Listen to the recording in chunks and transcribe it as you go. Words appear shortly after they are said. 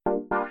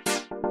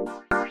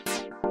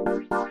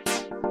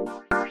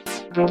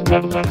The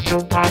Level Up Show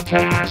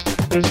podcast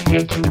is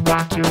here to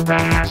rock your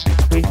ass.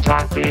 We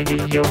talk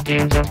video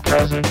games of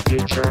present,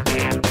 future,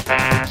 and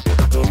past.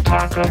 We'll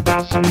talk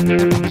about some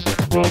news,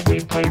 what we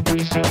played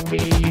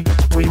recently.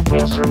 We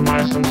will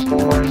surmise some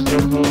scores,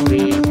 you'll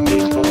believe,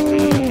 please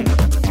believe.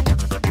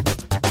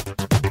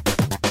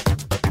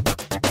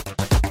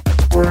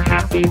 We're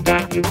happy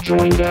that you've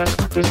joined us,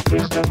 this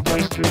is the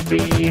place to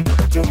be.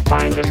 You'll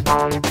find us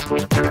on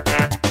Twitter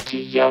at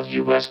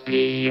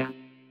TLUSP.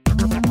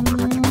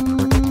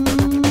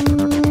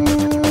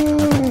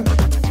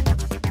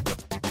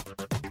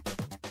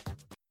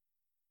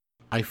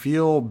 I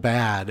feel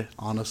bad,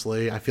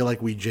 honestly. I feel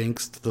like we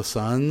jinxed the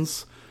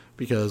Suns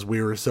because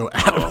we were so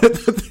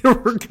adamant that they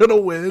were going to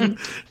win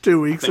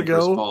 2 weeks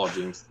ago. Chris Paul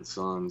jinxed the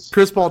Suns.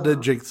 Chris Paul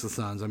did jinx the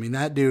Suns. I mean,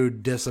 that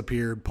dude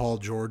disappeared Paul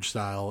George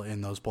style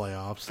in those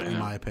playoffs, in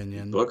my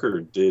opinion.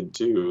 Booker did,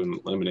 too, in the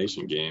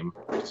elimination game.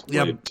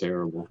 Played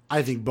terrible.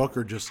 I think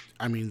Booker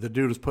the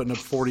dude was putting up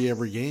 40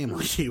 every game.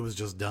 Like, he was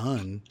just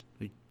done.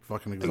 He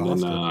fucking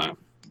exhausted. And then,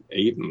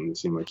 Ayton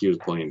seemed like he was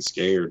playing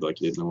scared, like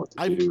he didn't know what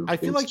to do. I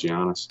feel like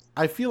Giannis.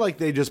 I feel like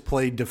they just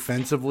played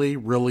defensively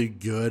really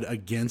good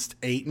against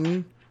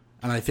Ayton,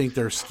 and I think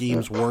their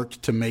schemes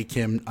worked to make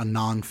him a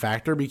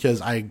non-factor because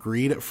I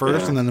agreed at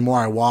first, and then the more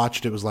I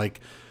watched, it was like,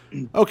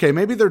 okay,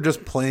 maybe they're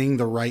just playing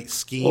the right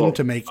scheme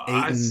to make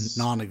Ayton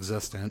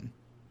non-existent.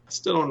 I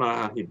still don't know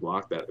how he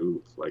blocked that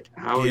oop. Like,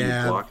 how are you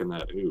blocking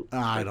that oop?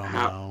 I don't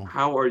know.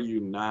 How are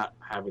you not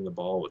having the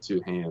ball with two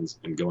hands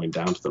and going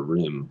down to the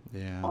rim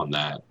on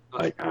that?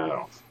 Like, I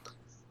don't.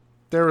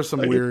 There was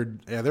some weird.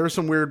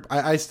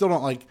 I still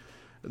don't like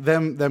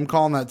them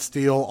calling that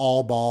steal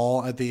all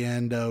ball at the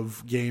end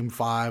of Game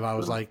 5. I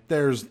was like,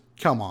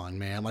 come on,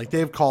 man. Like,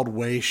 they've called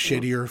way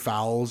shittier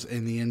fouls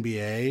in the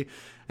NBA,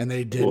 and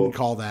they didn't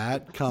call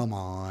that. Come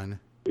on.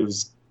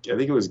 I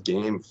think it was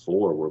Game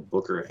 4 where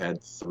Booker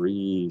had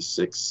three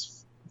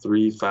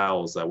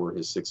fouls that were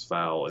his sixth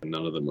foul, and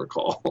none of them were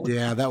called.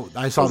 Yeah,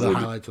 I saw the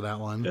highlights of that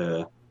one.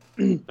 Yeah,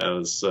 that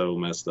was so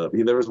messed up.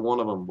 There was one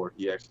of them where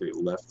he actually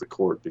left the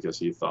court because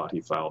he thought he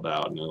fouled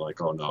out, and they're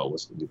like, "Oh no, it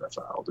wasn't that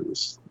foul. It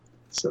was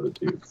this other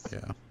dude."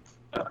 Yeah.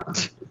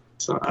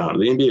 So the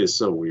NBA is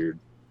so weird.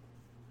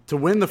 To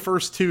win the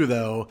first two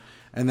though,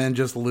 and then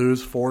just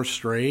lose 4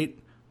 straight,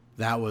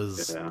 that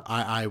was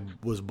I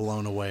was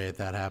blown away at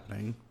that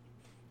happening.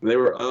 They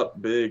were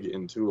up big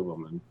in 2 of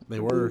them, and they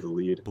were the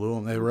lead. Blew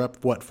them. They were up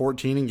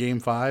 14 in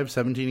Game 5,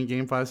 17 in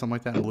Game 5, something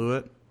like that, and blew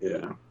it.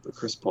 Yeah, but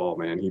Chris Paul,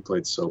 man, he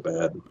played so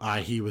bad.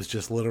 He was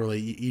just literally.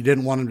 You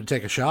didn't want him to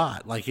take a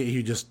shot. Like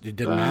it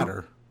didn't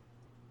matter.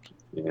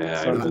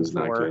 Yeah, it was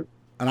not good.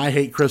 And I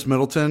hate Chris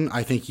Middleton.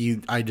 I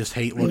just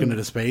hate looking at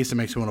his face. It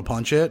makes me want to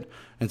punch it.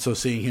 And so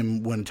seeing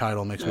him win a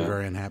title makes me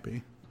very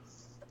unhappy.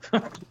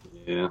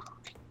 Yeah,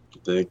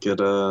 they could.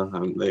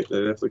 They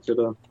definitely could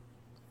have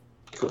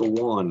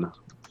won.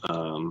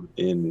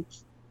 In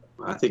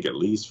I think at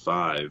least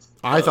 5.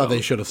 I thought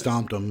they should have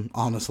stomped them,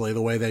 honestly,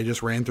 the way they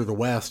just ran through the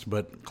West,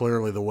 but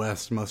clearly the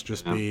West must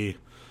just be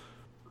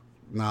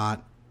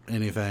not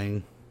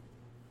anything.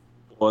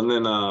 Well, and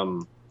then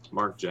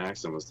Mark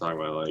Jackson was talking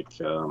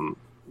about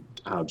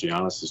how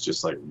Giannis is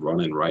just like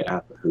running right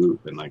at the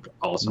hoop, and like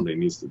all somebody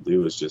needs to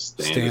do is just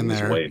stand in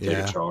his way and take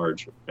a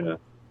charge. Yeah.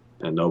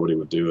 And nobody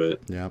would do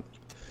it. Yeah.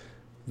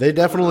 They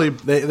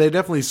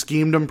definitely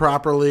schemed them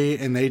properly,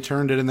 and they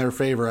turned it in their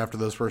favor after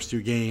those first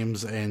 2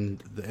 games, and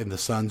the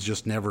Suns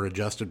just never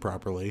adjusted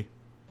properly.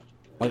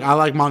 Like, I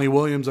like Monty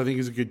Williams. I think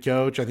he's a good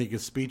coach. I think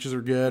his speeches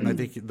are good, and I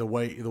think the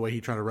way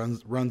he trying to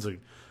runs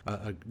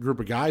a group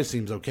of guys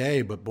seems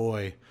okay. But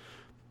boy,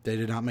 they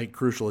did not make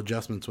crucial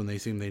adjustments when they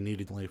seemed they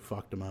needed to. They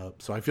fucked them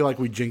up. So I feel like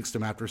we jinxed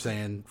them after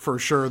saying for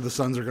sure the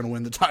Suns are going to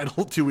win the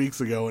title 2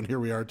 weeks ago, and here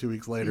we are 2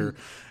 weeks later,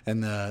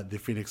 and the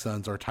Phoenix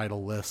Suns are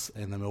titleless,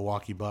 and the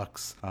Milwaukee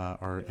Bucks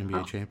are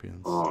NBA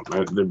champions. Oh,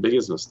 their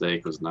biggest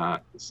mistake was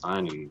not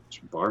signing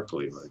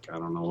Barkley. Like, I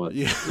don't know what.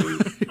 Yeah,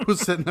 he was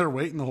sitting there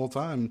waiting the whole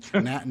time.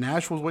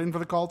 Nash was waiting for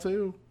the call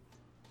too.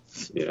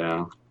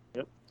 Yeah.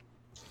 Yep.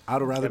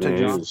 I'd have rather taken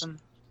Johnson.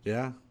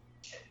 Yeah.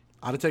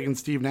 I'd have taken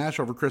Steve Nash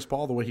over Chris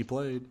Paul the way he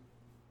played.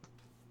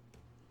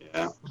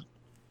 Yeah,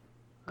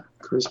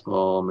 Chris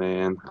Paul,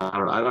 man.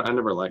 I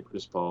never liked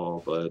Chris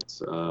Paul, but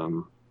I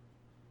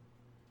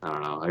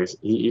don't know.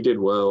 He did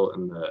well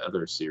in the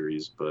other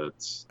series, but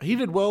he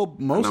did well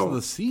most of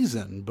the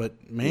season.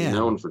 But man, he's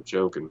known for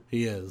choking.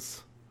 He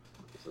is.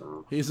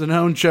 So. He's a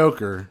known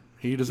choker.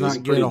 He does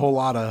not get a whole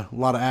lot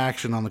of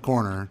action on the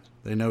corner.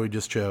 They know he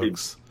just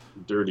chokes.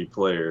 Dirty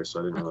player, so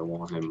I didn't really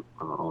want him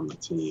on the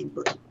team,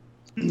 but.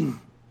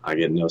 I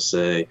get no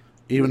say.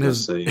 Even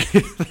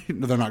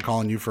they're not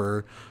calling you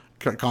for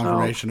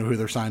confirmation of who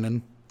they're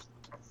signing.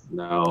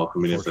 No, I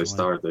mean if they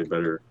start, they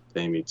better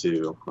pay me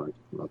too. Like,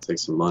 I'll take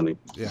some money.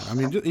 Yeah, I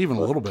mean even a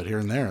little bit here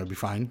and there would be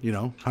fine.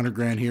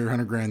 $100,000 here,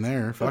 $100,000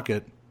 there. Fuck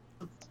it.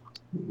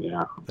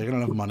 Yeah, they got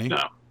enough money.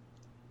 No,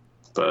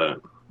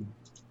 but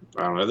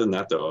other than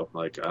that though,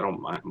 like I don't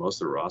mind.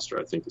 Most of the roster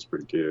I think is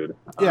pretty good.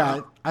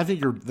 Yeah, I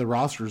think the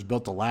roster is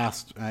built to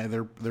last.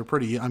 They're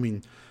pretty. I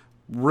mean,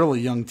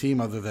 really young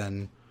team other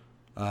than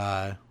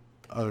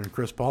other than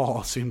Chris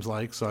Paul, seems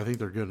like. So I think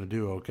they're going to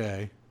do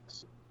okay.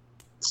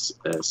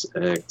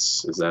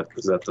 SX, is that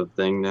the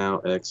thing now?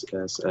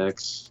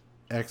 XSX?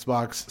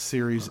 Xbox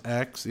Series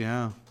X,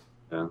 yeah.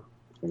 Yeah.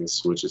 I think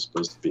Switch is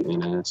supposed to be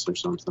NS or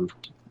something.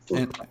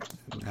 And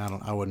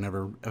I would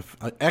never.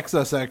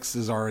 XSX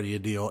is already a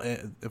deal.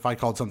 If I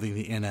called something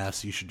the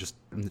NS, you should just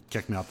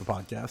kick me off the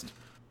podcast.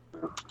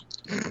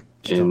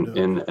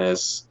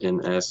 NSX.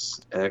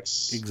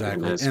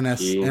 Exactly.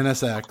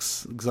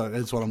 NSX. Exactly.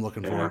 That's what I'm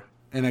looking for.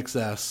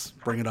 NXS.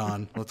 Bring it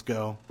on. Let's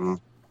go.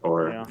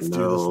 Or let's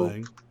do this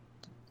thing.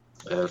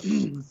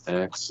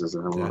 FX is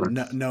that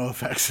one? No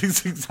effects.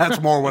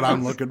 That's more what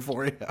I'm looking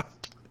for. Yeah.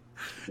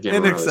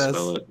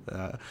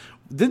 NXS.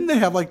 Didn't they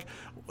have like?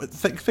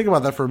 Think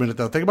about that for a minute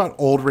though. Think about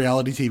old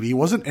reality TV.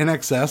 Wasn't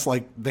NXS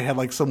like they had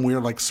like some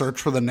weird like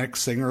search for the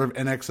next singer of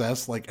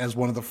NXS like as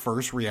one of the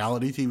first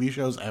reality TV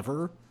shows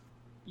ever?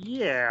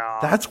 Yeah.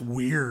 That's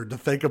weird to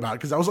think about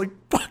because that was like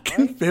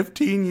fucking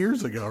 15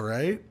 years ago,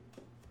 right?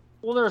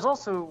 Well, there's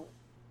also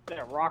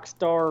that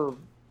Rockstar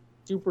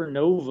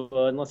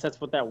Supernova, unless that's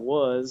what that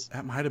was.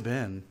 That might have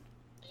been.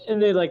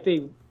 And they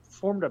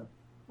formed a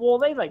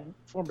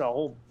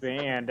whole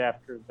band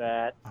after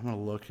that. I'm gonna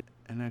look at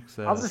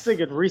NXS. I was just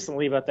thinking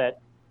recently about that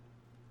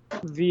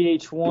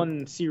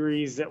VH1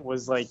 series that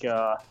was like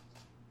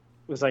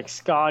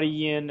Scott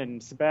Ian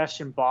and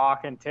Sebastian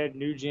Bach and Ted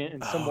Nugent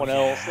and someone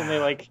else, and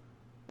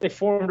they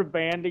formed a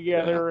band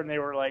together, and they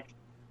were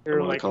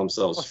call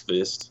themselves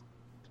Fist.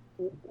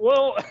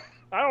 Well,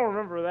 I don't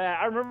remember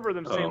that. I remember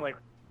them saying like,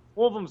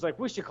 one of them's like,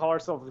 we should call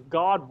ourselves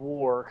God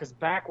War because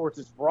backwards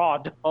is Raw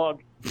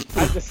Dog.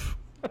 They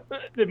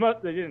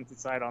didn't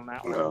decide on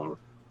that one. No.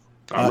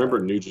 I remember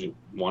Nugent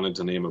wanted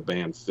to name a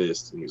band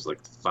Fist, and he was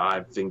like,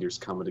 5 fingers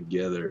coming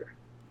together.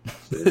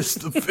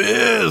 Fist the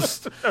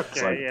fist.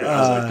 Okay, I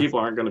was like, people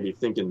aren't going to be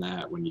thinking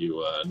that when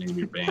you name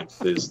your band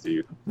Fist,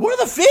 dude. We're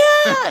the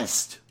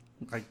Fist!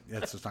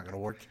 That's just not going to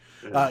work.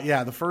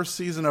 The first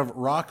season of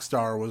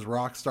Rockstar was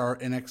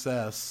Rockstar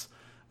NXS.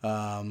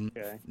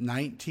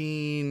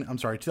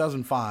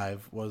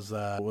 2005 was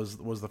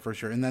the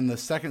first year, and then the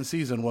second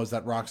season was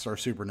that Rockstar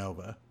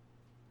Supernova.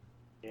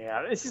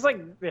 Yeah, it's just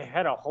like they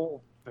had a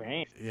whole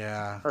band,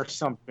 or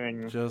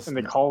something, and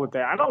they called it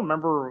that. I don't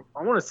remember.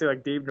 I want to say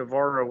like Dave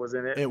Navarro was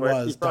in it. He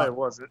probably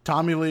wasn't.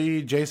 Tommy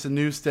Lee, Jason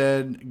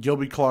Newsted,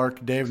 Gilby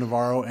Clarke, Dave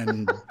Navarro,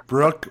 and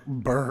Brooke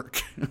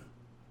Burke.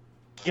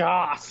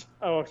 Gosh,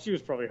 she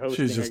was probably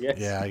hosting. I guess.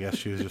 Yeah, I guess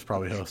she was just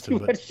probably hosting,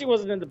 but she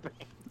wasn't in the band.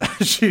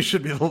 She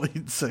should be the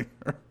lead singer.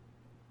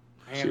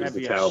 Man, that'd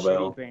be a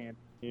shitty band.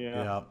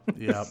 Yeah.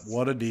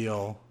 What a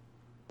deal.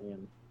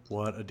 Man.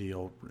 What a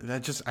deal.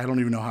 That just, I don't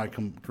even know how I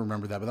can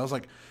remember that, but that was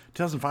like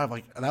 2005.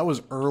 Like that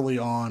was early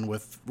on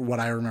with what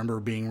I remember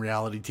being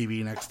reality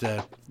TV next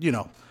to,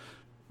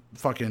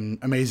 fucking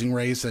Amazing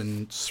Race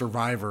and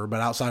Survivor. But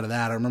outside of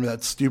that, I remember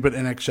that stupid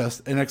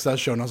NXS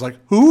show, and I was like,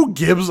 who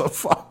gives a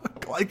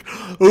fuck? Like,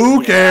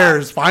 who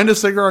cares? Find a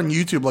singer on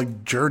YouTube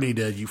like Journey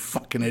did, you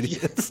fucking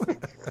idiots.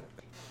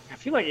 I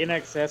feel like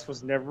NXS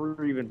was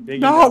never even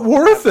big enough. Not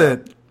worth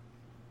it.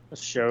 A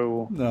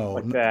show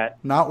like that.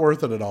 Not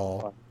worth it at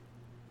all.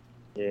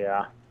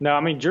 Yeah. No, I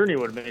mean, Journey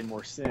would have made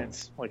more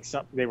sense. Like,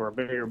 they were a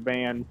bigger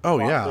band. Oh,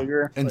 yeah.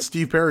 Bigger, and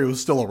Steve Perry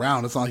was still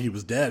around. It's not like he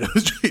was dead.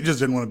 He just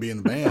didn't want to be in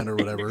the band or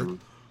whatever.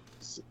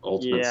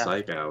 Ultimate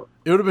Psych Out.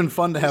 It would have been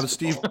fun to have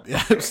Steve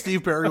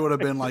Perry would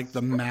have been like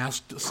the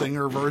masked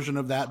singer version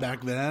of that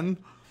back then.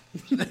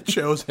 They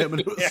chose him, and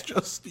it was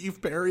just Steve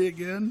Perry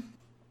again.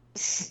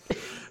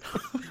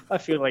 I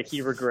feel like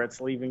he regrets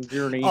leaving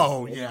Journey.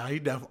 Oh, yeah.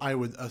 I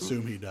would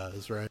assume he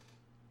does, right?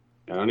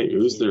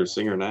 Who's their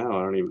singer now?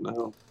 I don't even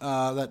know.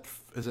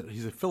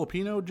 He's a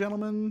Filipino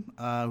gentleman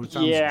who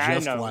sounds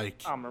just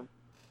like. I don't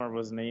remember what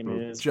his name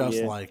is.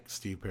 Just like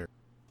Steve Perry.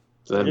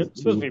 Is that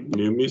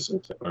new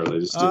music? Or are they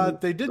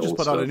just they did just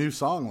put out a new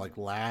song like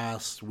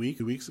last week,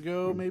 2 weeks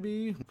ago,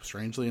 maybe.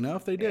 Strangely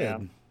enough, they did. Yeah.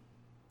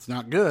 It's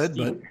not good,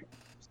 but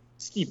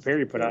Steve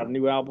Perry put out a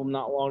new album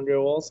not long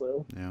ago,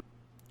 also. Yeah,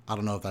 I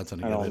don't know if that's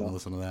any good. I didn't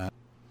listen to that.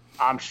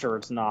 I'm sure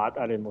it's not.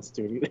 I didn't listen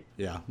to it either.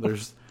 Yeah,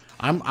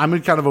 I'm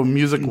in kind of a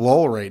music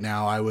lull right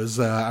now. I was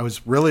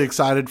really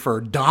excited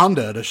for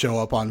Donda to show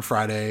up on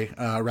Friday,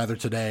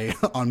 today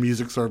on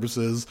music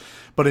services.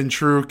 But in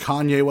true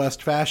Kanye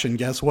West fashion,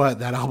 guess what?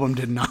 That album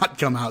did not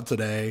come out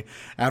today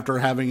after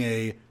having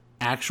a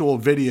actual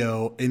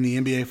video in the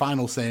NBA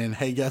Finals saying,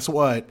 "Hey, guess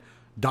what?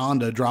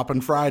 Donda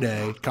dropping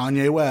Friday.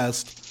 Kanye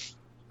West,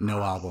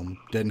 no album.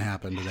 Didn't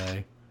happen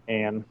today."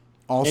 And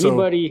also,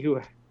 anybody who.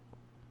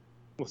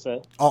 What's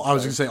that? I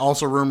was going to say,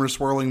 also rumors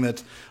swirling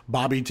that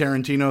Bobby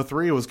Tarantino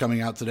 3 was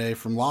coming out today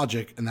from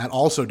Logic, and that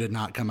also did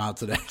not come out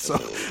today. So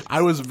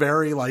I was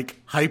very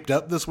hyped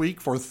up this week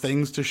for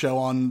things to show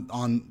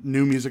on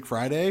New Music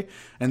Friday,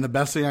 and the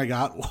best thing I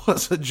got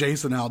was a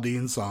Jason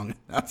Aldean song.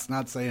 That's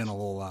not saying a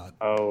whole lot.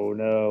 Oh,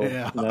 no.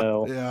 Yeah.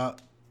 No. Yeah.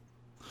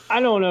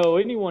 I don't know.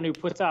 Anyone who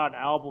puts out an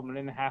album and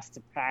then has to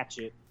patch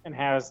it and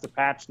has the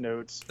patch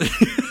notes,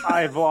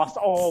 I've lost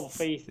all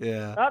faith.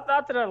 Yeah. Not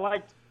that I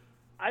liked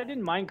I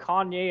didn't mind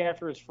Kanye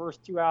after his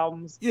first 2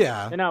 albums.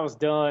 Yeah. Then I was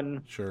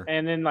done. Sure.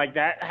 And then like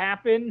that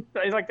happened.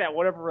 It's like that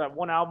whatever that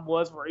one album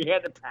was where he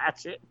had to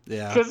patch it.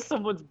 Yeah. Because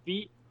someone's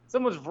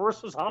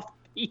verse was off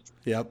the beat.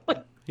 Yep.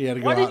 Like, he had to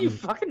go why out did you and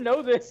fucking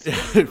know this?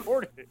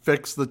 Record it.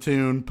 fix the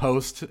tune,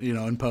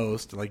 in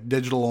post, like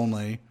digital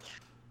only.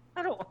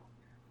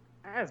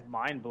 That's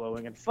mind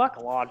blowing. And fuck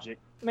Logic,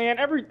 man.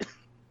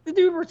 The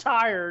dude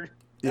retired.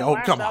 Yeah. The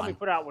last Come album on. he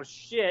put out was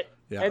shit.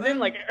 Yeah. And then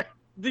like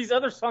these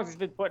other songs he's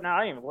been putting out,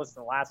 I didn't even listen to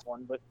the last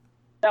one, but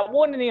that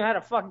one didn't even have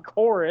a fucking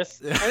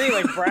chorus. And then he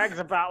like brags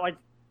about like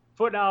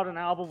putting out an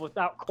album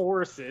without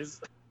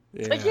choruses.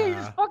 It's like, yeah, you're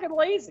just fucking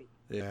lazy.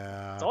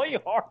 Yeah. That's all you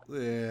are.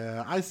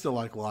 Yeah, I still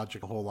like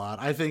Logic a whole lot.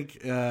 I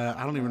think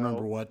I don't even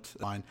remember what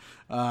line.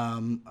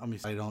 Let me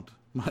see. I don't.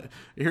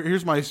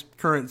 Here's my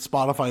current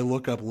Spotify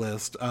lookup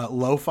list: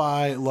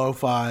 lo-fi,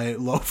 lo-fi,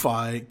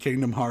 lo-fi,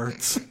 Kingdom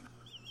Hearts.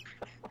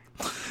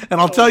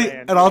 And I'll tell you,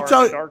 and I'll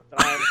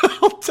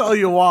tell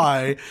you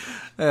why.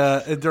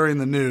 During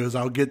the news,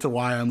 I'll get to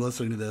why I'm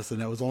listening to this,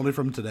 and it was only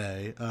from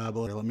today. But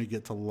let me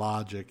get to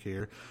Logic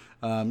here.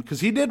 Because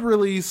he did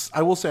release,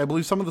 I will say, I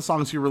believe some of the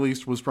songs he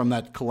released was from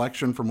that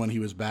collection from when he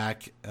was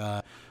back,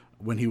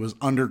 when he was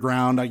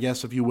underground, I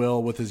guess, if you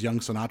will, with his Young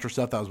Sinatra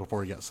stuff. That was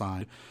before he got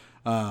signed.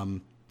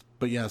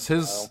 But yes,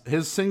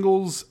 his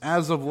singles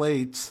as of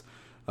late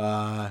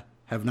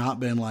have not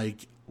been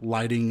like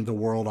lighting the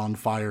world on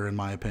fire, in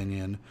my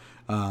opinion.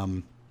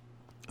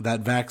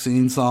 That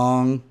Vaccine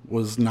song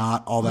was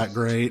not all that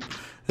great.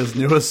 His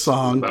newest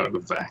song, about the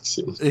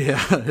vaccine. Yeah,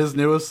 his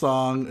newest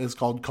song is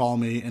called "Call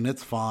Me," and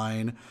it's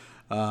fine.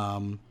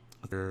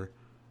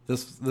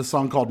 This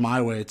song called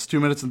 "My Way." It's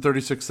 2 minutes and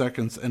 36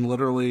 seconds, and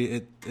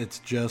literally it's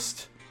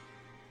just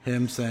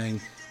him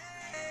saying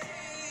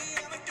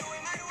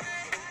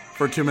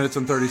for 2 minutes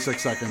and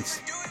 36 seconds.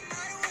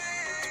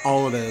 That's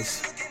all it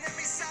is.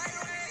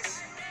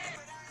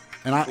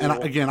 And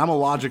again, I'm a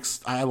Logic.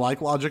 I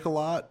like Logic a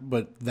lot,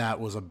 but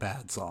that was a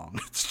bad song.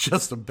 It's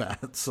just a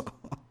bad song.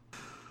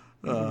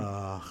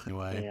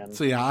 Anyway, man.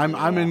 So yeah,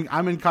 I'm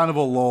in kind of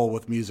a lull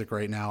with music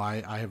right now.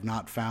 I have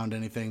not found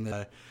anything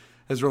that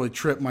has really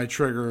tripped my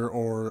trigger,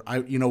 or I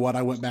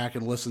went back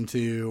and listened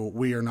to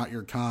 "We Are Not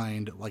Your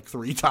Kind" like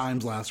 3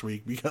 times last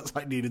week because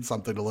I needed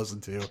something to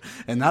listen to,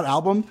 and that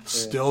album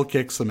still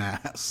kicks some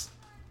ass.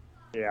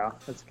 Yeah,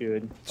 that's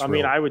good. I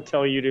mean, I would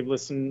tell you to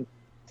listen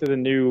to the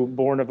new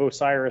Born of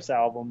Osiris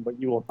album, but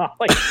you will not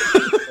like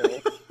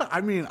it.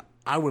 I mean,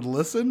 I would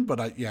listen,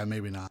 but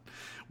maybe not.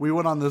 We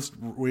went on this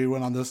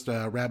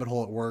rabbit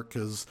hole at work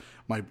because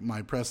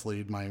my press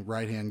lead, my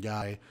right hand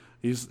guy,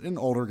 he's an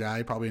older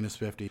guy, probably in his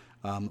 50s,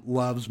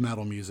 loves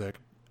metal music,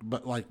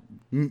 but like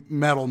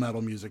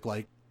metal music.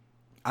 Like,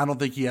 I don't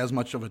think he has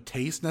much of a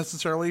taste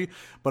necessarily,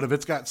 but if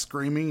it's got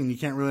screaming and you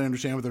can't really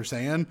understand what they're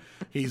saying,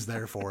 he's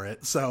there for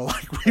it. So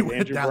like we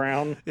went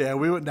down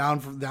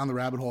the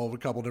rabbit hole of a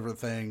couple different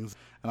things,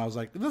 and I was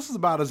like, this is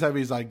about as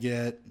heavy as I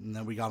get. And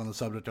then we got on the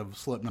subject of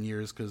Slipknot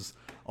years because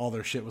all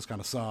their shit was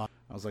kind of soft.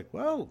 I was like,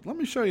 well, let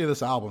me show you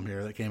this album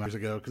here that came out years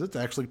ago because it's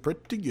actually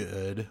pretty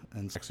good.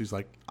 And Sexy's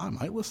like, I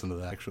might listen to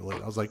that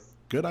actually. I was like,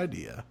 good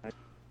idea.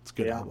 It's a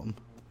good album.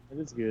 It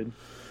is good.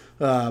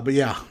 But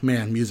yeah,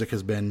 man, music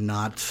has been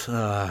not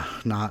a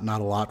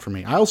lot for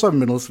me. I also haven't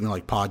been listening to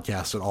like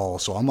podcasts at all,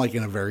 so I'm like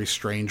in a very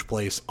strange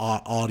place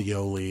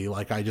audioly.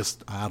 Like I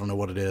don't know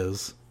what it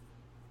is.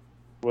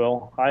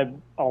 Well, I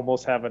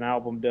almost have an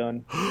album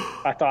done.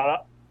 I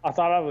thought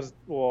I was.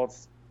 Well,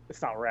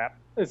 it's not rap.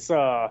 It's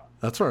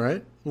That's all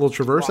right. A little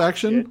Traverse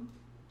action.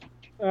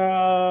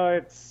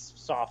 It's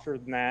softer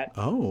than that.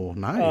 Oh,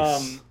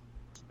 nice.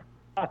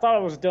 I thought I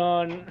was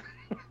done.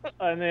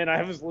 And then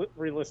I was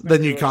re-listening.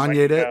 Then you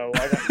Kanye'd it. No,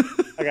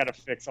 I got to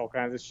fix all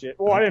kinds of shit.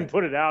 Well, I didn't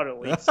put it out at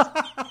least.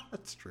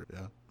 That's true.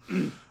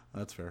 Yeah,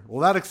 that's fair.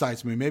 Well, that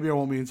excites me. Maybe I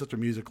won't be in such a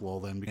music lull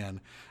then. Again,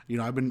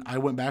 I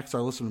went back,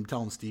 started listening to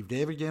Telling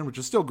Steamdeck again, which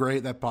is still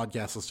great. That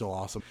podcast is still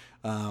awesome.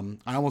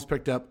 I almost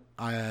picked up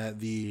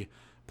the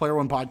Player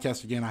One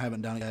podcast again. I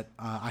haven't done it yet.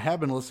 I have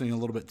been listening a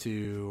little bit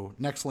to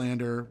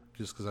Nextlander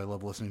just because I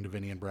love listening to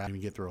Vinny and Brad. I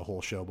even get through a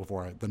whole show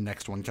before the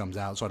next one comes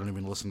out, so I don't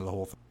even listen to the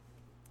whole thing.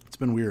 It's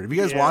been weird. Have you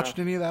guys watched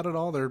any of that at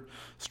all? Their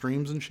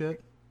streams and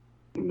shit?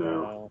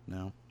 No.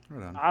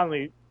 Right on.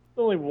 The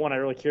only one I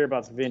really care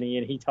about is Vinny,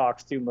 and he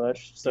talks too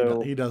much.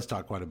 So he does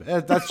talk quite a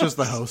bit. That's just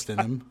the host in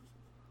him.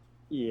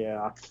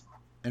 Yeah.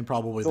 And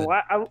probably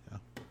I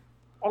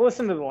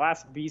listened to the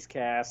last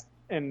Beastcast,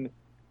 and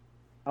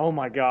oh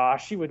my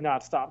gosh, he would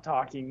not stop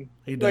talking.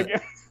 He did.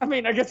 Like, I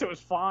mean, I guess it was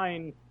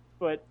fine,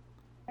 but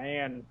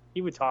man,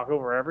 he would talk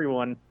over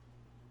everyone.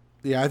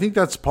 Yeah, I think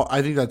that's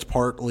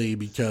partly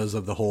because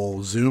of the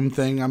whole Zoom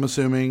thing. I'm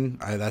assuming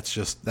that's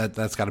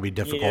got to be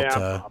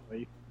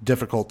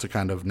difficult to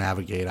kind of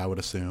navigate. I would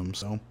assume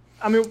so.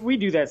 I mean, we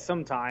do that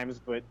sometimes,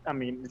 but I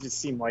mean, it just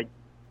seemed like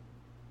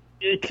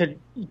it could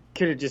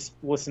have just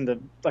listened to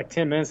like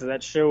 10 minutes of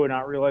that show and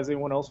not realize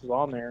anyone else was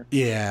on there.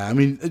 Yeah, I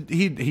mean,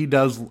 he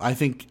does. I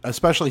think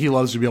especially he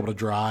loves to be able to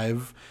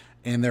drive,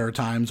 and there are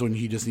times when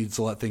he just needs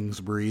to let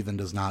things breathe and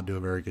does not do a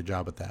very good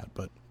job at that.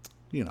 But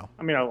you know.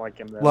 I mean, I like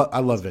him though. I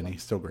love Vinny.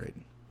 Still great.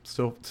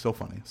 Still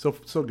funny. So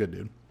good,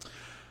 dude.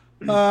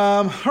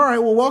 All right.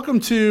 Well, welcome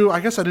to, I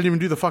guess I didn't even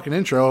do the fucking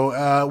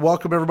intro.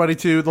 Welcome everybody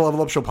to the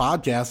Level Up Show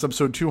podcast,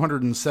 episode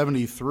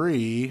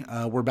 273.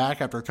 We're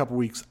back after a couple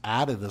weeks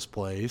out of this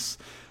place.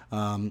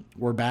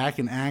 We're back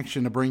in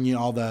action to bring you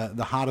all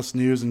the hottest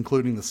news,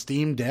 including the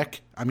Steamdeck.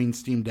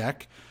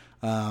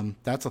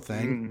 That's a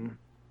thing.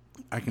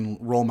 I can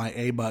roll my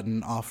A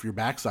button off your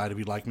backside if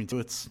you'd like me to.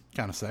 It's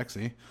kind of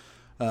sexy.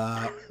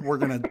 We're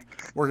gonna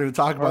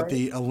talk about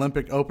the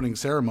Olympic opening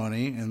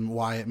ceremony and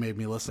why it made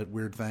me listen to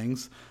weird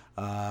things,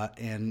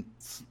 and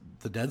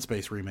the Dead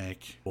Space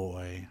remake.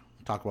 Boy,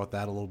 talk about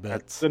that a little bit.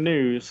 That's the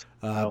news.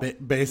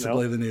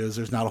 Basically, the news.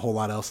 There's not a whole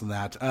lot else than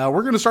that.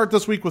 We're gonna start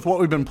this week with what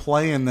we've been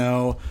playing,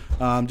 though,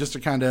 just to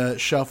kind of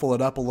shuffle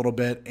it up a little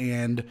bit.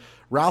 And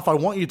Ralph, I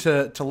want you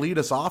to lead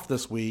us off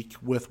this week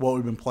with what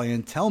we've been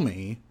playing. Tell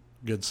me,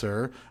 good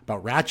sir,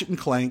 about Ratchet and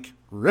Clank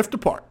Rift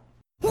Apart.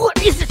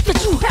 What is it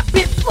that you have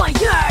been playing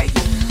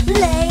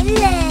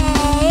lately?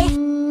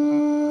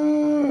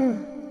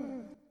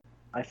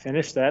 I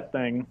finished that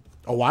thing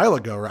a while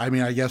ago. Right? I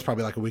mean, I guess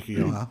probably like a week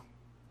ago, huh?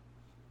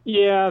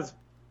 Yeah,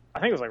 I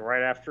think it was like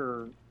right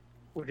after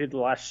we did the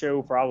last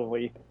show,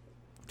 probably.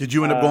 Did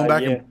you end up going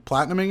back and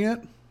platinuming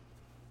it?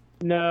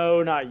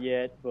 No, not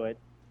yet, but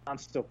I'm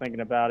still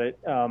thinking about it.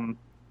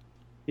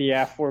 The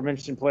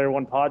aforementioned Player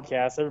One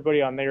podcast,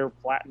 everybody on there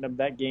platinumed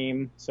that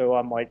game, so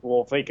I'm like,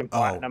 well, if they can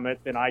platinum it,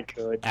 then I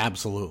could.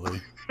 Absolutely,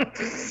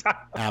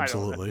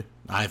 absolutely.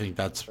 I think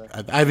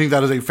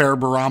that is a fair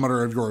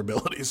barometer of your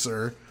abilities,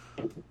 sir.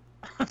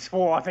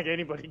 Well, I think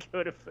anybody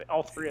could if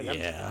all three of them.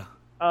 Yeah.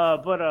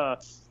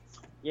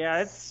 Yeah,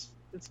 it's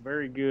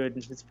very good.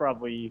 It's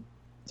probably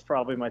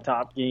my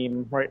top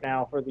game right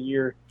now for the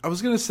year. I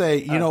was going to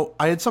say,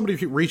 I had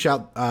somebody reach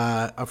out,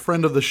 a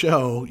friend of the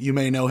show, you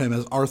may know him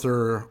as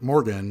Arthur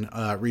Morgan,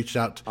 reached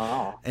out,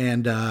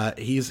 and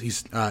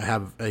he's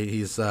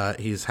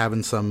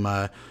having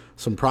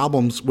some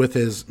problems with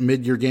his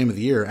mid-year game of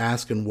the year,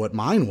 asking what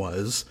mine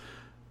was,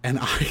 and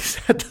I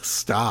had to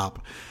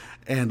stop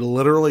and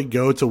literally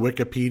go to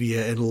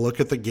Wikipedia and look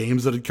at the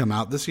games that had come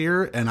out this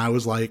year, and I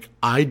was like,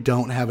 I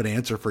don't have an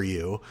answer for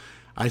you.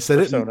 I said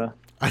Persona.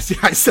 I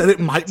said it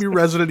might be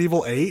Resident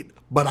Evil 8,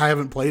 but I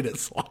haven't played it,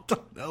 so I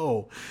don't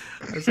know.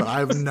 I said, I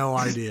have no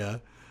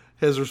idea.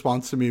 His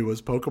response to me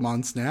was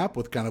Pokemon Snap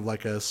with kind of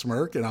like a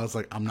smirk, and I was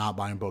like, I'm not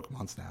buying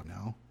Pokemon Snap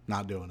now.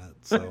 Not doing it.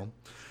 So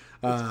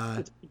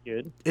it's pretty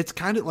good. It's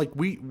kind of like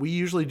we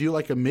usually do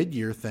like a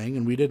mid-year thing,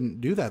 and we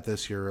didn't do that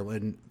this year.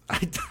 And I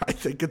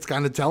think it's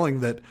kind of telling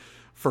that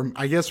for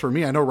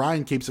me, I know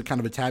Ryan keeps it kind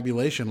of a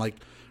tabulation. Like,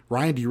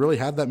 Ryan, do you really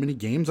have that many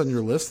games on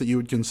your list that you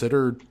would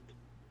consider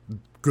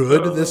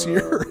good this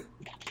year?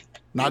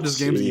 Not just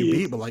games that you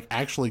beat, but like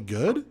actually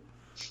good?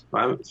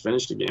 I haven't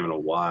finished a game in a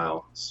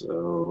while,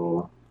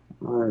 so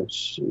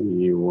let's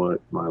see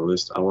what my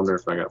list. I wonder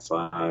if I got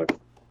 5.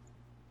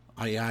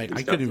 I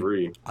couldn't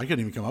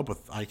even come up with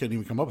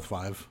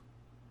 5.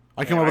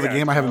 I came up with a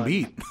game I haven't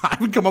beat. I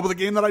haven't come up with a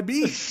game that I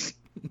beat.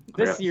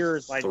 This year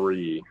is like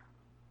 3.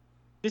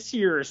 This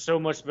year is so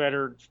much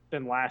better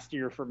than last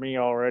year for me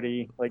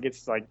already. Like,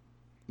 it's like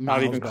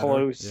not even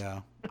close.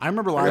 Yeah. I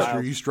remember last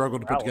year you struggled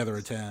to put together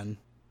a 10.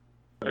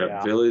 I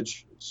got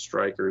Village,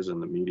 Strikers,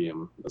 and the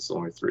Medium. That's the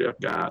only 3 I've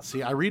got.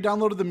 See, I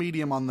re-downloaded the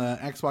Medium on the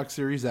Xbox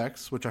Series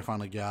X, which I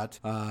finally got,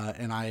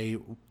 and I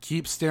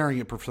keep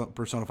staring at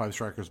Persona 5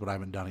 Strikers, but I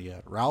haven't done it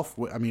yet. Ralph,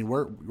 I mean,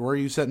 where are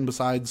you sitting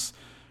besides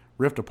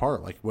Rift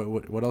Apart? Like,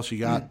 what else you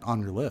got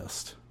on your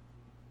list?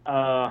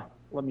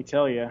 Let me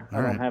tell you,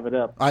 I don't have it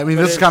up. I mean,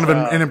 this is kind of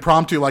an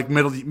impromptu, like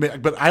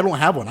but I don't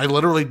have one. I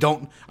literally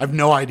don't. I have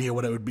no idea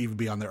what it would even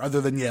be on there, other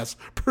than yes,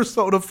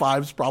 Persona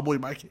 5 is probably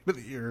my game of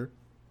the year.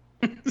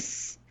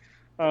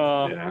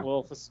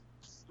 Well, if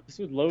this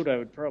would load, I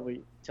would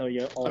probably tell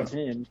you all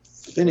 10.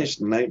 Finished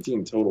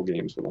 19 total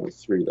games, but only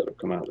 3 that have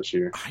come out this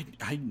year.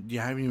 I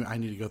mean, I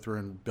need to go through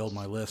and build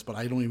my list, but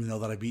I don't even know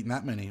that I've beaten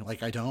that many.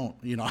 Like, I don't.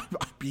 I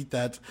beat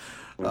that.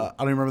 I don't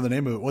even remember the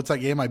name of it. What's that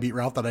game I beat,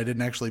 Ralph, that I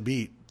didn't actually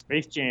beat?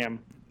 Space Jam.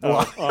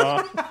 I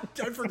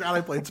forgot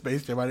I played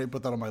Space Jam. I didn't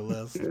put that on my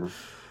list. Yeah.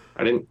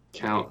 I didn't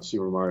count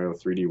Super Mario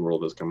 3D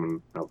World as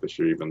coming out this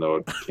year, even though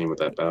it came with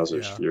that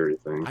Bowser's Fury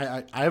thing.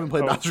 I haven't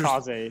played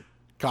Bowser's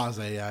Kaze.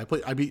 Yeah, I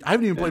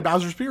haven't even played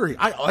Bowser's Fury.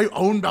 I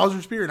own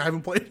Bowser's Fury and I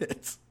haven't played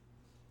it.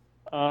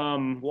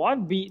 Well,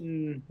 I've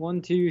beaten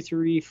 1, 2,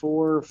 3,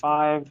 4,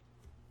 5,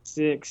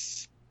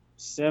 6,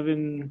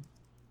 7,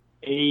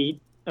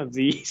 8 of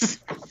these.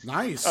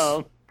 Nice.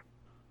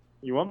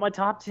 You want my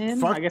top 10?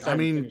 Fuck, I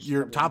mean,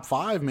 your top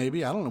 5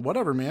 maybe. I don't know.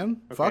 Whatever,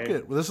 man. Okay. Fuck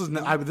it. Well, this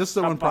is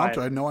so impromptu.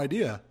 I had no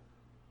idea.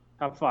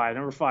 Top 5.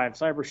 Number 5,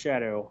 Cyber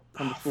Shadow.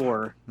 Number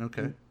 4.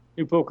 Okay.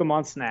 New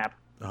Pokemon Snap.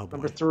 Oh, boy.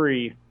 Number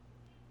 3,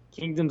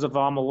 Kingdoms of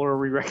Amalur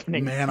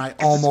Re-Reckoning. Man, I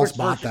almost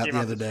bought that the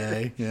other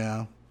day.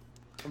 Yeah.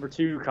 Number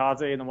 2,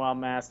 Kaze and the Wild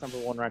Mask. Number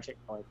 1, Ratchet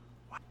and Clank.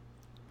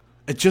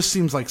 It just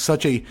seems like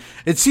such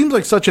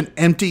an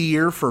empty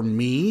year for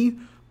me,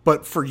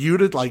 But for you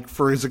to like,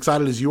 for as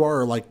excited as you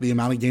are, like the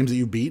amount of games that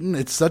you've beaten,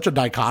 it's such a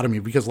dichotomy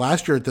because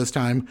last year at this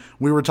time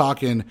we were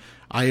talking,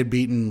 I had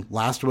beaten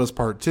Last of Us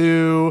Part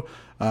 2.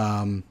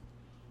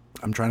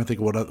 I'm trying to think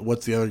of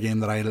what's the other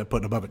game that I ended up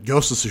putting above it.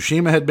 Ghost of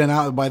Tsushima had been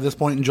out by this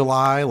point in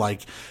July.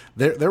 Like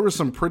there were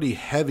some pretty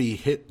heavy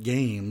hit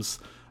games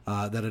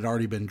that had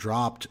already been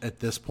dropped at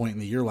this point in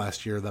the year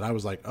last year that I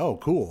was like, oh,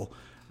 cool.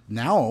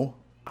 Now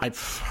I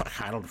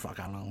don't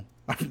know.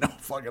 I have no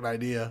fucking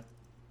idea.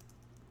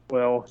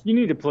 Well, you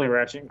need to play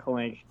Ratchet and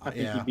Clank. I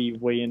think you'd be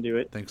way into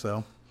it. Think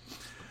so?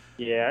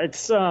 Yeah,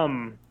 it's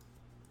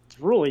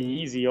really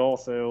easy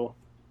also.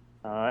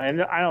 And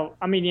you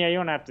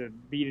don't have to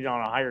beat it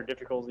on a higher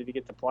difficulty to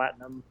get to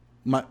platinum.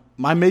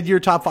 My mid-year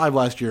top 5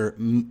 last year: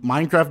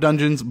 Minecraft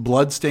Dungeons,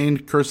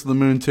 Bloodstained, Curse of the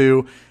Moon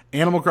 2,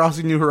 Animal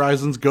Crossing: New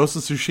Horizons, Ghost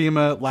of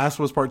Tsushima, Last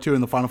of Us Part 2,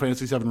 and the Final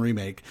Fantasy VII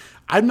Remake.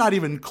 I'm not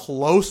even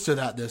close to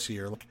that this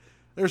year. Like,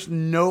 there's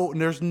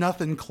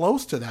nothing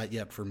close to that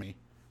yet for me.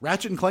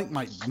 Ratchet and Clank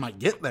might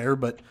get there,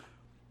 but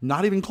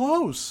not even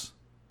close.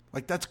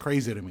 Like, that's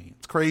crazy to me.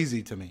 It's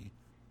crazy to me.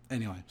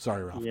 Anyway,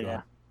 sorry, Ralph.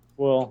 Yeah.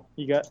 Well,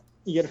 you got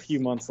a few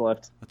months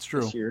left. That's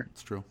true. This year.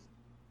 That's true.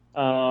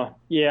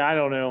 Yeah, I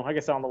don't know. I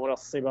guess I don't know what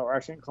else to say about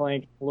Ratchet and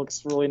Clank.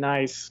 Looks really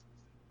nice.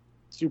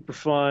 Super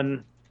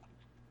fun.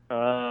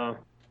 Yeah,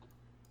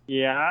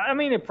 I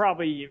mean,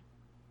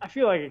 I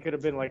feel like it could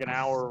have been like an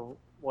hour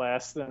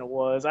less than it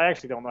was. I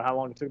actually don't know how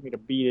long it took me to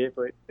beat it,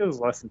 but it was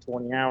less than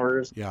 20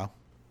 hours. Yeah.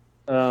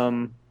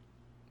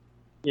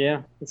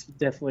 Yeah, it's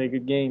definitely a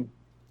good game.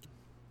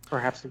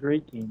 Perhaps a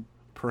great game.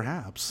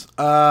 Perhaps.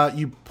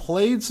 You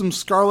played some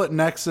Scarlet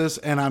Nexus,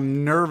 and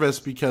I'm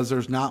nervous because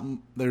it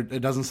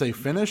doesn't say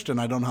finished,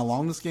 and I don't know how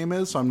long this game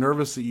is, so I'm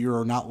nervous that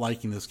you're not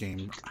liking this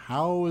game.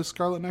 How is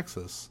Scarlet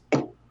Nexus?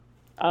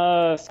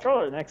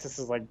 Scarlet Nexus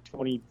is like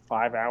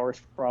 25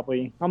 hours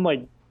probably. I'm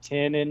like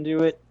 10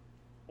 into it,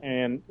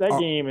 and that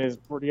game is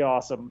pretty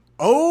awesome.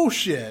 Oh,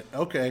 shit.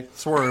 Okay.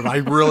 Swerve. I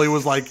really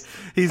was like,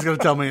 he's going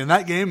to tell me, and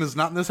that game is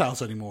not in this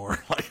house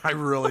anymore. Like, I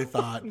really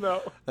thought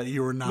that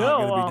you were not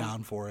going to be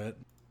down for it.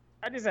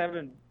 I just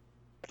haven't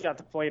got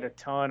to play it a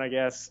ton, I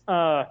guess.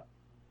 I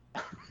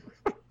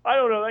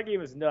don't know. That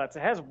game is nuts.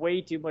 It has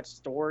way too much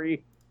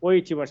story,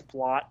 way too much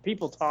plot.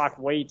 People talk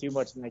way too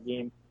much in the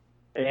game.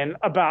 And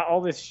about all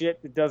this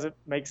shit that doesn't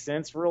make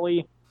sense,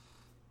 really.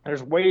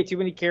 There's way too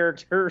many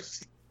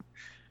characters.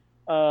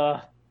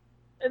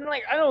 And,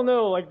 like, I don't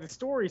know, like, the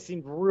story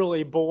seemed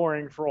really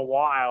boring for a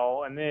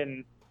while, and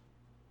then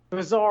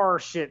bizarre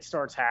shit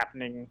starts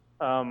happening.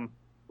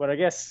 But I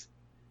guess,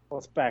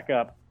 let's back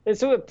up. And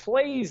so it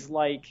plays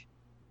like,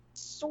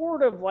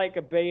 sort of like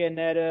a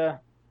Bayonetta,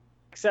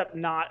 except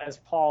not as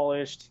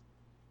polished,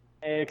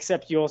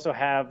 except you also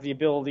have the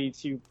ability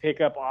to pick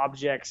up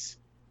objects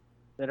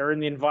that are in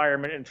the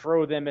environment and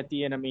throw them at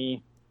the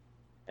enemy.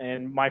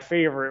 And my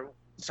favorite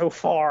so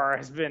far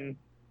has been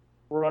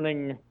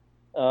running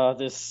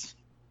this,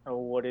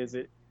 what is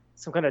it?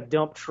 Some kind of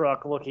dump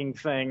truck looking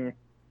thing.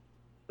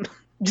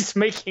 Just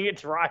making it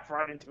drive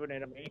right into an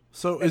enemy.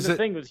 So the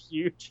thing was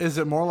huge. Is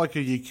it more like a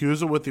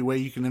Yakuza with the way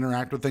you can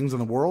interact with things in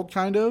the world,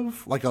 kind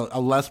of? Like a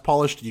less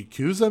polished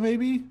Yakuza,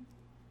 maybe?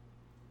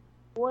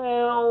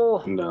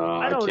 Well,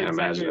 no, I can't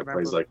imagine it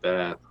plays like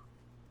that.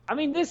 I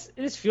mean,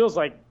 this feels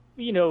like,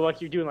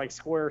 like you're doing like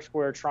square,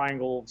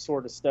 triangle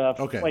sort of stuff.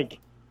 Okay. Like,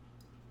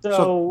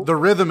 so the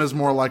rhythm is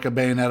more like a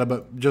Bayonetta,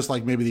 but just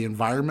like maybe the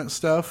environment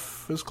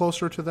stuff is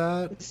closer to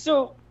that?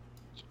 So,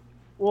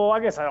 well, I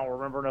guess I don't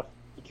remember enough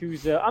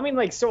Yakuza. I mean,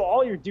 like, so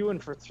all you're doing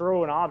for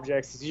throwing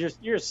objects is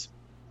you're just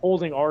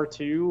holding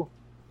R2.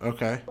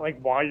 Okay.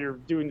 Like, while you're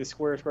doing the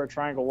square,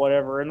 triangle,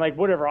 whatever, and like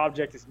whatever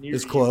object is near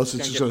it's close.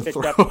 It's just going to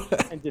throw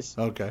it. And just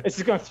okay. It's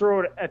just going to throw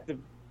it at the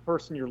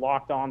person you're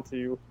locked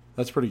onto.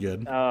 That's pretty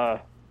good.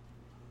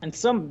 And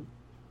some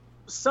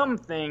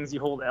things you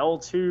hold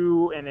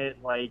L2 and it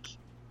like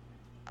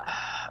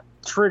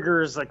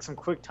triggers like some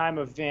quick time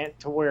event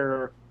to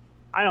where,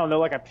 I don't know,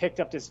 like I picked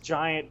up this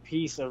giant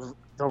piece of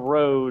the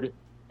road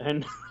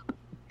and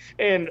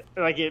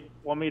like it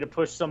wanted me to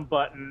push some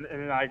button,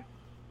 and then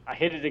I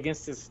hit it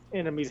against this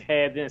enemy's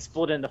head, then it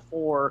split into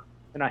 4,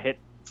 and I hit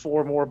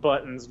 4 more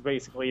buttons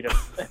basically to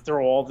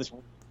throw all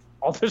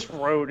this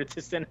road at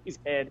this enemy's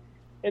head.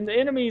 And the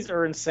enemies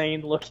are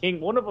insane looking.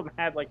 One of them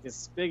had like this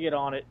spigot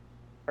on it,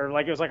 or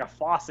like it was like a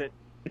faucet,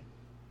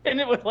 and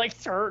it would like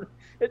turn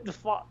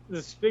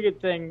the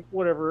spigot thing,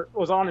 whatever,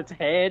 was on its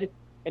head,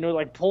 and it would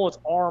like pull its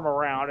arm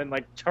around and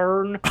like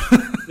turn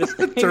this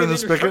thing, turn and the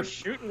spigot, start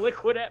shooting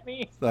liquid at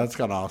me. That's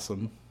kind of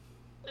awesome.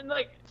 And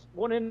like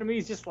one enemy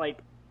is just like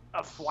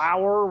a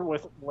flower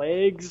with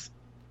legs,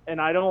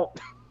 and I don't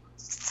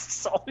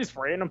all these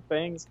random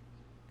things.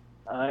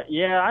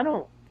 Yeah, I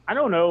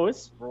don't know.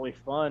 It's really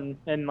fun,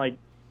 and like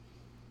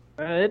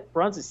it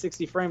runs at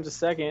 60 frames a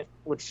second,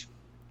 which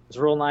is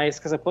real nice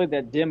because I played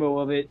that demo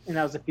of it, and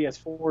that was a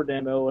PS4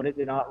 demo, and it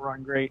did not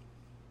run great.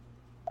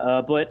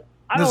 But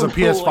I this don't is a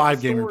PS5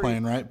 like, game you're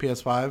playing, right?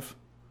 PS5.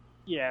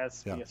 Yeah,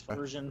 it's PS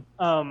version.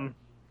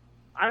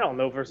 I don't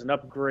know if there's an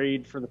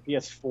upgrade for the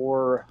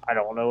PS4. I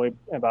don't know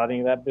about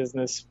any of that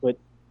business, but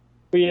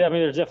But yeah, I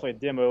mean, there's definitely a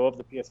demo of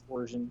the PS4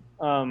 version.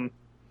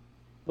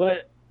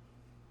 But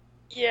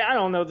yeah, I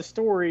don't know the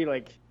story.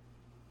 Like,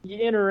 you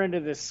enter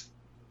into this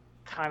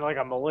kind of like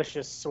a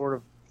malicious sort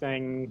of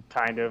thing,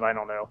 kind of, I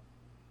don't know,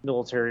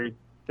 military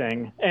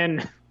thing,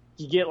 and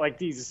you get like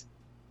these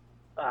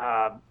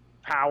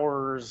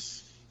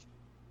powers.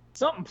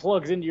 Something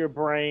plugs into your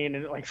brain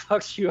and it like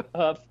fucks you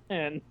up,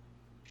 and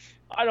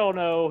I don't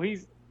know.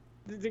 He's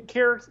the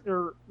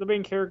character, the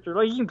main character.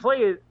 Like, you can play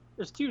it.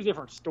 There's two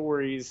different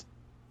stories.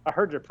 I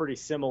heard they're pretty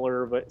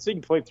similar, but so you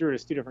can play through it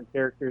as two different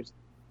characters.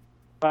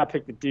 I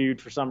picked the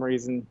dude for some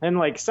reason, and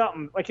like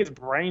something like his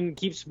brain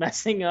keeps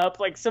messing up.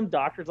 Like, some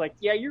doctor's like,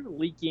 "Yeah, you're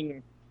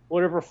leaking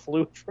whatever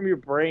fluid from your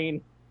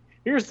brain.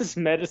 Here's this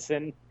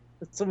medicine."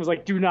 And someone's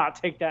like, "Do not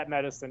take that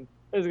medicine.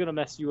 It's gonna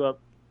mess you up."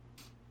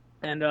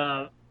 And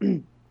I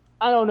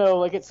don't know.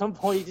 Like, at some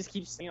point, he just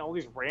keeps saying all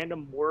these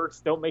random words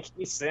that don't make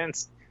any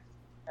sense,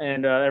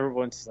 and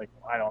everyone's just like,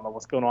 "I don't know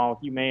what's going on with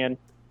you, man."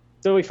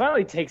 So he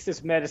finally takes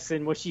this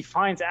medicine, which he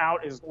finds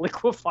out is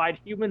liquefied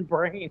human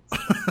brains.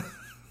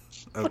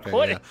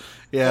 Okay,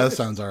 yeah, that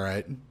sounds all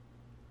right.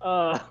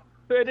 But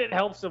it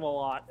helps him a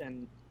lot,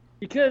 and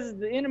because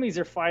the enemies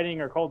are fighting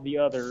are called the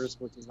Others,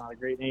 which is not a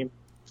great name,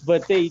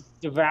 but they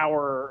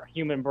devour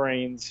human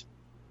brains.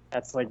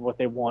 That's like what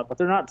they want, but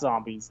they're not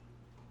zombies.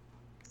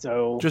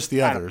 So just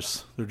the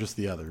Others. They're just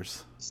the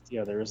Others. Just the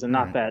Others, and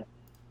not that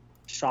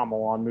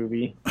Shyamalan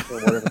movie or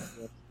whatever.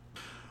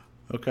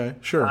 Okay,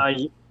 sure.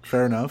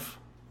 Fair enough.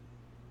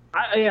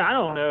 I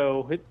don't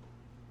know.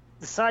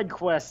 The side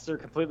quests are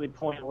completely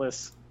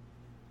pointless.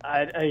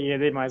 Yeah,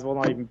 they might as well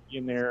not even be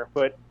in there.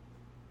 But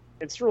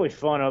it's really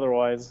fun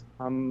otherwise.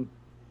 I don't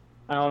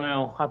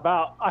know.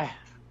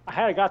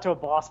 I got to a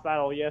boss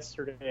battle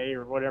yesterday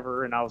or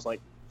whatever, and I was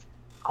like,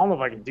 I don't know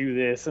if I can do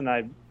this, and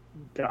I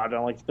got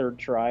on like third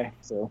try.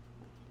 So,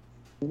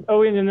 and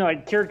then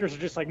like characters are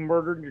just like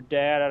murdering your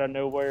dad out of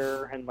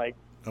nowhere, and like,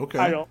 okay,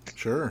 I don't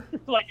sure.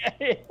 Like,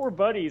 hey, we're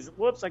buddies.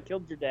 Whoops, I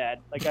killed your dad.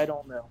 Like, I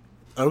don't know.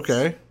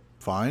 Okay,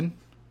 fine.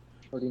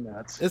 Pretty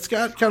nuts. It's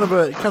got kind of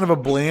a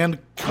bland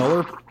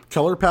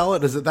color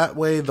palette. Is it that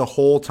way the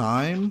whole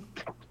time?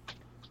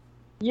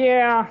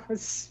 Yeah,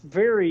 it's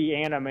very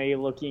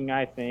anime looking,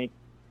 I think.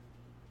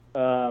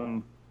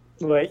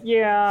 But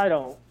yeah, I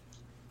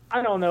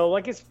don't know.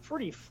 Like, it's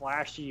pretty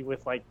flashy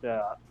with like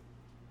the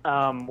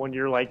when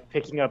you're like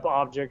picking up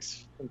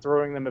objects and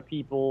throwing them at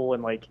people,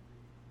 and like,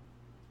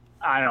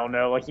 I don't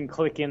know, like you can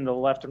click in the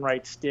left and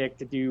right stick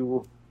to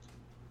do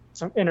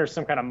enter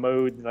some kind of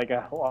mode like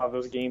a lot of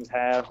those games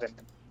have, and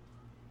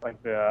like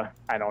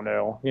I don't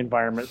know, the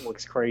environment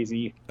looks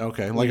crazy.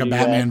 Okay, like a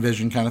Batman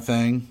Vision kind of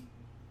thing,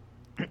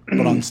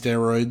 but on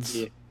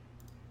steroids.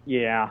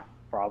 Yeah,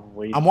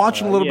 probably. I'm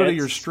watching a little bit of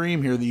your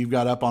stream here that you've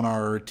got up on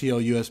our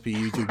TLUSP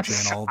YouTube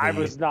channel. I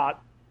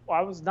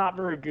was not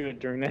very good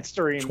during that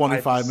stream.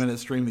 25-minute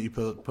stream that you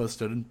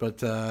posted,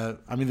 but I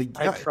mean,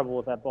 I had trouble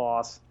with that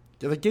boss.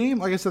 The game,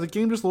 like I said, the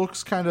game just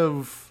looks kind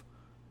of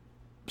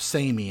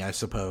samey, I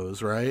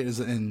suppose, right?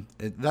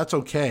 That's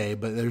okay,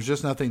 but there's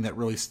just nothing that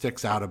really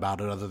sticks out about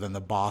it other than the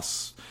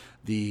boss,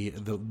 the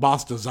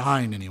boss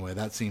design. Anyway,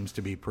 that seems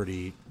to be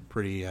pretty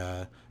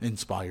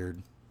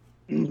inspired.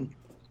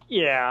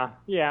 Yeah.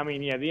 I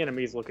mean, yeah, the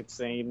enemies look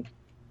insane.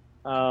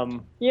 Yeah,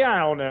 I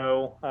don't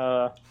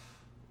know.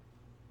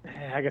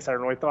 I guess I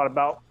haven't really thought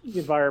about the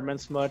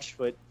environments much,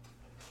 but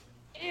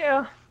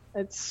yeah,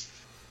 it's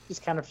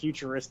just kind of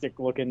futuristic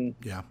looking.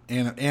 Yeah,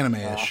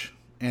 anime-ish.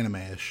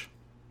 Anime-ish.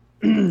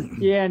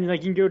 Yeah, and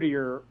like you can go to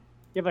you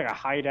have like a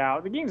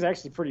hideout. The game's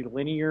actually pretty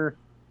linear.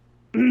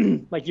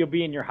 Like, you'll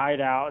be in your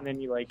hideout, and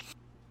then you like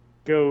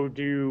go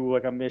do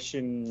like a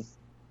mission,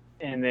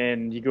 and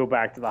then you go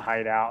back to the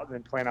hideout and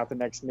then plan out the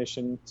next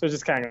mission. So it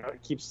just kind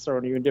of keeps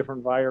throwing you in different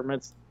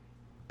environments.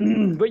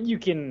 But you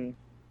can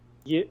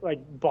get like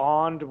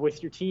bond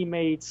with your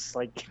teammates.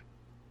 Like,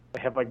 they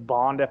have like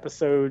bond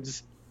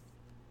episodes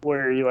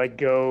where you like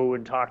go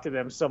and talk to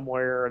them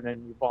somewhere, and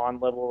then your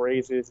bond level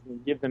raises, and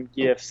you give them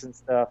gifts and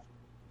stuff.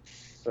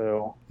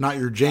 So not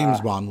your James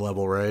Bond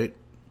level, right?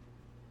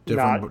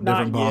 Different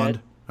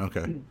Bond. Yet.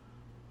 Okay.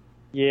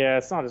 Yeah,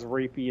 it's not as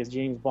rapey as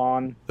James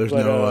Bond. There's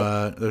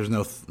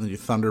no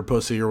Thunder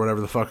Pussy or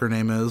whatever the fuck her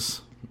name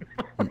is,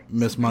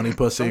 Miss Money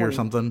Pussy or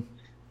something.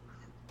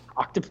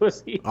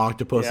 Octopussy.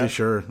 Octopussy, yeah.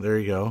 Sure. There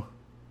you go.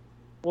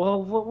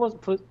 Well, what was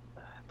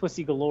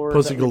Pussy Galore?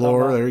 Pussy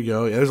Galore. There you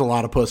go. Yeah, there's a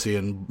lot of pussy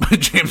in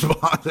James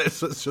Bond.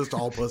 It's just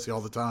all pussy all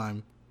the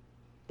time.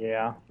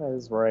 Yeah, that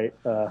is right.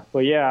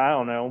 But yeah, I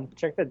don't know.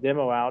 Check that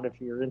demo out if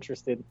you're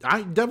interested.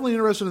 I'm definitely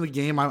interested in the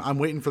game. I'm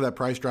waiting for that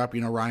price drop.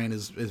 You know, Ryan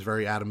is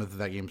very adamant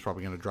that game's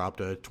probably going to drop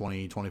to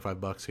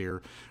 $20-$25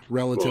 here,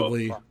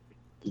 relatively. Well,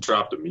 it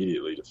dropped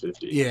immediately to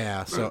 50.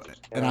 Yeah. So,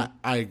 and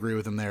I agree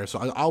with him there.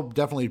 So I'll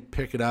definitely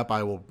pick it up.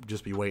 I will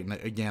just be waiting.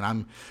 Again,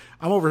 I'm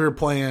over here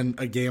playing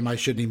a game I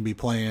shouldn't even be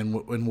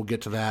playing, and we'll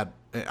get to that.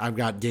 I've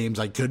got games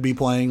I could be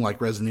playing,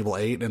 like Resident Evil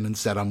 8, and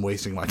instead I'm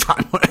wasting my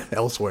time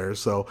elsewhere.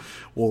 So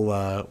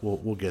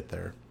we'll get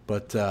there.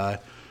 But all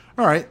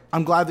All right,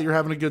 I'm glad that you're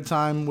having a good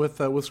time with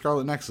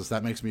Scarlet Nexus.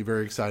 That makes me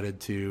very excited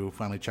to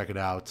finally check it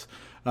out.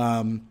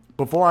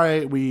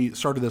 Before we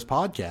started this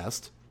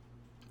podcast,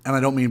 and I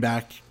don't mean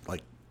back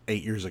like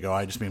 8 years ago,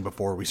 I just mean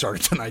before we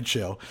started tonight's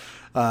show,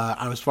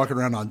 I was fucking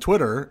around on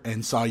Twitter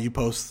and saw you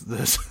post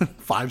this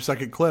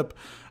 5-second clip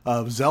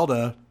of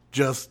Zelda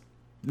just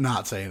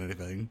not saying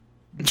anything.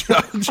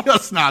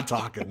 Just not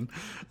talking.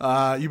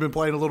 You've been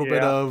playing a little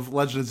bit of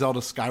Legend of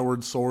Zelda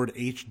Skyward Sword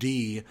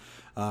HD,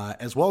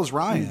 as well as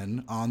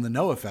Ryan on the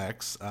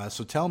NoFX.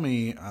 So tell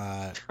me,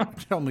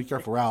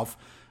 Careful Ralph,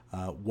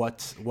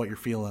 what you're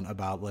feeling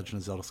about Legend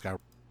of Zelda Skyward.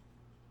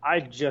 I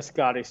just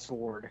got a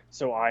sword,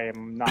 so I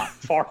am not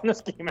far in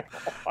this game at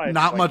all.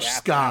 Not much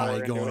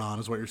sky going on,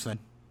 is what you're saying.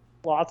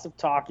 Lots of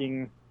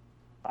talking.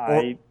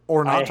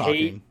 Or not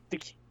talking.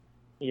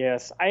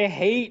 Yes, I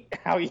hate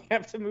how you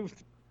have to move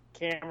the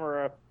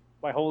camera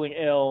by holding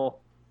L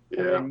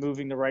and then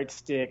moving the right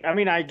stick. I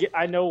mean,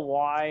 I know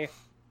why,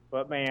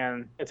 but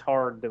man, it's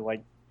hard to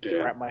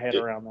wrap my head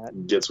around that.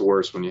 It gets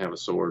worse when you have a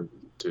sword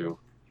too.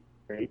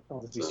 Right, I'll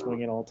just be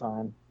swinging all the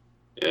time.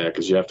 Yeah,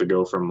 because you have to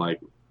go from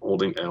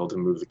holding L to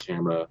move the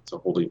camera to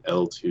holding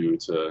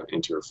L2 to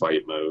enter your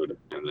fight mode,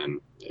 and then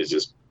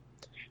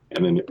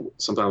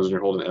sometimes when you're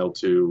holding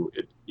L2,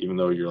 even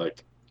though you're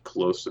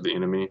close to the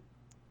enemy,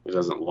 it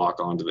doesn't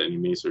lock onto the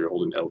enemy, so you're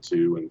holding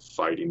L2 and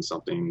fighting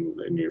something,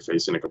 and you're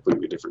facing a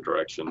completely different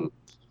direction.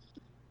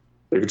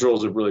 The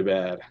controls are really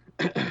bad.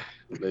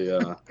 They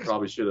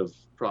probably should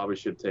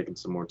have taken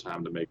some more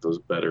time to make those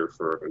better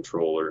for a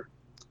controller.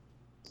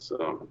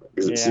 So,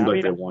 because it seems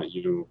like they want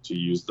you to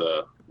use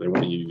the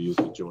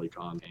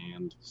Joy-Con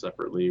hand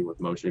separately with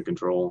motion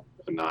control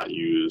and not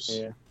use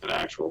an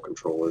actual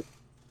controller.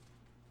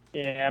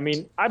 Yeah, I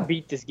mean, I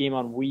beat this game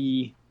on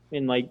Wii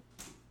in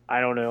I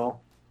don't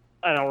know.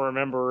 I don't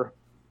remember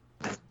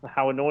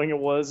how annoying it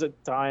was at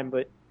the time,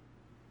 but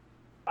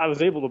I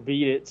was able to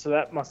beat it, so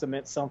that must have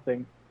meant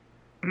something.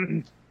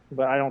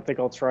 But I don't think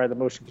I'll try the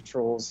motion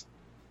controls.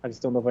 I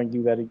just don't know if I can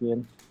do that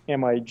again.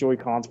 And my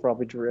Joy-Cons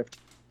probably drift.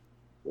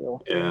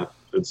 So. Yeah,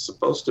 it's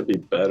supposed to be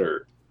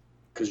better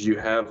because you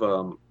have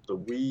the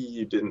Wii.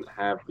 You didn't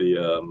have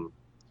the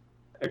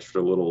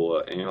extra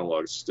little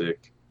analog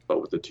stick,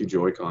 but with the 2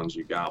 Joy-Cons,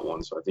 you got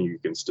one. So I think you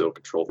can still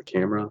control the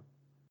camera.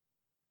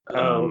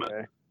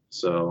 Okay.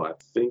 So I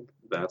think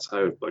that's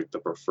how the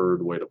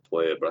preferred way to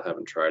play it, but I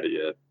haven't tried it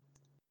yet.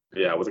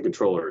 Yeah, with a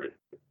controller,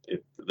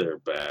 they're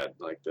bad.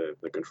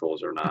 The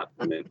controls are not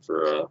meant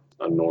for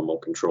a normal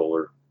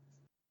controller.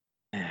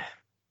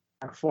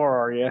 How far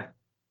are you?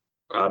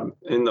 I'm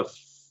in the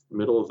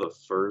middle of the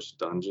first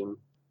dungeon.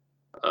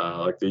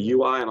 The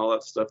UI and all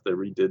that stuff, they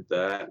redid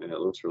that, and it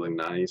looks really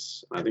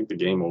nice. I think the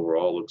game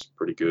overall looks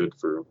pretty good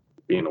for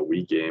being a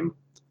Wii game.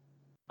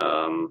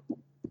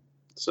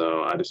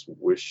 So I just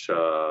wish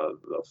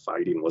the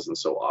fighting wasn't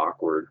so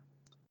awkward.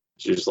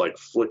 You're just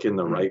flicking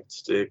the right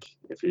stick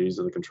if you're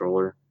using the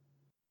controller,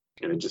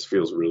 and it just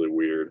feels really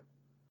weird.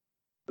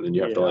 And then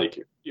you have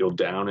to you'll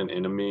down an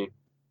enemy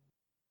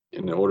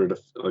in order to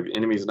the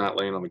enemy's not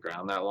laying on the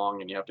ground that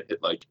long, and you have to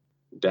hit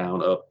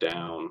down, up,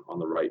 down on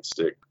the right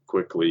stick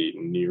quickly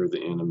near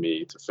the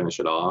enemy to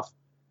finish it off.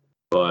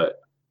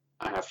 But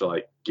I have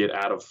to get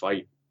out of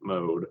fight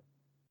mode,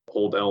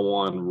 hold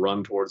L1,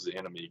 run towards the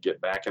enemy, get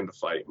back into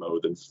fight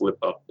mode, then flip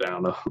up,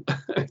 down, up.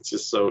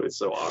 It's so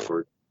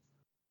awkward.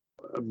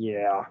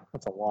 Yeah,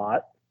 that's a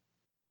lot.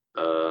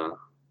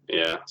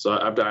 Yeah, so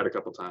I've died a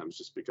couple times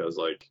just because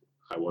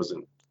I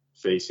wasn't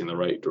facing the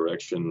right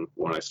direction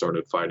when I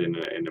started fighting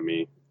an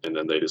enemy, and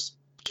then they just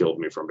killed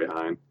me from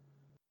behind.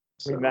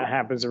 So, I mean, that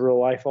happens in real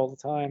life all the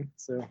time,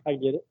 so I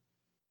get it.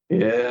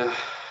 Yeah,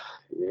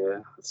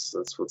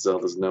 that's what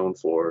Zelda's known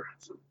for.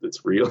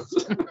 It's real.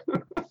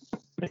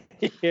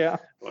 Yeah.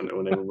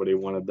 When everybody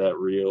wanted that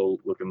real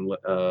looking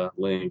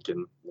Link,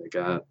 and they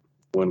got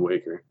Wind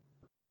Waker.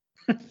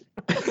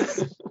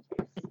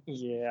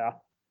 Yeah.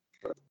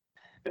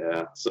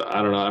 Yeah, so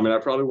I don't know. I mean, I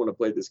probably wouldn't have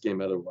played this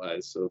game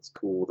otherwise, so it's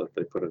cool that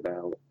they put it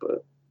out.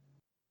 But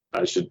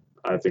I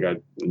think I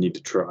need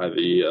to try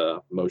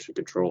the motion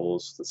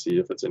controls to see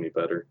if it's any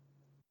better.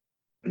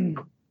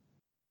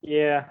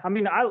 Yeah, I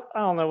mean, I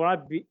don't know. When I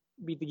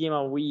beat the game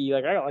on Wii,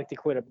 I like to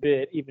quit a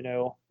bit, even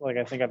though,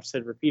 I think I've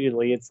said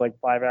repeatedly, it's 5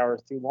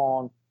 hours too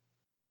long.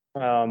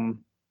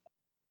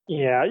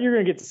 Yeah, you're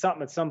gonna get to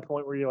something at some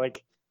point where you're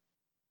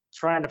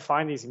trying to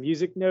find these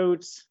music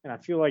notes, and I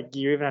feel like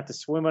you even have to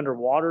swim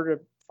underwater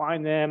to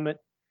find them,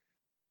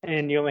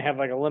 and you only have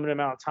a limited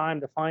amount of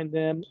time to find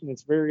them, and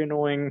it's very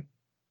annoying.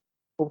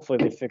 Hopefully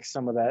they fixed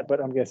some of that,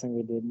 but I'm guessing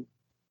they didn't.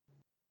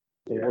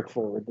 They look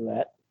forward to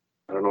that.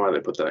 I don't know why they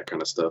put that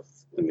kind of stuff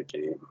in the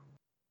game,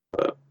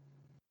 but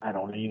I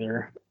don't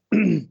either.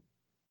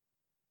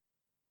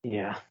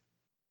 Yeah,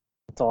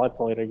 that's all I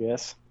played, I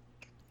guess.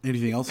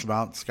 Anything else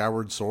about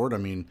Skyward Sword? I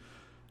mean,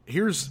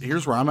 here's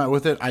where I'm at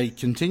with it. I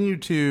continue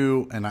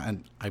to,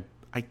 and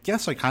I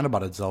guess I kind of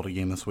bought a Zelda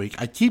game this week.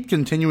 I keep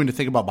continuing to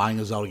think about buying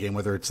a Zelda game,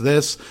 whether it's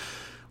this,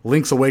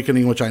 Link's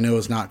Awakening, which I know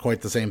is not quite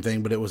the same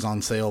thing, but it was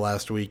on sale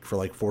last week for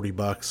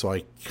 $40, so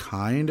I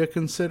kind of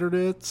considered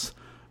it.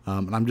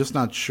 And I'm just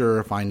not sure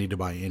if I need to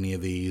buy any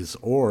of these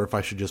or if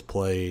I should just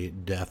play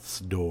Death's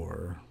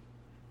Door.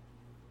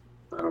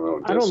 I don't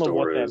know. I don't know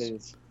what that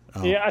is.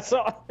 Oh. Yeah, I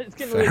saw. It's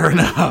getting Fair really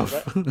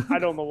enough. But I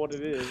don't know what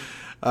it is.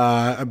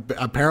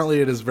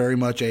 Apparently, it is very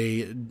much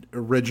a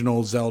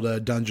original Zelda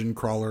dungeon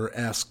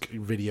crawler-esque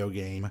video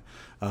game.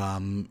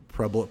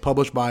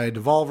 Published by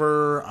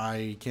Devolver.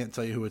 I can't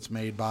tell you who it's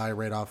made by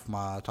right off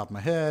my top of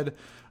my head.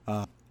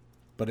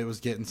 But it was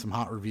getting some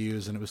hot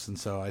reviews, and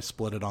so I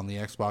split it on the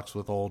Xbox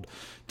with old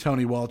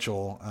Tony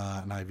Welchel,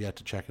 and I've yet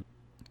to check it.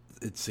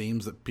 It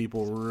seems that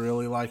people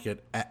really like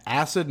it.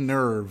 Acid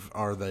Nerve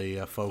are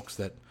the folks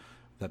that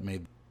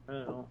made.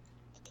 Oh.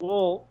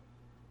 Well,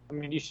 I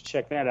mean, you should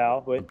check that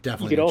out, but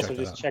Definitely you could also check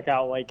that just out. check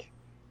out like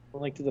A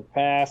Link to the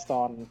Past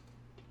on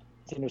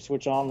Nintendo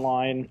Switch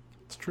Online.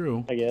 It's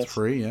true. I guess. It's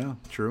free, yeah,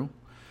 true.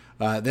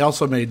 They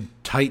also made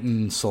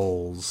Titan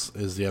Souls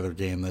is the other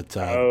game that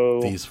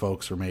these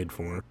folks are made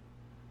for.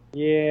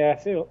 Yeah,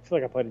 I feel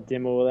like I played a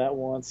demo of that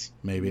once.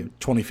 Maybe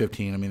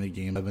 2015. I mean, the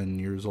game's 11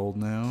 years old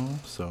now,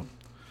 so.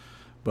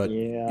 But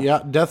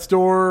yeah, Death's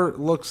Door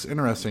looks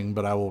interesting,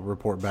 but I will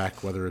report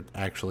back whether it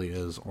actually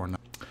is or not.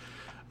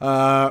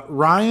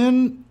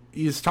 Ryan,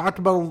 he's talked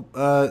about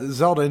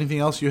Zelda. Anything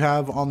else you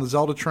have on the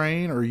Zelda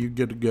train, or are you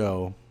good to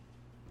go?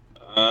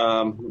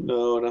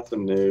 No,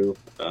 nothing new.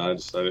 I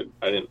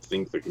didn't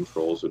think the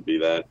controls would be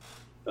that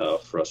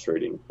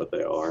frustrating, but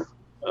they are.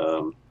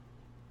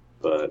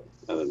 But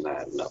other than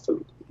that,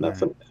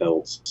 nothing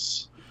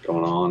else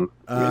going on.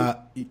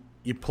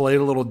 You played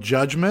a little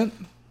Judgment.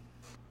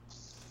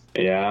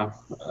 Yeah.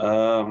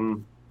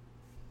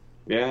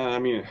 Yeah. I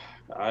mean,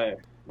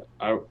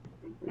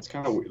 it's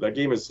kind of that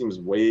game. It seems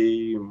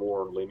way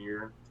more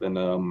linear than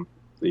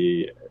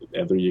the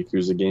other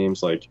Yakuza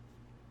games. Like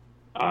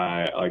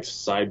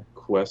side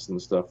quests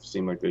and stuff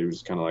seem like they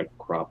just kind of like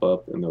crop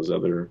up in those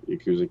other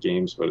Yakuza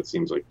games, but it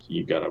seems like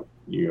you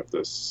have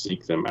to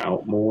seek them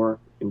out more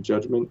in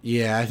Judgment.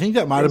 Yeah, I think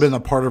that might have been a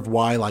part of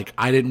why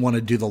I didn't want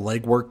to do the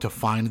legwork to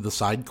find the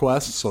side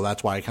quests, so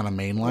that's why I kind of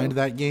mainlined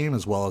that game,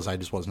 as well as I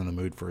just wasn't in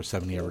the mood for a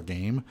 70-hour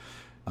game.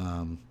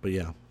 But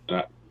yeah.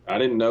 I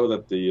didn't know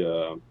that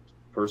the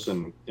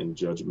person in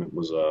Judgment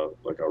was a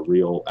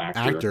real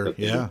actor.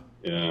 Yeah.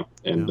 Yeah,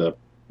 and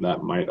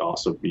that might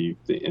also be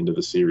the end of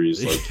the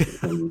series,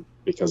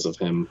 because of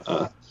him.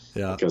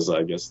 Because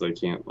I guess they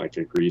can't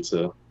agree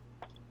to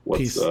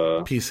what's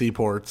PC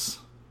ports.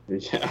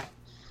 Yeah.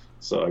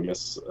 So I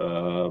guess,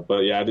 but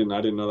yeah, I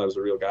didn't know that was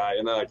a real guy,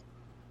 and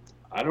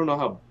I don't know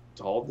how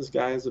tall this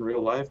guy is in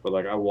real life, but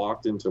I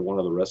walked into one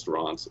of the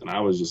restaurants and I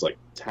was just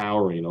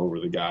towering over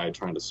the guy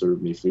trying to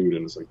serve me food,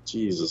 and it's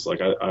Jesus, I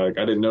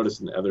didn't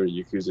notice in the other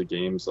Yakuza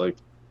games,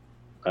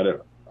 I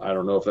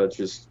don't know if that's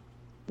just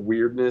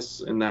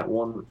weirdness in that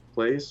one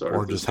place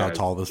or just how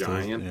tall this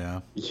giant.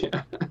 is.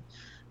 Yeah.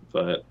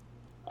 But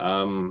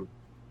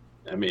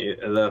I mean,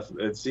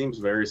 it seems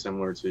very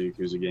similar to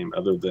Yakuza game,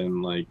 other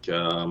than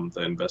the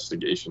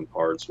investigation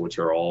parts, which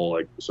are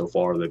all so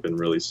far they've been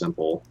really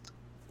simple.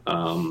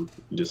 You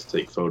just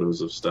take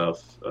photos of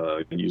stuff,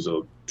 use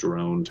a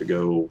drone to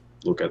go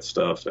look at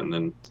stuff, and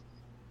then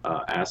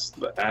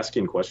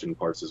asking question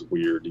parts is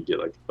weird. You get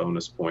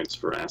bonus points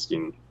for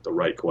asking the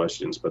right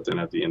questions, but then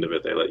at the end of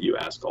it, they let you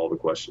ask all the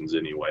questions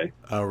anyway.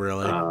 Oh,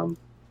 really?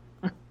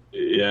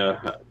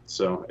 Yeah.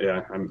 So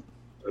yeah,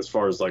 as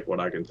far as what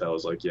I can tell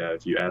is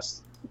if you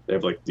ask, they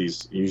have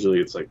these, usually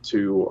it's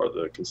two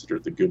are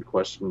considered the good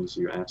questions.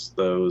 You ask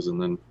those,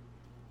 and then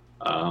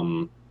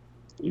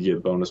you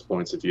get bonus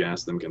points if you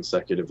ask them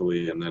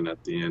consecutively, and then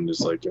at the end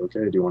it's okay,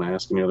 do you want to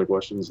ask any other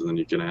questions? And then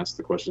you can ask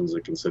the questions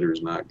that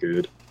considers not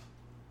good.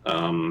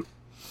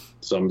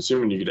 So I'm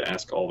assuming you get to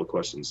ask all the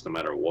questions no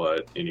matter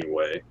what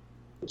anyway.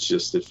 It's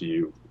just if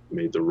you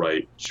made the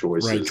right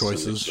choices. Right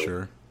choices,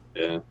 sure.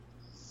 Yeah.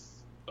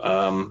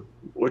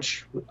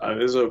 Which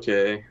is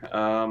okay.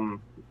 I mean,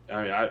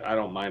 I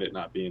don't mind it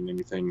not being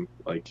anything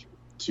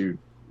too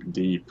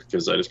deep,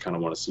 because I just kind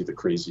of want to see the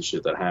crazy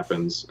shit that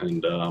happens.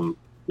 And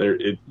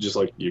it just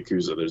like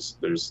Yakuza,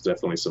 there's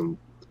definitely some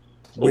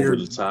over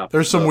the top.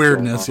 There's some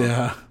weirdness,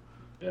 yeah.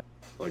 Yeah,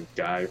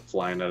 guy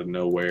flying out of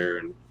nowhere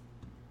and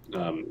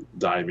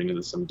diving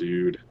into some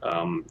dude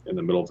in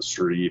the middle of the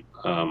street.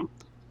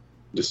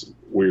 Just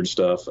weird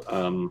stuff.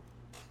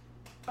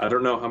 I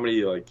don't know how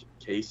many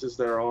cases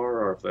there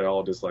are, or if they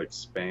all just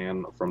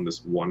span from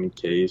this one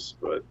case,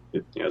 but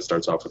it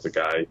starts off with a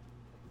guy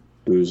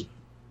who's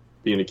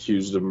being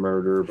accused of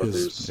murder, but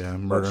there's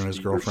murdering his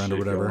girlfriend or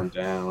whatever.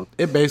 Down.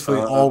 It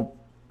basically no,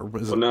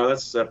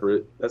 that's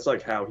separate. That's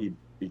how he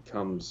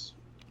becomes.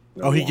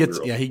 He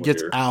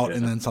gets out,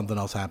 and then something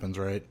else happens,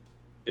 right?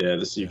 Yeah,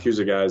 this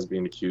Yakuza guy is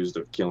being accused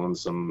of killing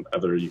some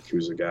other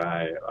Yakuza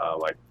guy.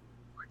 I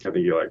think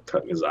he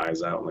cutting his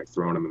eyes out and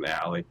throwing him in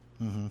the alley.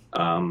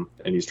 Mm-hmm.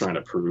 And he's trying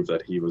to prove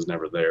that he was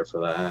never there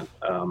for that.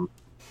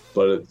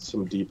 But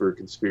some deeper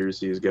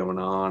conspiracies going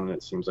on.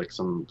 It seems like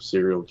some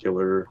serial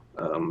killer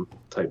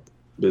type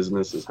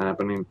business is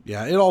happening.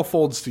 Yeah, it all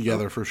folds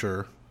together for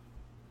sure.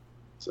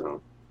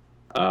 So,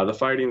 The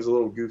fighting's a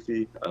little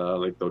goofy.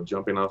 Like the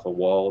jumping off of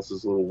walls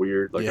is a little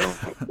weird. Like Yeah.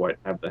 I don't quite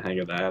have the hang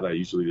of that. I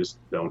usually just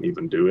don't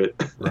even do it.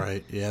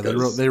 Right. Yeah.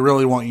 They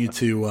really want you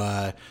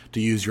to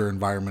use your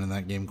environment in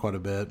that game quite a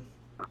bit.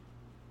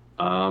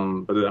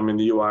 But I mean,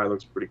 the UI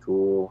looks pretty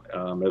cool.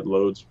 It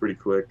loads pretty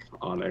quick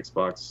on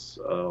Xbox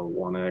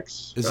One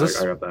X. I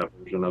got that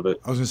version of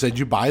it. I was gonna say, did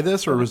you buy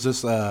this or was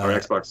this? Or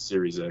Xbox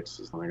Series X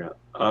is what I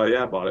got.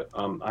 Yeah, I bought it.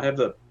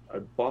 I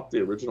bought the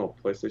original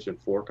PlayStation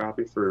 4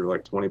 copy for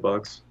like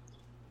 $20,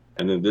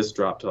 and then this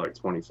dropped to like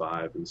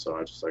 25, and so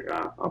I just like,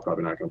 I'm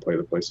probably not gonna play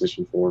the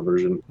PlayStation 4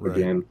 version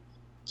again.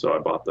 So I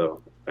bought the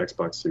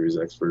Xbox Series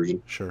X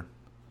version. Sure.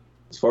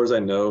 As far as I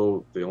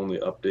know, the only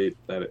update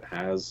that it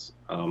has,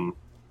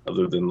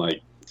 other than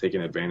like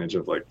taking advantage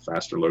of like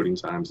faster loading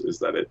times, is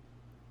that it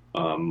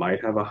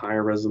might have a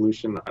higher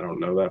resolution. I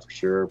don't know that for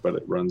sure, but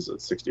it runs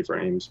at 60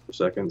 frames per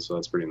second, so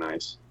that's pretty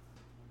nice.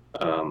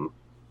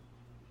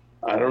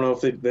 I don't know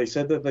if they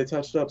said that they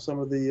touched up some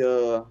of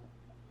the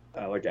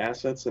like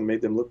assets and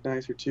made them look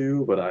nicer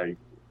too, but I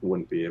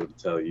wouldn't be able to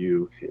tell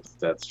you if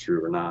that's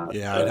true or not.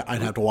 Yeah,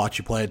 I'd have to watch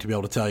you play it to be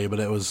able to tell you, but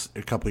it was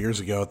a couple years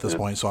ago at this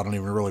point, so I don't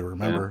even really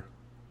remember.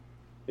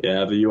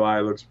 Yeah, the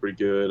UI looks pretty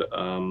good.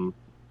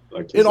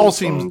 Like it all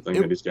seems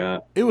thing that he's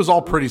got. It was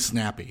all pretty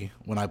snappy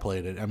when I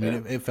played it. I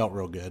mean, it felt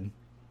real good.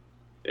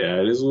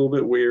 Yeah, it is a little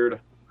bit weird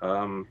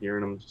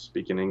hearing him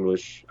speaking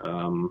English.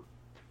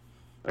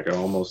 Like I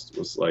almost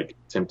was like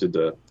tempted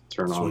to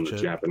turn on the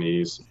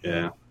Japanese.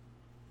 Yeah.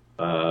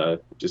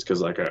 Just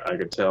because like I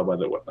could tell by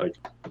like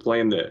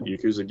playing the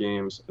Yakuza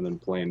games and then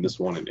playing this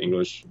one in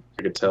English,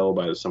 I could tell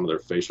by some of their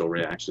facial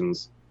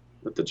reactions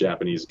that the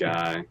Japanese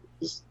guy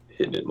is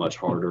hitting it much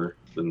harder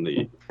than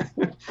the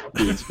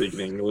dude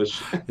speaking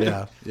English.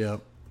 Yeah.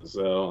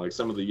 So like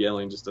some of the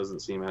yelling just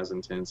doesn't seem as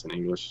intense in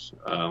English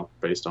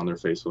based on their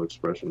facial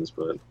expressions,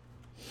 but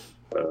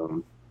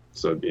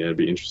so yeah, it'd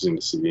be interesting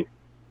to see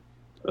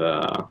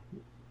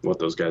what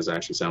those guys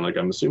actually sound like.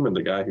 I'm assuming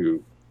the guy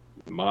who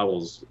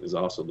models is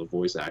also the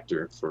voice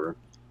actor for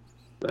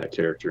that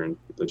character in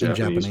the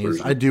Japanese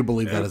version. I do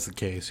believe that is the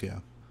case.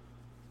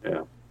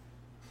 Yeah.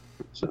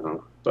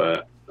 So,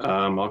 but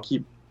I'll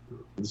keep.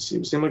 It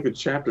seemed like the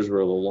chapters were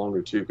a little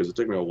longer too, because it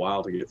took me a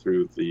while to get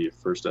through the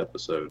first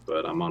episode,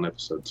 but I'm on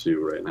episode 2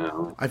 right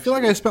now. I feel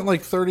like I spent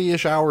like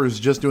 30-ish hours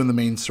just doing the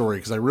main story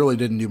because I really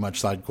didn't do much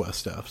side quest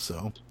stuff.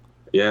 So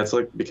yeah, it's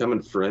like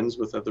becoming friends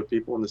with other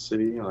people in the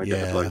city. Like,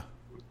 yeah.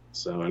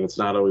 So, and it's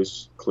not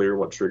always clear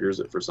what triggers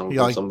it for some of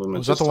them. Like, some of them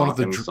was that the one with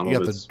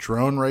the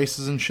drone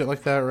races and shit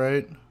like that,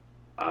 right?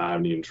 I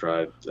haven't even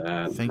tried that.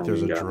 I think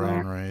there's a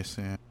drone race,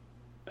 yeah.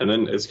 And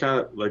then it's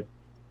kind of like,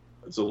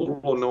 it's a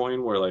little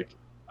annoying where like,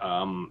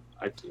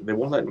 they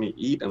won't let me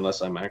eat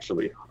unless I'm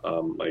actually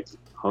like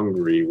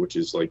hungry, which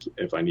is like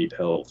if I need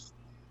health.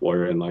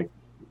 Where in like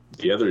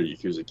the other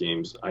Yakuza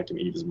games, I can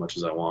eat as much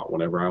as I want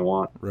whenever I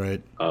want.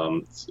 Right.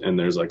 And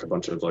there's like a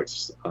bunch of like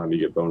you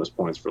get bonus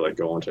points for like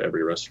going to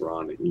every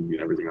restaurant and eating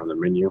everything on the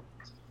menu.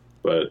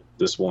 But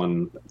this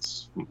one,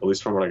 at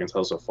least from what I can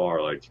tell so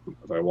far, like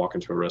if I walk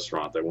into a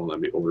restaurant, they won't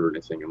let me order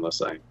anything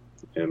unless I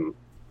am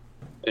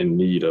in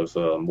need of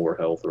more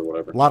health or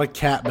whatever. A lot of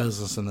cat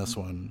business in this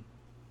one.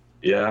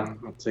 Yeah,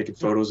 I'm taking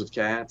photos of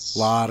cats. A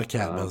lot of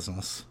cat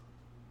business.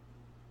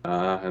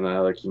 And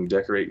you can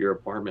decorate your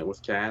apartment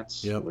with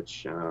cats. Yep.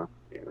 Which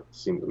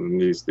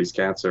these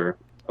cats are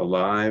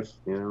alive,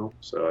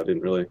 so I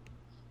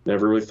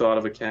never really thought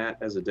of a cat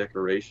as a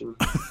decoration.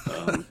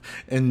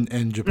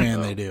 In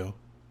Japan they do.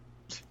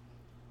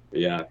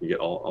 Yeah, you get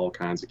all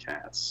kinds of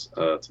cats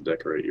to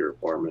decorate your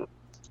apartment.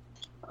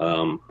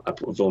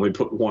 I've only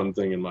put one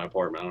thing in my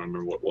apartment. I don't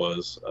remember what it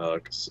was,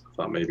 because I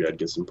thought maybe I'd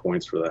get some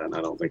points for that, and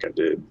I don't think I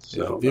did.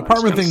 So the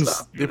apartment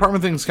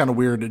thing's kind of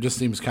weird. It just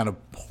seems kind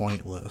of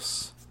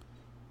pointless.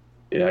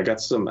 Yeah, I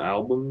got some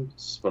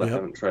albums, but I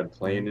haven't tried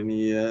playing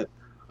any yet.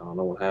 I don't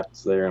know what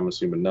happens there. I'm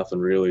assuming nothing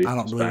really. I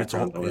don't believe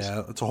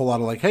it's a whole lot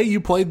of like, hey, you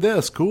played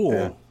this,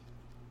 cool.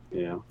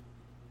 Yeah.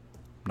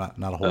 Not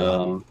a whole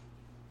lot.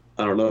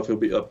 I don't know if he'll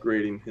be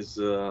upgrading his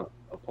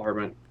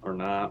apartment or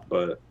not,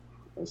 but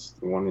that's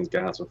the one he's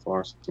got so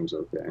far, so it seems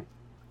okay.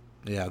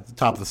 Yeah, at the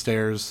top of the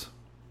stairs.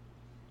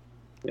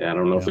 Yeah, I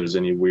don't know if there's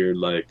any weird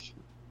like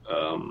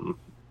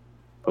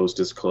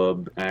hostess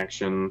club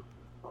action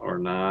or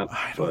not.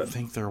 I don't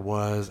think there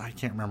was. I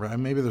can't remember.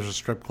 Maybe there's a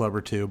strip club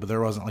or two, but there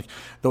wasn't like.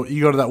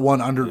 You go to that one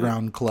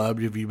underground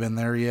club. Have you been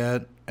there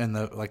yet? And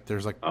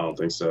there's like. I don't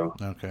think so.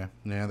 Okay.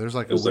 Yeah, there's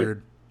like a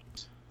weird.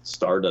 Like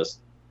Stardust.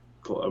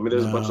 I mean,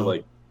 there's a bunch of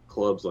like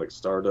clubs like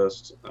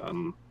Stardust.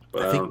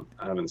 But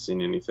I haven't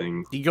seen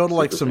anything. You go to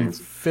like some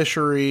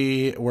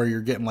fishery where you're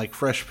getting like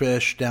fresh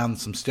fish down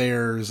some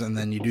stairs, and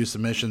then you do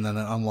some mission, then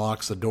it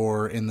unlocks a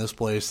door in this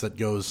place that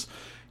goes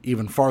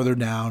even farther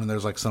down, and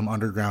there's like some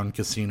underground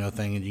casino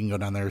thing, and you can go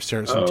down there,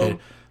 stare at some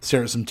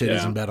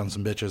titties and bet on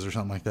some bitches or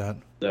something like that.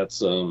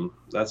 That's in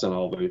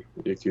all the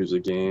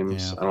Yakuza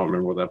games. I don't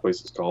remember what that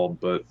place is called,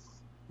 but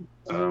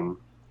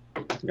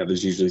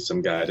there's usually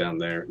some guy down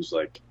there who's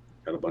like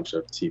got a bunch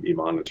of TV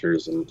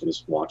monitors and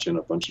just watching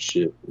a bunch of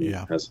shit.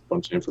 Yeah. Has a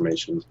bunch of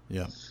information.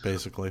 Yeah,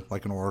 basically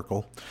like an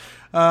oracle.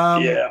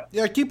 Yeah.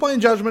 Yeah, keep playing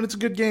Judgment. It's a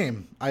good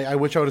game. I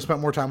wish I would have spent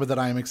more time with it.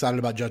 I am excited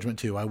about Judgment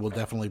 2. I will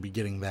definitely be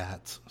getting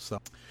that. So,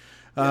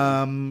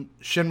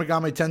 Shin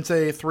Megami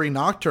Tensei 3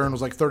 Nocturne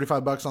was like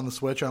 $35 on the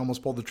Switch. I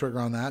almost pulled the trigger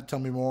on that. Tell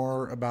me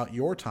more about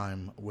your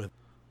time with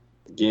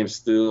The game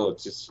still,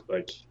 it's just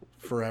like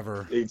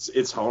forever.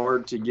 It's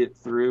hard to get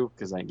through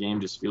because that game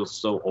just feels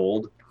so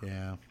old.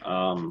 Yeah.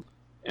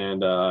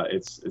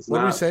 It's what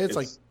not, do we say? It's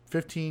like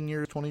 15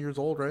 years, 20 years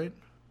old, right?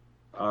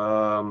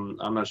 I'm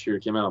not sure.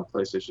 It came out on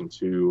PlayStation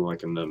 2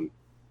 like in the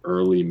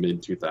early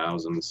mid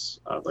 2000s,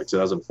 like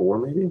 2004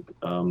 maybe.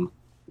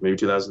 Maybe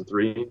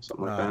 2003,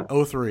 something like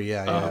that. 03,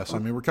 yeah. So I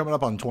mean, we're coming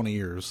up on 20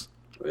 years.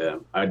 Yeah,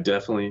 I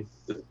definitely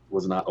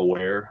was not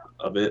aware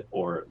of it,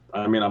 or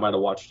I mean, I might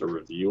have watched a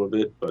review of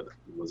it, but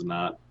was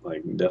not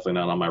definitely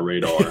not on my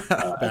radar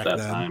at that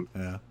time.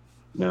 Yeah.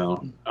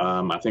 No,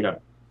 I think I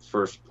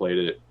first played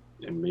it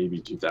in maybe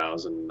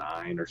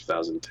 2009 or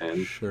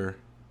 2010. Sure.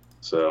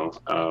 So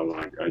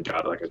I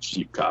got like a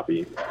cheap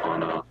copy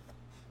on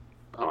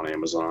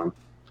Amazon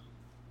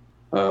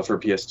for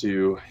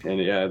PS2, and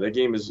yeah, that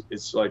game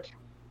it's like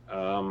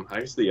I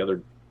guess the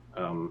other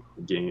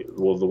game,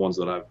 well, the ones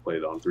that I've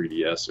played on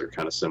 3DS are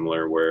kind of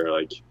similar, where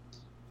like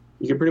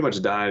you can pretty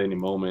much die at any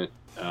moment.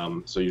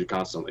 So you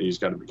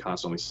just got to be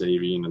constantly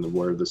saving, and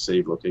where the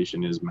save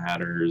location is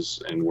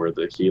matters, and where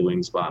the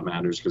healing spot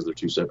matters because they're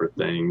two separate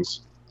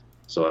things.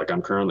 So like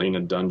I'm currently in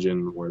a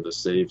dungeon where the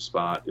save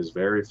spot is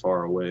very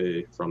far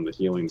away from the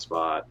healing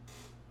spot,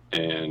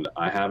 and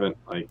I haven't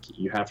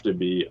you have to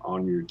be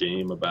on your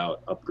game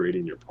about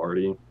upgrading your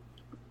party.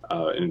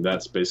 And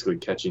that's basically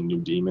catching new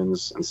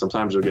demons. And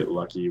sometimes you'll get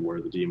lucky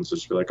where the demons will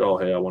just be like, oh,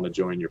 hey, I want to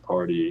join your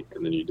party.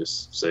 And then you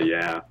just say,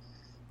 yeah.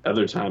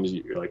 Other times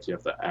you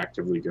have to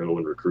actively go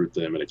and recruit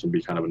them. And it can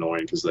be kind of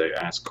annoying because they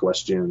ask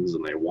questions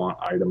and they want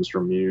items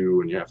from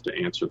you. And you have to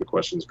answer the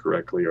questions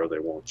correctly or they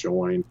won't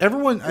join.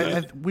 Everyone,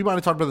 we might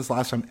have talked about this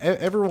last time.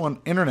 Everyone,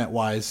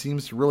 internet-wise,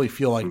 seems to really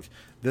feel like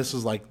this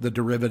is like the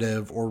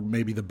derivative or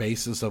maybe the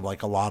basis of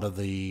like a lot of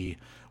the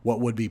what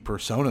would be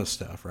Persona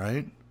stuff,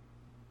 right?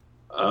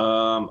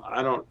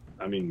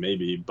 I mean,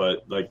 maybe,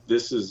 but like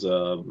this is,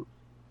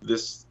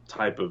 this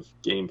type of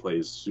gameplay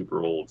is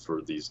super old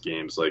for these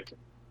games. Like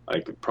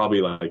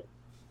probably like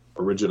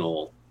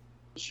original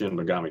Shin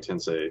Megami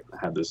Tensei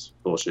had this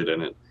bullshit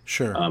in it.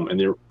 Sure. And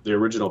the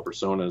original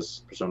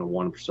Personas, Persona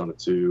 1, Persona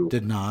 2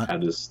 did not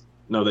had this.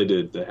 No, they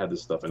did. They had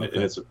this stuff in it.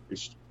 And it's,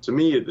 to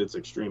me, it's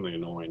extremely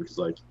annoying because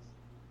like,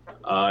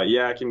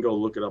 yeah, I can go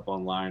look it up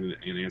online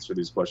and answer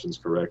these questions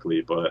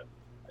correctly. But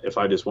if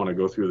I just want to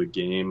go through the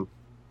game,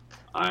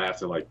 I have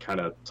to like kind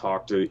of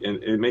talk to,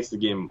 and it makes the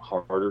game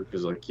harder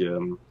because like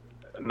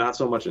not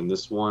so much in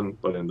this one,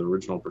 but in the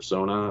original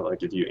Persona,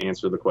 like if you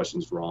answer the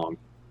questions wrong,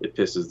 it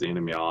pisses the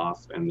enemy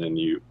off, and then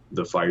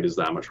the fight is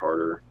that much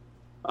harder.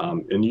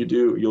 And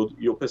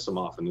you'll piss them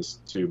off in this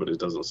too, but it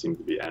doesn't seem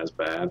to be as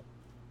bad.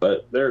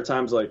 But there are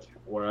times like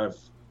where I've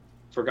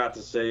forgot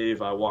to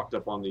save. I walked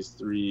up on these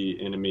 3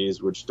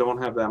 enemies which don't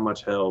have that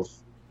much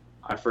health.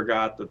 I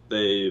forgot that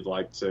they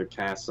like to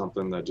cast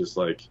something that just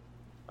like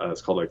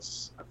it's called like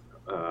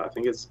I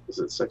think is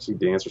it Sexy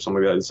Dance or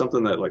something like that. It's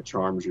something that like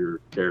charms your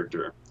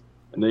character,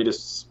 and they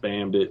just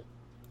spammed it.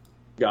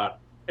 Got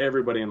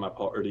everybody in my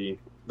party.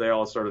 They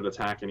all started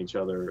attacking each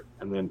other,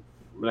 and then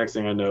the next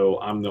thing I know,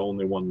 I'm the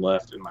only one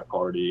left in my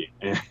party,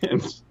 and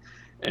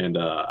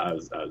I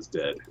was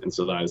dead, and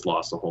so then I just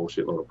lost a whole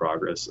shitload of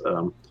progress.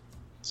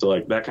 So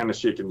like that kind of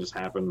shit can just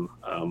happen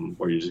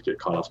where you just get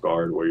caught off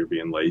guard, where you're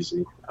being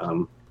lazy,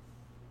 and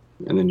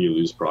then you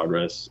lose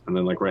progress. And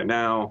then like right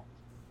now,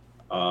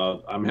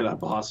 I'm in a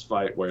boss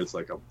fight where it's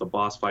like the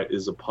boss fight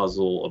is a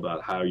puzzle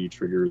about how you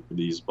trigger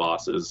these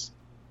bosses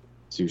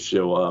to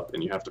show up,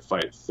 and you have to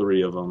fight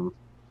 3 of them.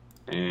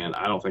 And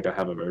I don't think I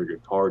have a very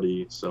good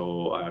party,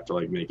 so I have to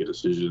like make a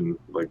decision.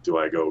 Like, do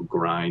I go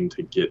grind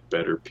to get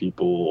better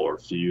people or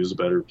fuse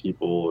better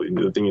people? And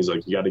the thing is,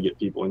 like, you got to get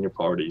people in your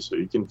party so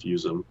you can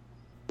fuse them,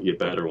 to get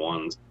better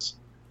ones.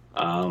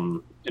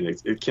 And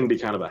it can be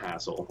kind of a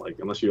hassle, like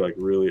unless you like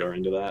really are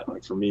into that.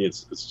 Like for me,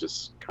 it's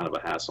just kind of a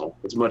hassle.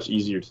 It's much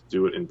easier to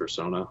do it in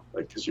Persona,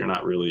 like because you're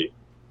not really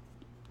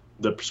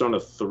the Persona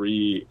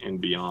 3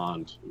 and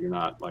beyond. You're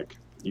not like,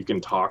 you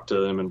can talk to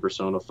them in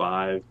Persona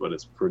 5, but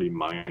it's pretty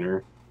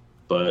minor.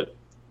 But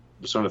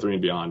Persona 3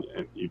 and beyond,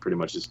 you pretty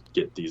much just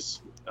get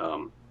these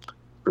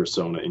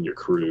Persona in your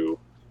crew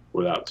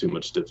without too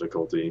much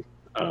difficulty.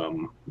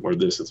 Where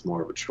this, it's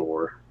more of a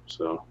chore.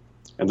 So.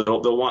 And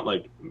they'll want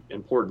like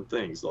important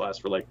things. They'll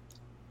ask for like,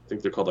 I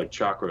think they're called like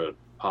chakra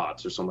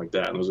pots or something like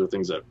that. And those are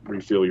things that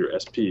refill your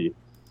SP.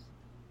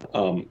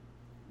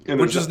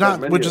 Which is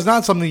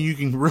not something you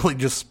can really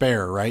just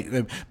spare,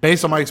 right?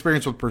 Based on my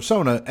experience with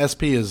Persona,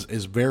 SP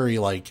is very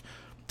like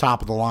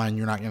top of the line.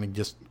 You're not going to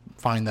just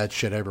find that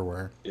shit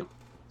everywhere. Yeah.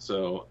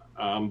 So,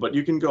 but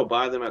you can go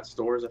buy them at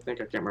stores. I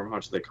think I can't remember how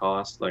much they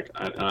cost. Like,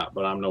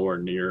 but I'm nowhere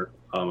near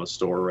a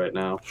store right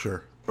now.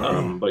 Sure.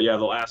 But yeah,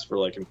 they'll ask for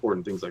like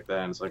important things like that,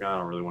 and it's like I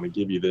don't really want to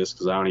give you this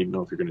because I don't even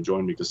know if you're going to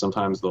join me. Because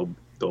sometimes they'll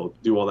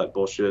do all that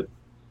bullshit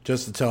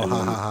just to tell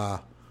ha ha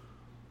ha.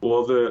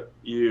 Well,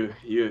 you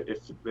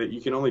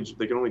can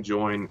only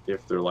join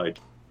if they're like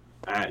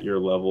at your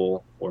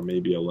level or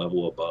maybe a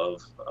level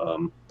above.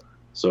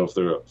 So if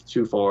they're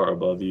too far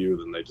above you,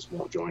 then they just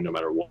won't join no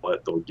matter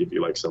what. They'll give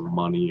you like some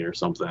money or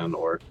something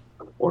or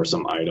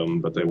some item,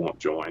 but they won't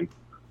join.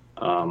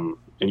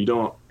 And you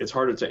don't. It's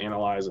harder to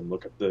analyze and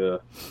look at the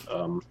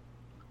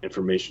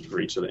information for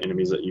each of the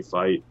enemies that you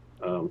fight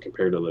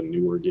compared to the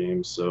newer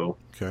games. So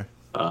okay.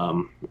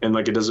 And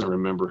like it doesn't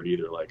remember it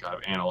either. Like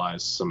I've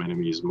analyzed some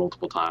enemies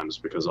multiple times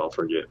because I'll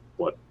forget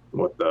what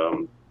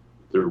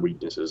their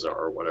weaknesses are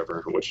or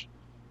whatever. Which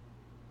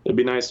it'd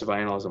be nice if I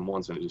analyze them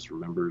once and it just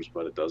remembers,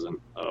 but it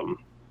doesn't.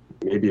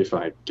 Maybe if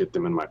I get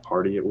them in my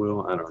party, it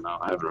will. I don't know.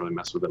 I haven't really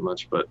messed with it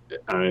much, but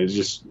it's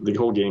just the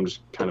whole game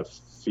just kind of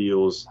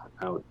feels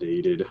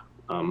outdated.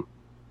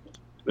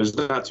 There's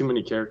not too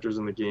many characters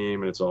in the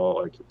game, and it's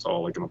all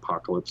like an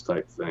apocalypse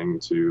type thing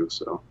too.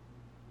 So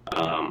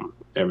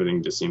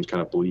everything just seems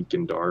kind of bleak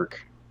and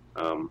dark,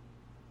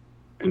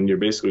 and you're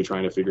basically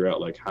trying to figure out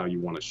like how you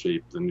want to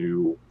shape the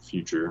new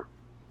future.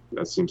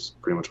 That seems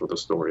pretty much what the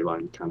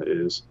storyline kind of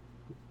is.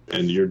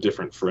 And your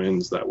different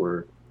friends that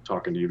were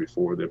talking to you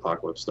before the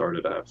apocalypse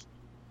started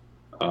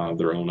have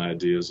their own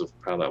ideas of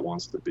how that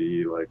wants to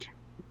be, like,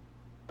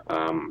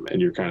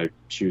 and you're kind of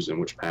choosing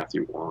which path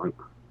you want.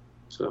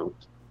 So,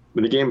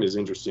 but the game is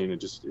interesting. It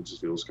just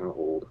feels kind of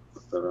old.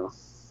 A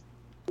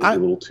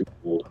little too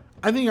old.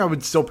 I think I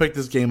would still pick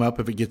this game up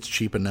if it gets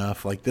cheap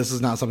enough. Like, this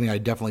is not something I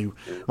definitely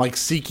like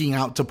seeking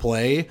out to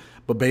play,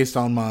 but based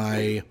on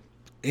my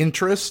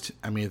interest,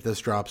 I mean, if this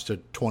drops to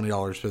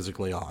 $20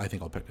 physically, I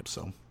think I'll pick it.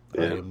 So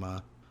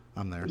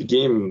I'm there. The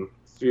game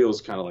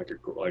feels kind of like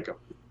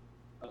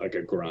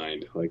a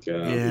grind. Like you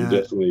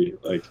definitely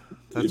like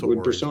with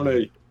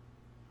the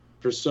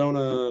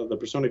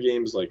Persona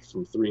games, like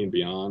from 3 and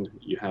beyond,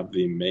 you have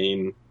the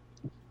main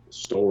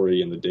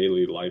story and the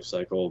daily life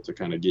cycle to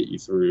kind of get you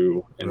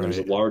through, and there's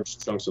large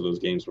chunks of those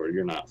games where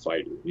you're not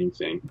fighting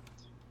anything.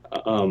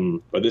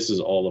 But this is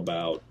all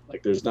about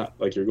like there's not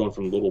like you're going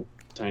from little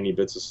tiny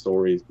bits of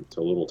story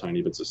to little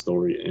tiny bits of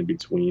story in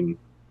between.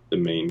 The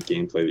main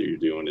gameplay that you're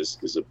doing is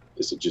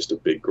just a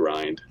big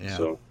grind. Yeah.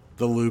 So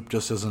the loop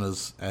just isn't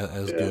as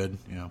good.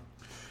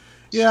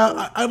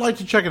 Yeah, I'd like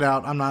to check it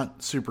out. I'm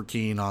not super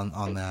keen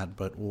on that,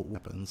 but what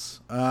happens?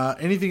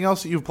 Anything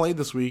else that you've played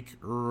this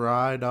week,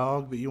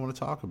 Dog, that you want to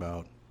talk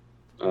about?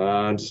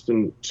 Just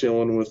been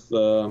chilling with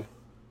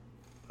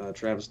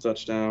Travis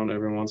Touchdown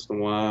every once in a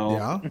while.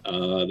 Yeah.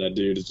 That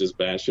dude is just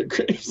batshit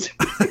crazy.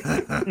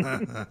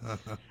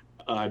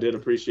 I did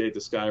appreciate the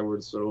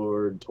Skyward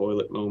Sword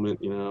toilet moment.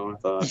 I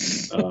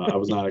thought I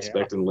was not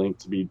expecting Link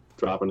to be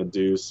dropping a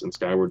deuce, and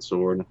Skyward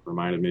Sword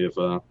reminded me of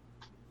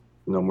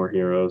No More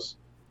Heroes.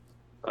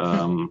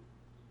 But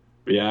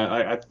yeah,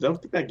 I don't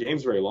think that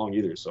game's very long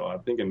either, so I'm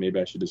thinking maybe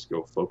I should just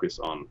go focus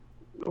on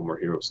No More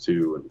Heroes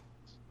 2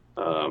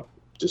 and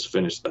just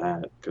finish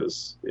that,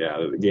 because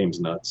the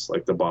game's nuts.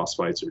 Like the boss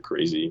fights are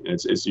crazy, and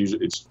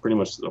it's pretty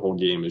much the whole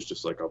game is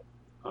just like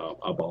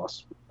a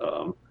boss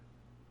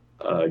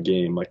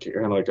game, like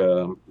kind of like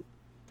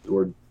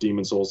where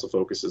Demon Souls, the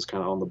focus is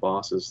kind of on the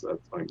bosses.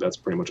 That's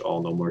pretty much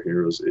all No More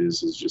Heroes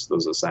is just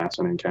those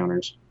assassin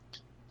encounters,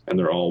 and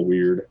they're all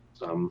weird.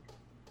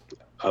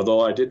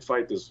 Although I did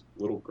fight this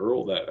little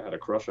girl that had a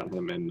crush on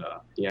him, and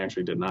he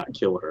actually did not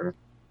kill her.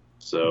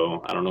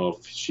 So I don't know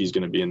if she's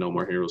going to be in No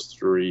More Heroes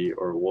 3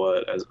 or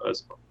what, as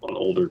an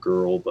older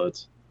girl,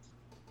 but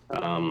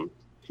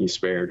he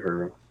spared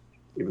her,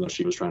 even though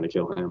she was trying to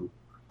kill him.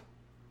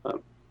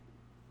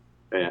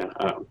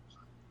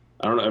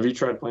 I don't know. Have you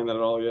tried playing that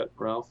at all yet,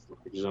 Ralph?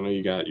 Because I know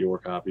you got your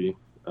copy,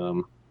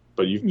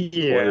 but you've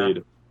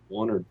played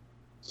 1 or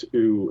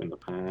 2 in the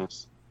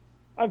past.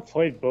 I've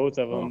played both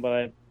of them, but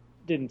I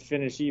didn't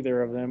finish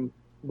either of them.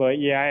 But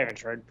I haven't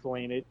tried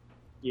playing it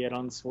yet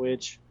on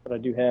Switch, but I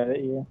do have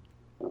it. Yeah.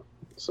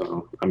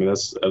 So I mean,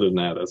 other than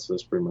that,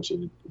 that's pretty much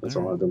it. That's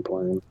all I've been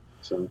playing.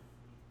 So.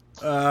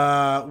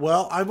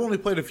 Well, I've only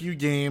played a few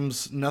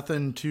games,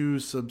 nothing too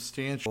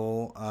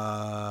substantial.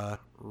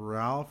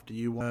 Ralph, do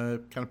you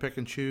want to kind of pick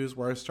and choose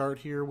where I start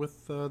here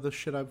with the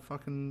shit I've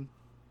fucking...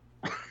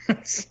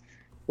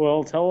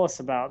 Well, tell us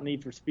about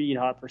Need for Speed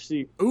Hot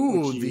Pursuit.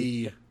 Ooh,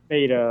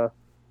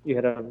 you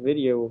had a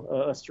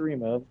video, a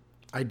stream of.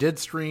 I did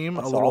stream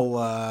a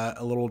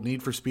little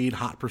Need for Speed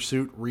Hot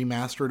Pursuit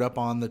remastered up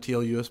on the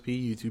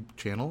TLUSP YouTube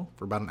channel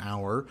for about an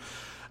hour.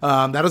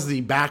 That is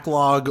the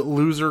backlog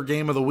loser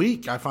game of the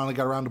week. I finally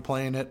got around to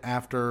playing it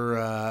after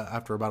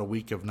about a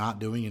week of not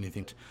doing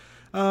anything.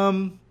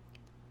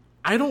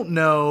 I don't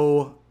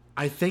know.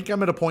 I think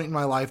I'm at a point in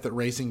my life that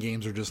racing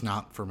games are just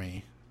not for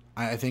me.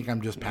 I think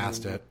I'm just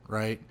past it,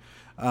 right?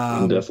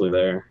 I'm definitely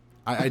there.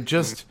 I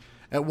just,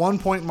 at one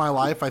point in my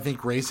life, I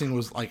think racing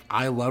was like,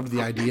 I loved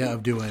the idea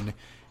of doing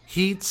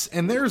heats,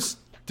 and there's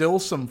still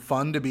some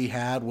fun to be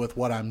had with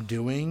what I'm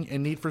doing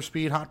in Need for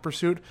Speed Hot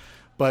Pursuit,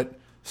 but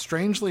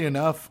strangely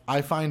enough,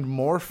 I find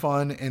more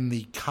fun in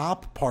the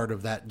cop part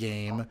of that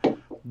game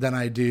than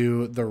I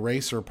do the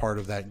racer part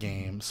of that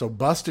game. So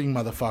busting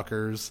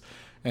motherfuckers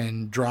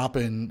and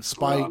dropping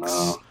spikes.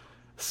 Oh, no.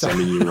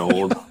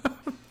 7-year-old.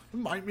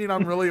 Might mean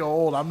I'm really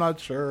old. I'm not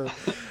sure.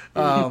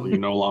 You're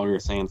no longer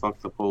saying fuck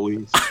the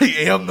police. I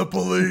am the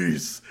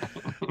police.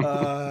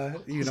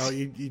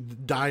 You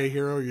die a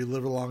hero, you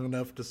live long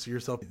enough to see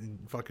yourself.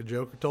 Fucking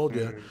Joker told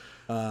you.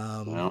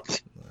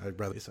 I'd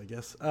rather, I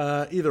guess.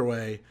 Either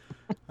way,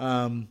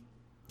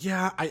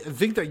 I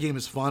think that game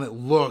is fun. It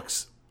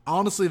looks,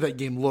 honestly, that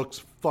game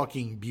looks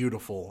fucking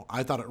beautiful.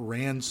 I thought it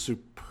ran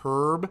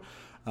superb.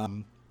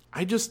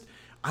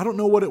 I don't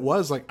know what it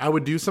was. Like, I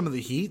would do some of the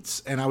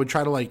heats, and I would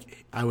try to,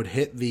 I would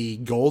hit the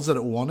goals that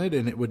it wanted,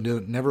 and it would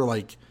never,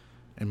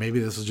 and maybe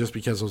this is just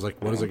because I was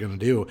like, what is it going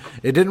to do?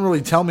 It didn't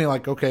really tell me,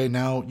 okay,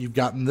 now you've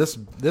gotten this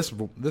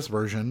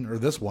version, or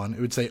this one. It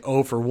would say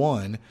 0 for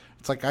 1.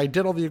 It's like, I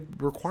did all the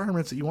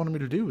requirements that you wanted me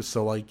to do,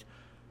 so,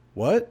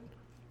 what?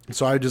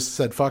 So I just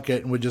said, fuck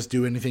it, and would just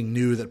do anything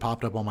new that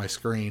popped up on my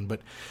screen. But,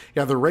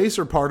 yeah, the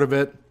racer part of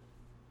it,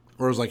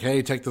 where it was like,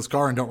 hey, take this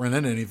car and don't run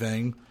into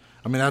anything.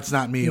 I mean, that's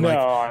not me.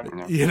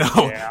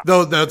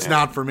 Though that's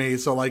not for me.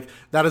 So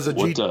that is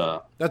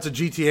that's a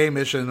GTA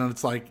mission, and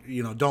it's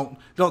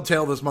don't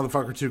tail this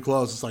motherfucker too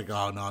close. It's like,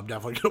 oh no, I'm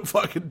definitely gonna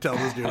fucking tell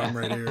this dude I'm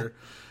right here.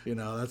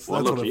 That's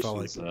what it felt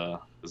like.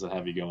 Does it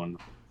have you going?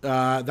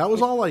 That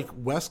was all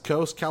West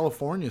Coast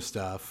California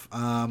stuff.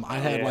 I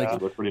had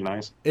it looked pretty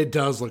nice. It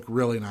does look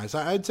really nice.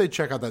 I'd say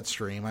check out that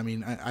stream. I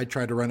mean, I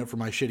tried to run it for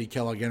my shitty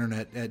Kellogg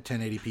internet at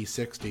 1080p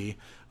 60,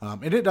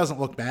 and it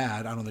doesn't look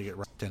bad. I don't think it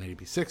runs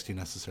 1080p 60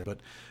 necessarily,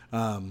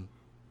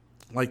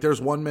 but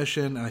there's one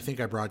mission, and I think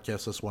I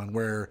broadcast this one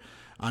where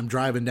I'm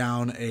driving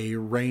down a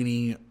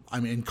rainy,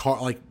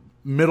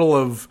 middle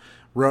of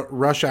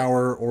rush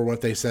hour, or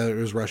what they said it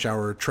was rush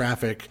hour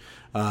traffic.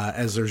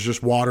 As there's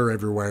just water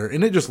everywhere.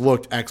 And it just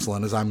looked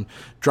excellent as I'm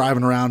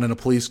driving around in a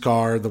police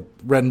car. The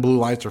red and blue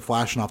lights are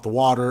flashing off the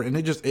water. And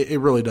it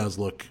really does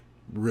look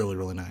really,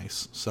 really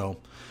nice. So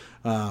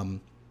I'm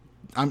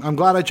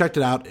glad I checked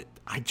it out.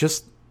 I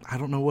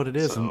don't know what it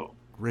is. So,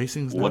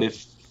 racing's what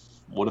if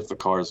the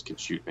cars could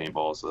shoot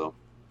paintballs, though?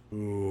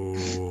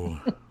 Ooh.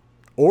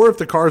 Or if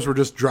the cars were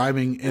just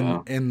driving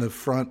in the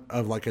front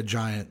of a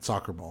giant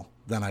soccer ball.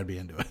 Then I'd be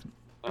into it.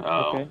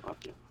 Okay.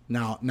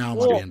 Now I'm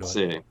be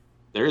into it.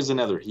 There is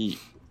another heat.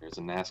 There's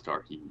a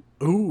NASCAR heat.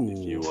 Ooh.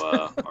 If you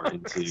are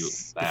into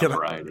that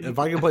variety. If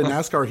I can play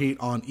NASCAR heat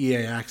on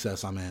EA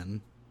Access, I'm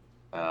in.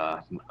 I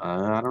don't know.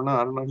 I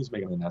don't know who's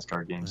making the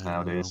NASCAR games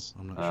nowadays.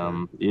 I'm not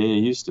sure. Yeah,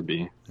 it used to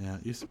be. Yeah,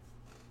 it used to.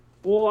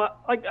 Well,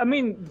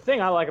 the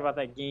thing I like about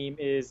that game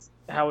is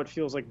how it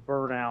feels like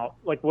Burnout.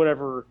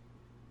 Whatever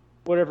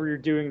you're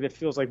doing that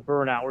feels like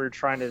Burnout, where you're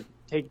trying to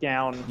take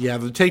down. Yeah,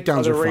 the takedowns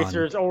other are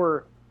racers, fun.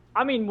 Or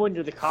when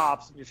you're the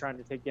cops and you're trying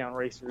to take down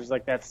racers,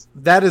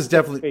 that is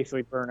definitely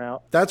basically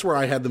Burnout. That's where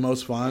I had the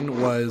most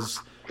fun was,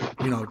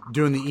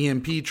 doing the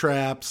EMP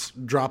traps,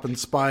 dropping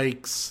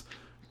spikes,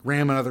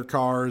 ramming other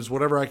cars,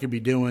 whatever I could be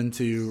doing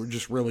to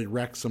just really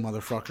wreck some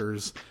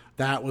motherfuckers.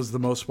 That was the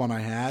most fun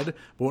I had.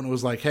 But when it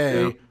was like,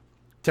 hey,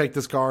 take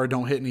this car,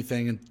 don't hit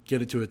anything, and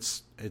get it to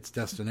its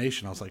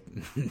destination, I was like,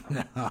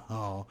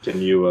 no.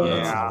 Can you?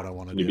 That's not what I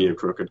want to do. Can you be a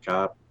crooked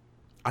cop?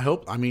 I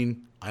hope. I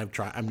mean, I've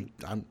tried. I mean,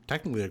 I'm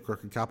technically a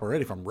crooked cop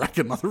already. If I'm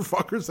wrecking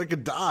motherfuckers that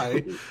could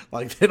die,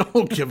 they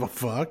don't give a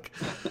fuck.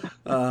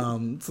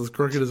 It's as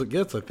crooked as it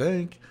gets, I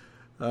think.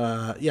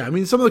 I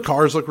mean, some of the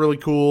cars look really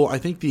cool. I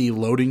think the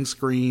loading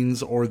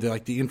screens or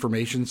the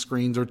information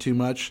screens are too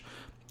much.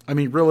 I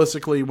mean,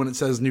 realistically, when it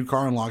says new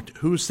car unlocked,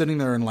 who's sitting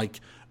there and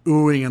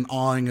oohing and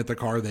awing at the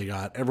car they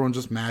got? Everyone's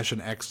just mashing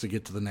X to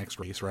get to the next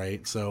race,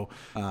 right? So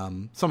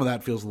some of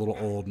that feels a little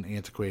old and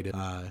antiquated.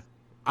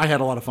 I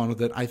had a lot of fun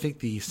with it. I think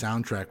the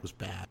soundtrack was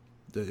bad.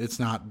 It's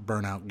not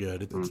Burnout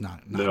good. It's not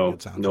a good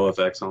soundtrack. No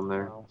effects on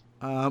there.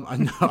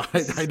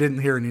 I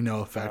didn't hear any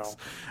no effects.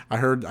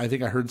 No. I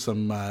think I heard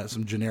some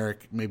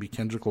generic, maybe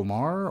Kendrick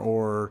Lamar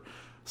or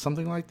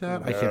something like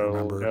that. I can't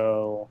remember.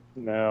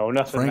 No,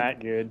 nothing that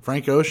good.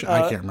 Frank Ocean.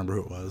 I can't remember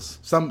who it was.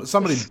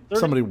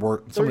 Somebody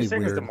weird. 30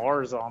 Seconds to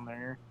Mars on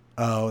there.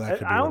 Oh, that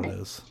could be what it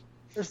is.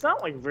 There's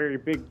not very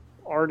big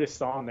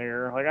artists on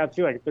there. I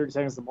feel like 30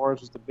 Seconds to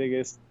Mars was the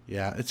biggest.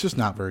 Yeah, it's just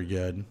not very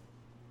good.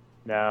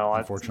 No,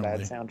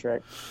 unfortunately, it's a bad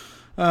soundtrack.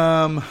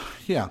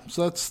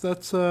 So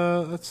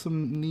that's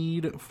some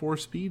Need for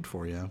Speed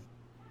for you.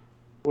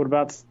 What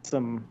about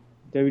some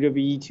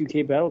WWE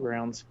 2K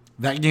Battlegrounds?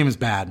 That game is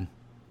bad.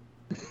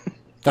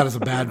 That is a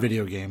bad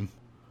video game.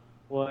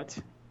 What?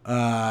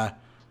 I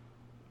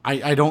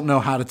don't know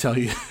how to tell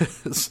you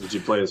this. Did you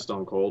play as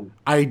Stone Cold?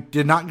 I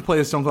did not play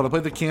as Stone Cold. I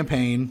played the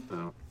campaign.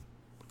 Oh.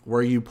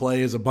 Where you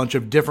play as a bunch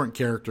of different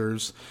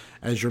characters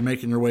as you're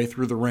making your way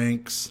through the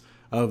ranks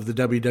of the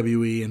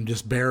WWE and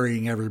just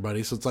burying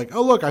everybody. So it's like,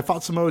 oh, look, I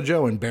fought Samoa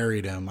Joe and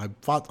buried him. I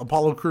fought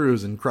Apollo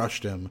Crews and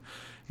crushed him.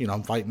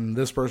 I'm fighting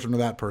this person or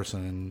that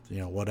person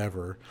and,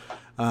 whatever.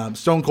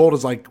 Stone Cold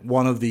is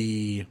one of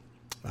the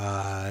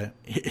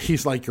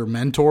He's like your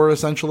mentor,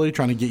 essentially,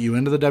 trying to get you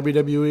into the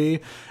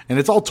WWE. And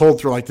it's all told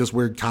through like this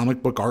weird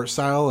comic book art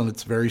style, and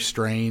it's very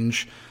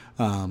strange.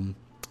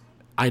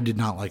 I did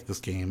not like this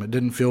game. It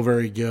didn't feel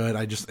very good.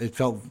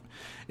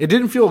 It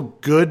didn't feel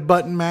good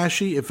button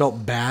mashy. It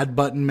felt bad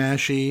button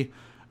mashy.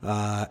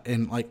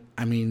 And like,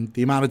 I mean,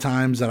 the amount of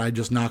times that I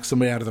just knocked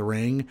somebody out of the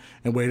ring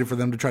and waited for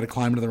them to try to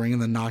climb into the ring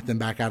and then knock them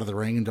back out of the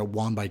ring until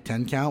 1 by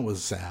 10 count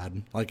was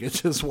sad. Like, it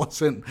just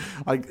wasn't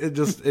like, it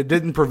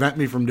didn't prevent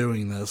me from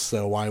doing this.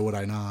 So why would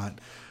I not?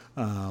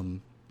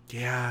 I'm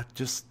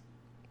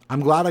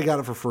glad I got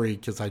it for free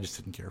because I just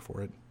didn't care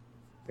for it.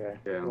 Okay.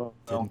 Yeah. Well,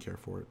 Didn't care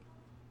for it.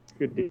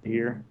 good to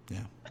hear.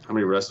 Yeah. How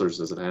many wrestlers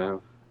does it have?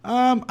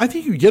 I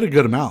think you get a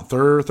good amount,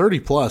 30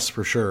 plus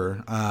for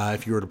sure,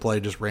 if you were to play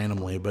just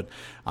randomly. But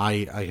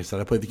like I said,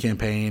 I played the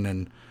campaign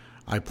and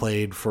I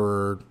played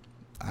for,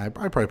 I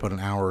probably put an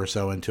hour or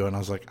so into it, and I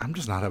was like, I'm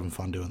just not having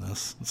fun doing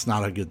this. It's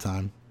not a good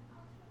time.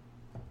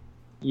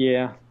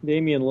 Yeah,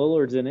 Damian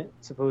Lillard's in it,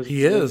 supposedly.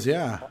 He is,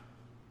 yeah. Is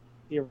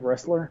he a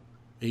wrestler?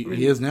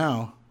 He is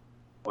now.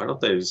 Why don't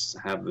they just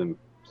have them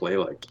play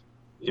like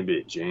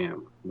NBA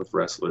Jam with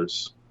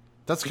wrestlers?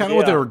 That's kind of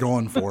what they were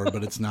going for,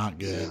 but it's not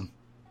good.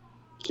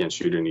 Can't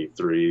shoot any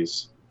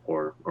threes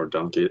or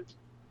dunk it.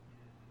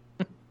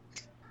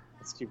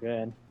 That's too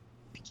bad.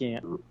 If you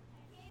can't.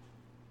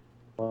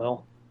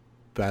 Well.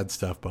 Bad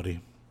stuff,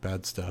 buddy.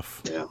 Bad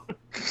stuff. Yeah.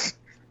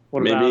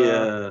 What maybe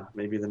about,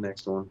 maybe the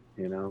next one,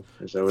 you know.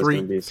 There's always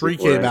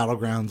 3K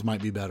Battlegrounds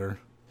might be better.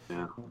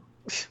 Yeah.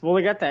 Well,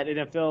 they got that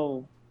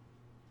NFL.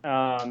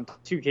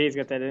 2K's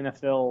got that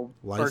NFL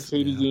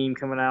arcade game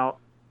coming out.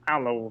 I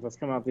don't know if that's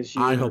coming out this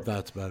year. I hope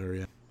that's better,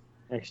 yeah.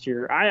 Next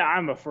year.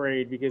 I'm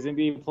afraid because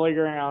NBA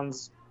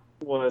Playgrounds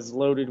was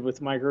loaded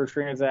with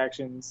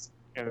microtransactions,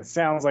 and it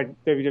sounds like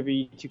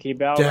WWE 2K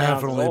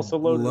Battlegrounds is also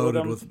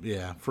loaded with them.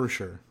 Yeah, for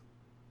sure.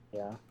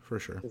 Yeah. For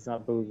sure. It's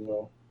not bode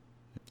well.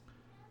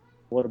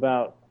 What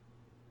about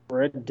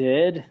Red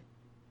Dead?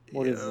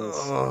 What is this?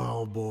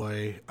 Oh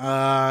boy.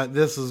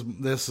 This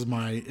is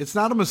my, it's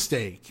not a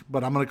mistake,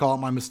 but I'm going to call it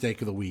my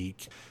mistake of the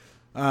week.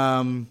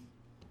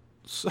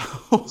 So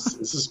does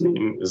this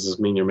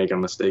mean you're making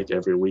a mistake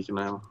every week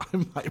now? I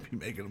might be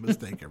making a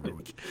mistake every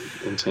week.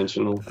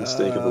 Intentional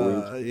mistake of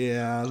the week.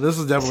 Yeah, this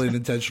is definitely an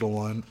intentional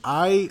one.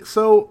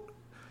 So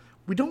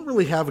we don't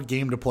really have a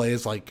game to play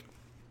as like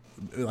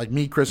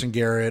me, Chris, and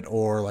Garrett,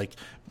 or like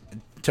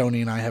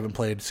Tony and I haven't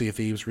played Sea of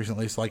Thieves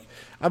recently. So like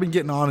I've been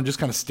getting on and just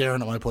kind of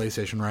staring at my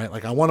PlayStation, right?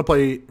 Like I want to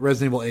play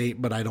Resident Evil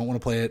 8, but I don't want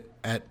to play it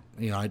at,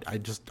 I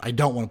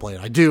don't want to play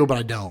it. I do, but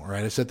I don't,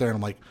 right? I sit there and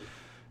I'm like,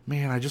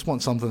 man, I just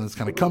want something that's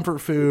kind of comfort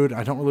food.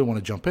 I don't really want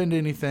to jump into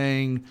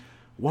anything.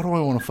 What do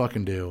I want to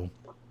fucking do?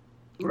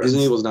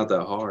 Resident Evil's not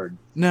that hard.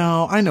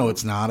 No, I know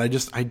it's not. I'm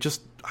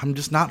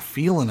just not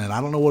feeling it.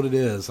 I don't know what it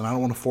is, and I don't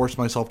want to force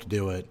myself to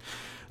do it.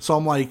 So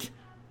I'm like,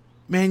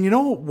 man, you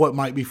know what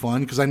might be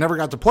fun? Because I never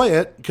got to play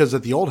it, because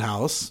at the old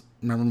house,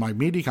 remember, my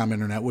Mediacom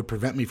internet would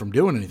prevent me from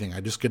doing anything. I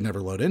just could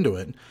never load into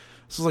it.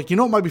 So I was like, you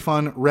know what might be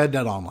fun? Red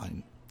Dead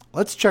Online.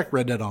 Let's check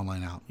Red Dead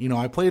Online out.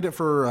 I played it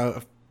for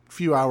a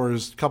few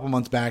hours a couple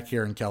months back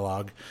here in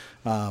Kellogg.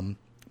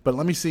 But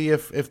let me see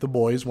if the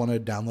boys want to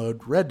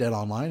download Red Dead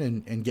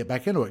Online and get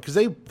back into it. Because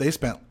they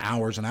spent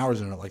hours and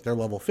hours in it. Like, they're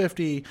level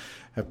 50,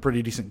 have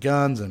pretty decent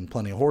guns and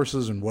plenty of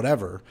horses and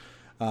whatever.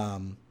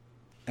 And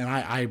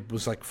I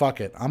was like, fuck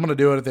it. I'm going to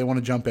do it. If they want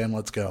to jump in,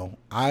 let's go.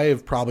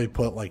 I've probably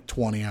put like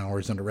 20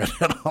 hours into Red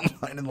Dead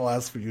Online in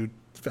the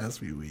past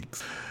few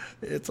weeks.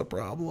 It's a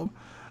problem.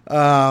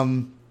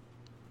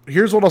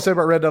 Here's what I'll say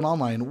about Red Dead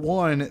Online.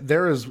 One,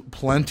 there is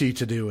plenty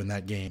to do in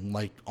that game.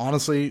 Like,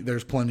 honestly,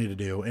 there's plenty to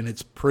do, and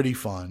it's pretty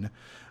fun.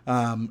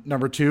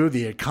 Number two,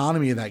 the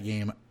economy of that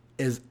game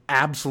is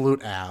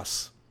absolute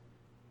ass.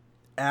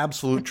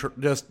 Absolute,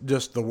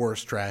 just the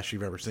worst trash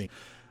you've ever seen.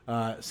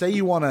 Say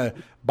you want to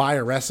buy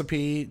a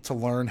recipe to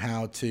learn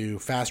how to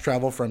fast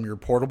travel from your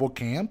portable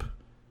camp,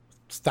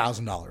 it's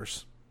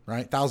 $1,000,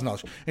 right?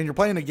 $1,000. And you're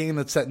playing a game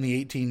that's set in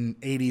the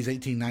 1880s,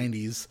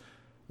 1890s,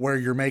 where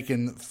you're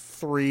making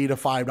 $3 to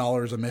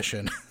 $5 a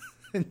mission,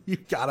 and you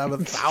gotta have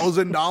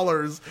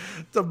 $1,000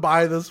 to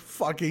buy this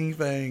fucking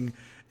thing.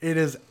 It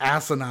is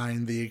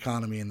asinine, the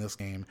economy in this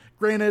game.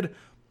 Granted,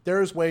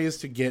 there's ways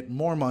to get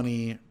more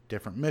money,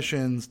 different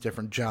missions,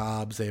 different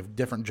jobs. They have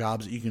different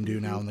jobs that you can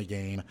do now in the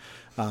game.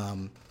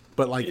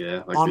 But like,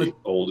 yeah, like the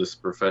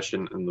oldest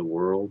profession in the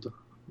world,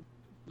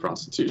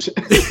 prostitution.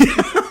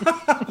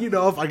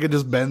 If I could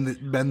just bend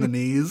the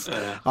knees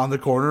on the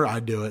corner,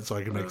 I'd do it so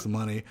I could make some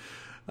money.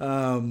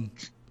 I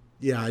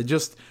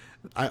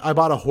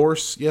bought a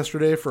horse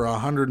yesterday for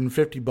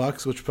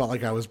 $150, which felt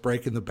like I was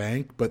breaking the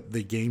bank, but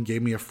the game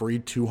gave me a free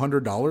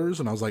 $200,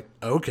 and I was like,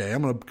 okay,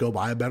 I'm going to go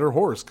buy a better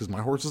horse because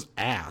my horse is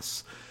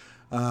ass.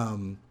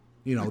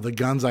 The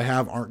guns I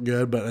have aren't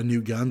good, but a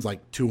new gun's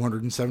like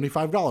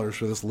 $275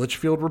 for this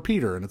Litchfield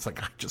repeater, and it's like,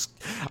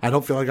 I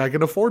don't feel like I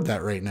can afford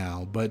that right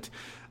now, but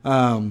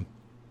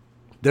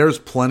there's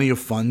plenty of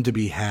fun to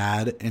be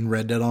had in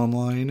Red Dead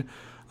Online.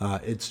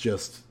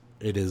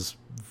 It is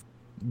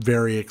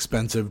very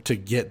expensive to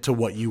get to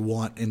what you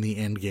want in the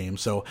end game.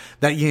 So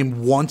that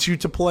game wants you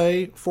to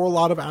play for a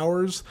lot of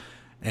hours,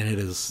 and it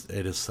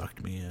has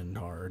sucked me in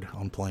hard.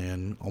 I'm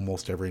playing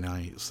almost every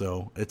night,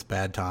 so it's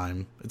bad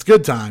time. It's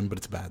good time, but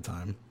it's bad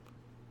time.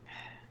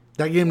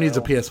 That game needs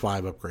a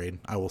PS5 upgrade,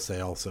 I will say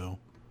also.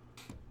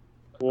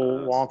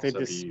 Well, why don't they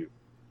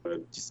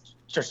just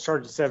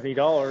charge you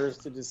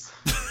 $70 to just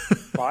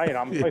buy it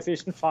on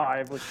PlayStation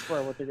 5, which is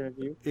probably what they're going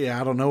to do. Yeah,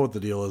 I don't know what the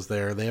deal is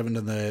there. They haven't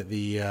done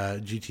the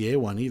GTA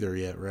one either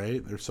yet,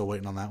 right? They're still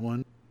waiting on that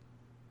one.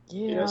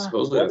 Yeah,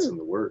 supposedly that's in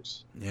the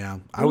works. Yeah,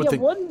 I would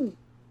think.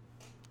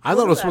 I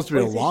thought it was supposed to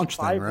be a launch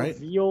thing, right?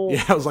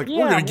 Yeah, I was like,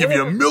 we're going to give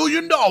you $1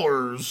 million.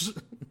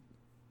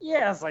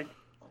 Yeah, it's like,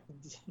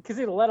 because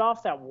they let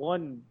off that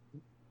one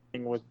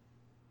thing with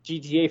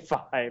GTA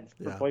 5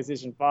 for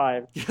PlayStation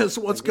 5. Guess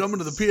what's coming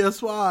to the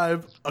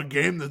PS5? A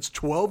game that's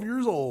 12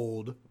 years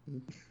old.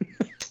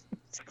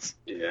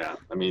 Yeah,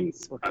 I mean,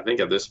 I think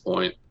at this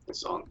point,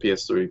 it's on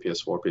PS3,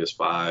 PS4,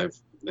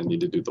 PS5. They need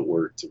to do the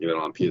work to get it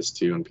on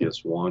PS2 and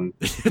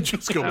PS1.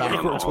 Just go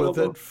backwards with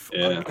it.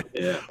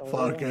 Yeah.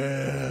 Fuck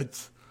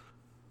it.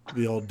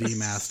 The old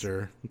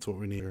D-Master. That's what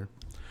we need here.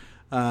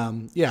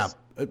 Yeah,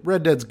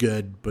 Red Dead's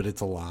good, but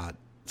it's a lot.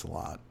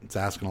 It's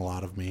asking a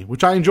lot of me,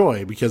 which I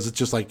enjoy because it's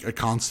just like a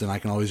constant. I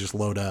can always just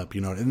load up,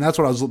 and that's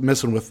what I was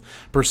missing with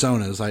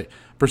Persona.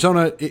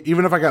 Persona,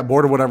 even if I got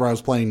bored of whatever I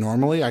was playing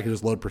normally, I could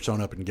just load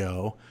Persona up and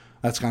go.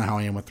 That's kind of how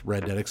I am with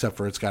Red Dead, except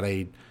for it's got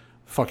a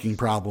fucking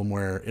problem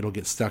where it'll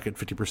get stuck at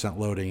 50%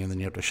 loading and then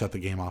you have to shut the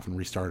game off and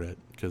restart it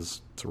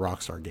because it's a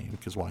Rockstar game,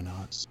 because why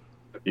not?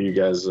 You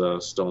guys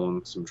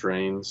stolen some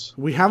trains?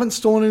 We haven't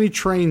stolen any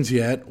trains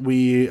yet.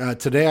 We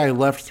today I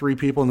left 3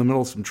 people in the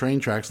middle of some train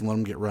tracks and let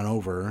them get run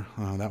over.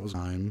 That was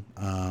time.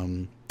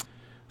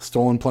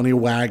 Stolen plenty of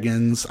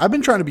wagons. I've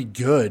been trying to be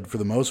good for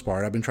the most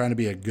part. I've been trying to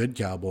be a good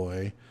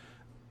cowboy.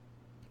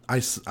 I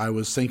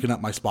was syncing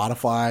up my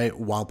Spotify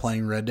while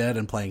playing Red Dead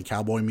and playing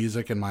cowboy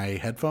music in my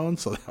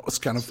headphones, so that was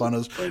kind of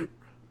fun.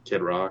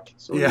 Kid Rock.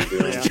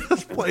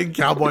 Just playing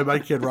Cowboy by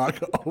Kid Rock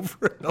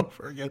over and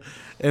over again.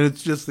 And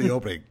it's just the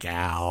opening,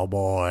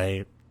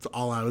 Cowboy. It's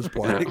all I was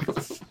playing.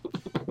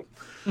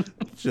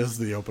 Just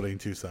the opening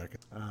 2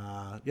 seconds.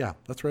 Yeah,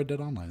 that's Red Dead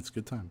Online. It's a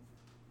good time.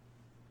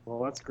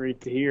 Well, that's great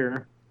to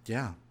hear.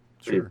 Yeah,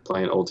 sure. Are you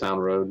playing Old Town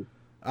Road?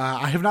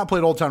 I have not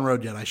played Old Town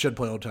Road yet. I should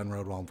play Old Town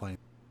Road while I'm playing.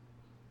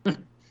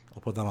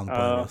 I'll put that on the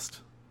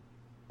playlist.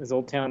 Is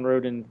Old Town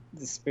Road in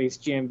the Space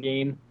Jam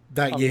game?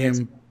 That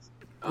game...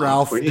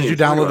 Ralph, did you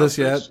download this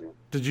yet?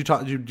 Did you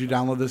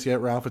download this yet,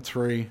 Ralph? It's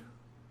free.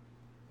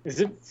 Is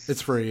it?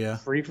 It's free, yeah.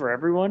 Free for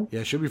everyone? Yeah,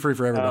 it should be free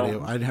for everybody.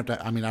 I'd have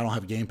to. I mean, I don't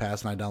have Game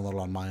Pass, and I download it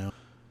on my own.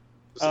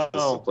 Is this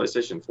the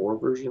PlayStation 4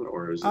 version,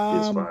 or is it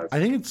PS5? I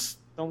think it's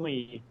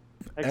only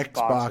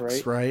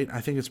Xbox, right? I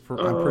think it's.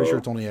 I'm pretty sure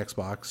it's only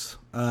Xbox.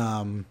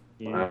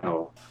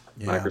 Wow.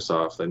 Yeah.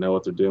 Microsoft, they know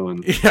what they're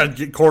doing. Yeah,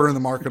 get cornering the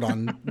market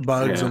on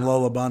Bugs and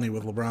Lola Bunny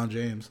with LeBron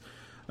James.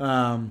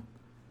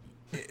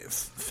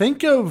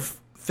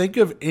 Think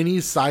of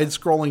any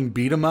side-scrolling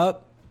beat 'em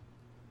up.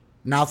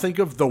 Now think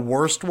of the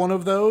worst one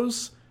of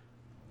those,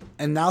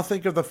 and now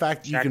think of the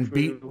fact that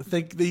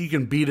you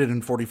can beat it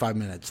in 45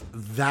 minutes.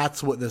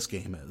 That's what this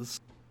game is.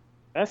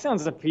 That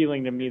sounds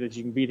appealing to me, that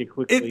you can beat it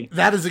quickly.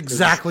 That is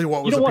exactly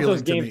what was appealing to me. You don't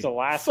want those games to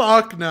last.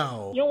 Fuck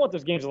no. You don't want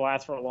those games to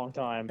last for a long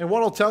time. And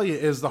what I'll tell you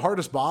is the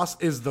hardest boss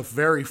is the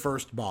very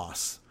first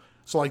boss.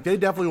 So like they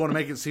definitely want to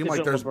make it seem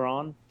like there's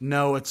LeBron?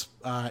 No, it's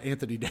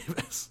Anthony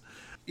Davis.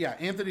 Yeah,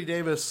 Anthony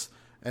Davis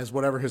as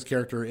whatever his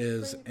character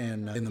is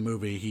in the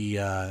movie. He's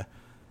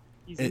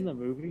in the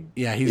movie?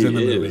 Yeah, he's in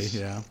the movie,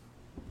 yeah.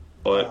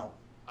 But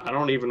I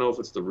don't even know if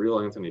it's the real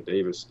Anthony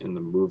Davis in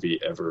the movie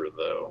ever,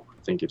 though.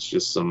 I think it's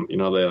just some, they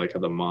like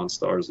have the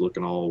Monstars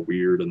looking all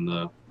weird in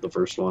the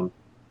first one.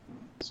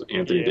 So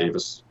Anthony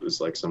Davis is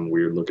like some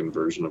weird looking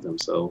version of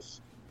himself.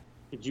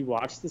 Did you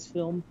watch this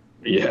film?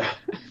 Yeah.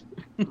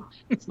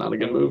 It's not a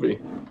good movie.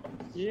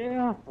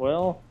 Yeah,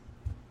 well,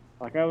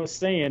 like I was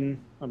saying,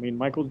 I mean,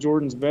 Michael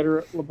Jordan's better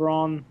at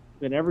LeBron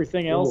than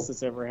everything else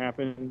that's ever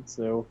happened,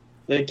 so...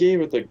 They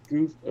gave it a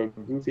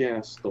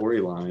goofy-ass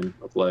storyline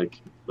of, like,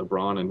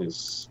 LeBron and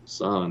his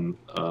son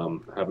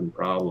having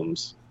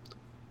problems,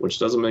 which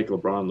doesn't make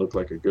LeBron look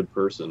like a good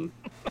person.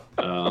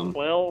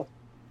 Well...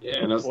 Yeah,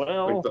 and that's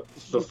like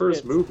the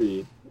first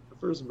movie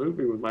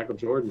with Michael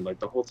Jordan, like,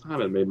 the whole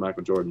time it made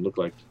Michael Jordan look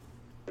like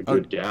a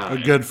good guy. A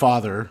good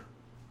father.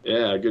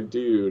 Yeah, a good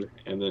dude.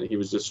 And then he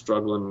was just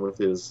struggling with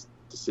his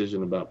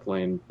decision about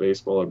playing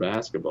baseball or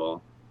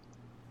basketball.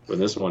 But in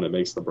this one, it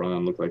makes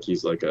LeBron look like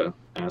he's like a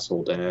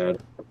asshole dad.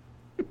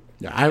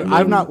 Yeah,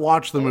 I've not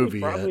watched the movie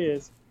yet. Probably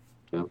is.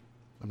 Yeah.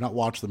 I've not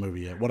watched the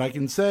movie yet. What I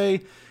can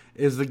say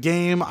is the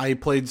game I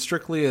played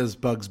strictly as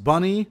Bugs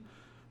Bunny.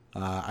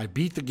 I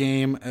beat the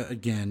game.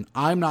 Again,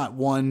 I'm not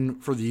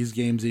one for these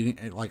games.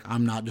 Like,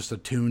 I'm not just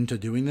attuned to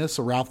doing this.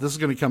 So, Ralph, this is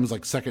going to come as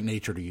like second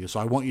nature to you. So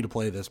I want you to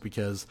play this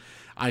because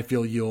I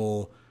feel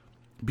you'll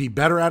be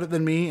better at it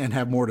than me and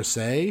have more to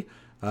say.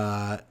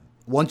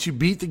 Once you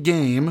beat the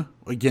game,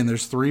 again,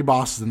 there's 3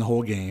 bosses in the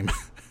whole game.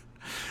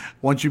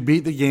 once you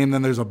beat the game,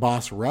 then there's a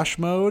boss rush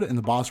mode, and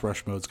the boss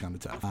rush mode's kind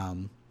of tough.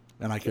 And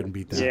I couldn't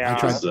beat that. Yeah. I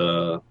tried. Is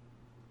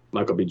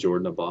Michael B.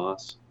 Jordan a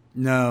boss?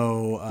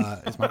 No,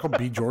 is Michael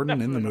B.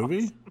 Jordan in the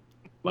movie?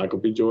 Michael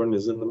B. Jordan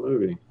is in the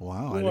movie.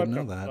 Wow, I didn't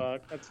know that.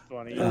 Fuck? That's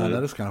funny.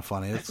 That is kind of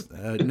funny. It's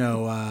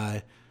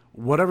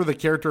whatever the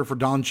character for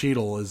Don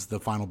Cheadle is the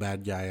final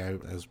bad guy,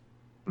 as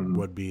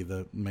would be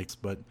the mix.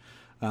 But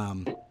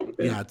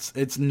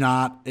it's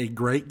not a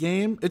great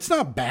game. It's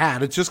not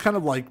bad. It's just kind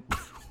of like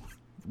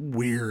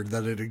weird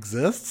that it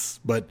exists.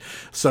 But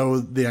so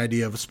the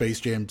idea of Space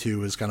Jam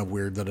 2 is kind of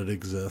weird that it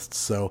exists.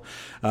 So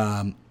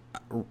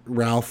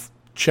Ralph,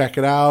 check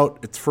it out.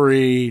 It's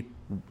free.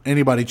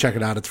 Anybody check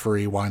it out. It's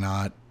free. Why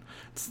not?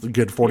 It's a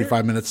good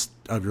 45 minutes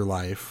of your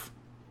life.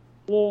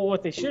 Well,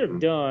 what they should have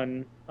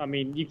done, I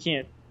mean, you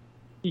can't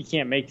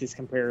make this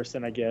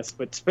comparison, I guess,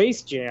 but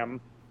Space Jam,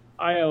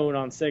 I own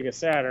on Sega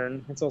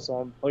Saturn. It's also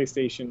on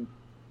PlayStation.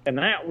 And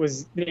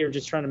they were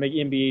just trying to make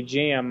NBA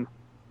Jam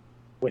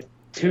with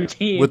two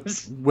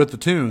teams. With the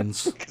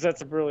tunes. Because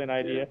that's a brilliant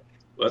idea.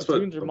 Well, that's the what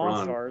tunes are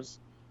Monstars.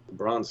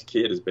 LeBron's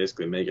kid is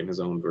basically making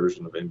his own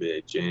version of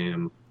NBA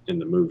Jam in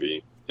the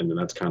movie. And then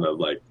that's kind of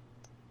like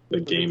the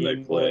game they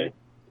play.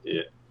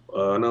 Yeah.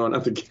 No,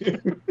 not the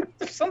game.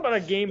 There's something about a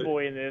Game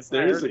Boy in this.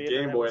 There is a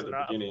Game Boy at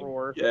the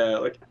beginning. Yeah,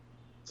 like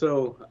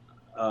so.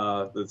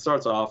 It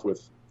starts off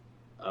with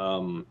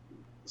some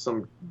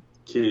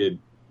kid.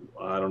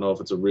 I don't know if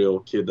it's a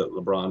real kid that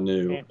LeBron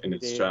knew in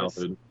his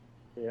childhood.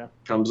 Yeah.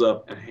 Comes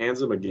up and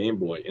hands him a Game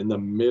Boy in the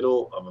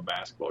middle of a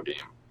basketball game.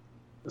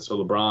 And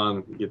so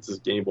LeBron gets this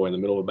Game Boy in the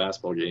middle of a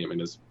basketball game and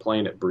is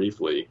playing it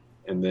briefly,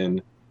 and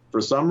then for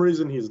some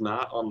reason, he's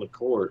not on the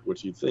court,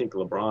 which you'd think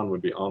LeBron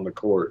would be on the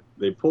court.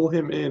 They pull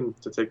him in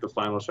to take the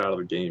final shot of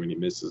the game, and he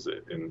misses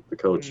it. And the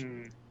coach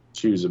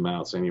chews him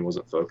out, saying he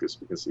wasn't focused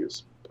because he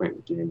was playing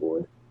the Game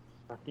Boy.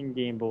 Fucking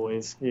Game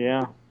Boys,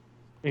 yeah.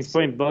 He's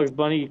playing Bugs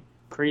Bunny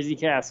Crazy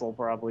Castle,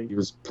 probably. He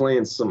was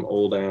playing some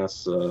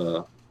old-ass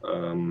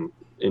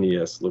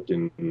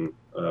NES-looking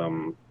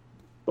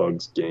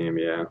Bugs game,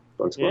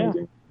 Bugs Bunny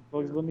game.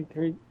 Bugs Bunny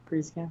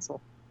Crazy Castle.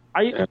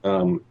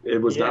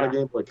 It was not a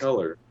Game Boy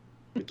Color.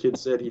 The kid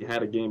said he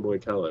had a Game Boy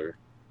Color,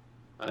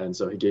 and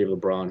so he gave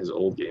LeBron his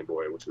old Game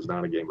Boy, which was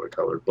not a Game Boy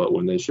Color. But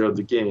when they showed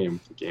the game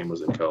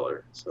was in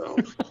color. So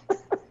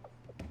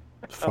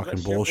it's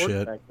fucking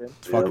bullshit.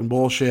 It's fucking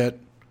bullshit.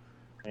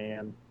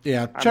 Man,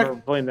 yeah. I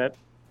remember playing that.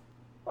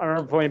 I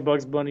remember playing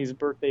Bugs Bunny's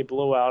Birthday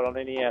Blowout on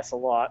NES a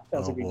lot. That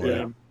was a good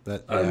game.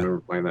 I remember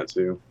playing that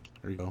too.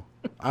 There you go.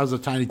 I was a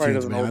Tiny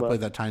Toons man. I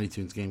played that Tiny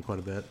Toons game quite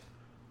a bit.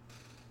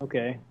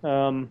 Okay.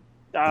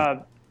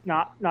 Not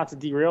to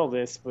derail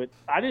this, but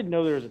I didn't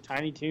know there was a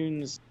Tiny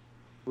Toons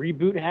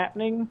reboot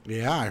happening.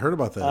 Yeah, I heard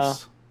about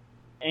this.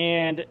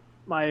 And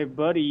my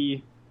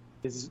buddy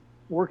is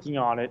working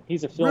on it.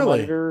 He's a film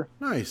editor.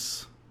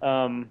 Nice.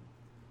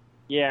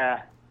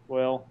 Yeah.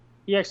 Well,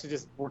 he actually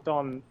just worked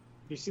on. Have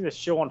you seen this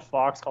show on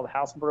Fox called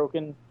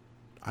Housebroken?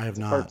 I have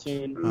not.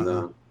 Cartoon.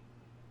 No.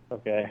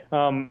 Okay.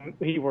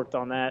 He worked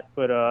on that,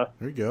 but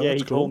there you go. Yeah,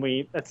 that's he cool. told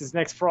me that's his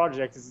next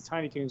project is a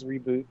Tiny Toons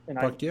reboot, and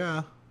Fuck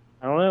yeah.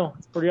 I don't know.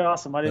 It's pretty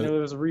awesome. I didn't know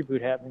there was a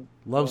reboot happening.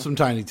 Love some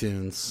Tiny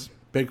Toons.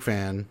 Big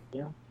fan.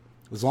 Yeah.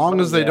 As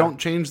long as they don't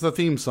change the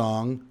theme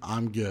song,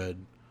 I'm good.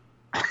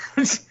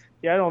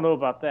 Yeah, I don't know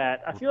about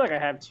that. I feel like I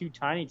have 2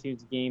 Tiny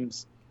Toons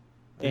games,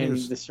 and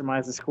this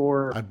reminds the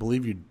score. I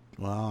believe you.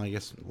 Well, I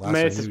guess last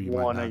This time is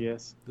one, I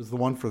guess. This is the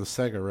one for the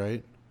Sega,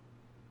 right?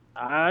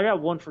 I got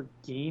one for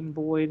Game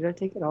Boy. Did I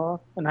take it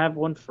off? And I have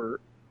one for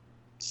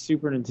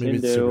Super Nintendo. Maybe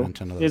it's Super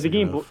Nintendo. Yeah, the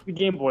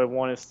Game Boy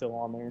one is still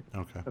on there.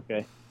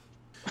 Okay.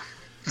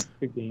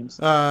 Good games.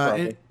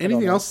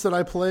 Anything else that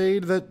I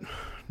played that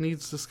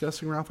needs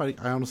discussing, Ralph? I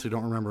honestly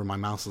don't remember. My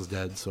mouse is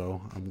dead, so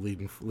I'm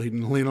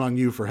leaning on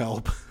you for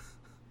help.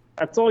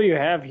 That's all you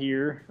have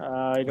here.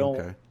 I don't.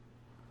 Okay.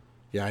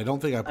 Yeah, I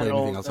don't think I played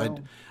anything else.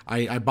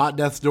 I bought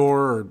Death's Door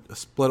or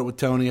split it with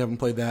Tony. I haven't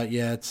played that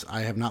yet.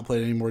 I have not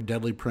played any more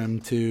Deadly Prim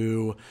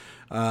 2.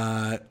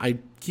 I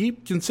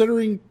keep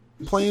considering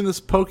playing this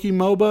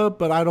PokeMOBA,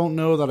 but I don't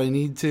know that I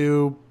need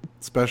to,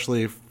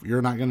 especially if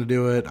you're not going to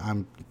do it.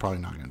 I'm probably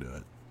not going to do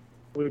it.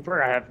 We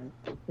probably have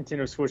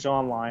Nintendo Switch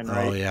Online,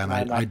 right? Oh, yeah,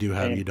 and I do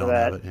have you don't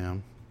have it, yeah.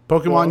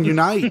 Pokemon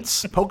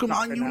Unites!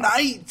 Pokemon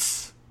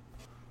Unites!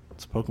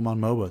 It's Pokemon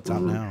MOBA. It's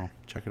out now.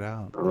 Check it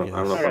out. I don't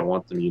know if I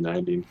want them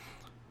uniting.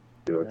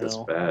 I feel like that's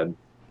bad.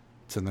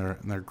 It's in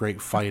their great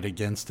fight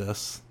against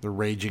us. They're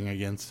raging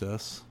against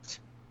us.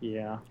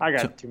 Yeah, I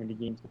got too many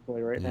games to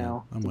play right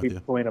now. I'm with you.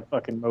 Playing a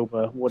fucking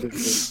MOBA. What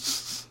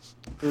is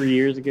it? 3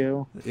 years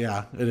ago?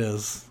 Yeah, it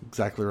is.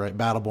 Exactly right.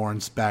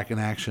 Battleborn's back in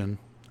action.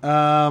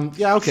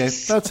 Yeah, okay.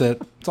 That's it.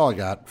 That's all I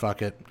got.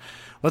 Fuck it.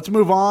 Let's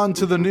move on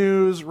to the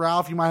news.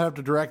 Ralph, you might have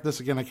to direct this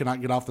again. I cannot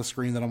get off the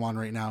screen that I'm on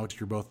right now. It's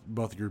your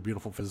both of your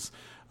beautiful faces.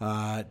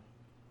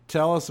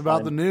 Tell us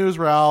about the news,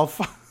 Ralph.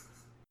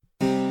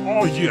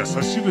 Oh, yes,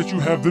 I see that you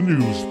have the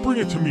news. Bring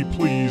it to me,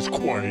 please,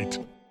 quite.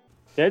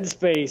 Dead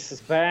Space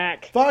is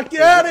back. Fuck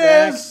yeah,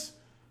 it is!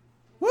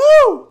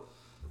 Woo!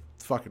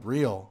 It's fucking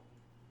real.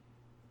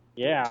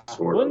 Yeah.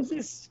 Sort of. Wasn't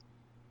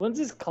When's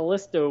this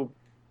Callisto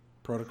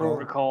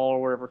Protocol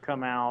or whatever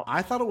come out?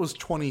 I thought it was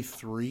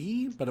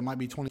 23, but it might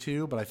be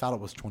 22. But I thought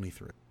it was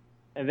 23.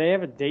 And they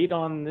have a date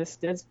on this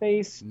Dead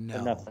Space? No,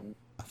 or nothing.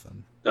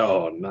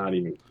 Oh, not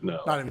even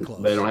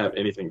close. They don't have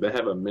anything. They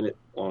have a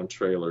minute-long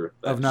trailer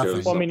that of nothing.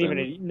 shows well, I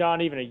mean,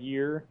 not even a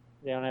year.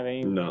 They don't have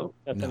any. No,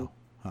 nothing. No.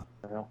 Huh.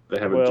 No. They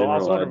have a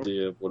general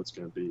idea of what it's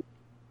going to be.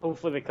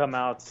 Hopefully, they come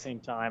out at the same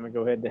time and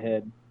go head to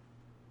head.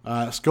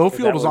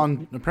 Schofield was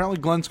on. Apparently,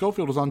 Glenn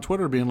Schofield was on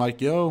Twitter being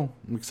like, "Yo,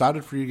 I'm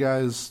excited for you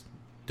guys.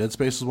 Dead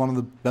Space is one of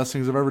the best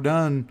things I've ever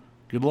done.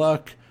 Good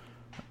luck."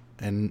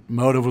 And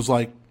Motive was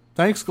like,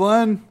 "Thanks,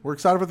 Glenn. We're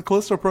excited for the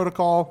Callisto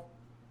Protocol."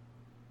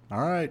 All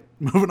right,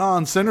 moving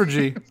on.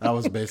 Synergy. That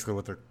was basically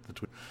what the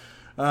tweet.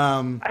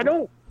 I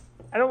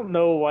don't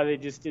know why they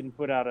just didn't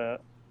put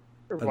out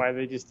why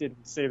they just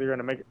didn't say they're going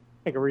to make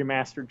a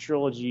remastered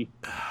trilogy.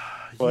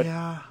 But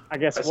yeah, I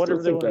guess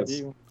whatever they want to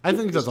do. I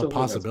think that's a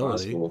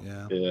possibility.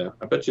 Yeah,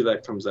 I bet you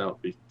that comes out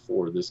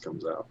before this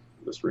comes out.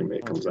 This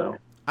remake comes out.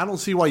 I don't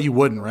see why you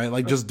wouldn't, right?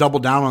 Like, just double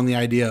down on the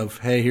idea of,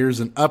 hey, here's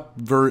an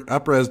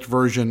up-resed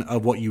version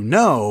of what you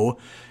know.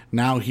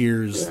 Now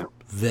here's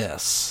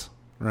this,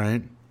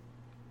 right?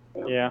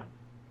 Yeah.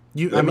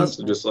 They must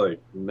have just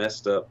like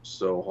messed up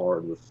so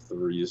hard with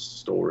 3's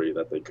story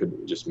that they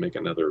couldn't just make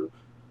another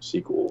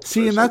sequel.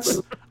 See, and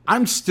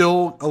I'm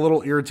still a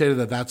little irritated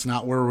that that's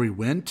not where we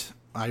went.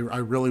 I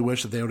really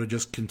wish that they would have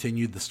just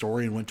continued the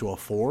story and went to a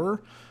 4.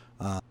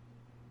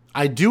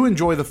 I do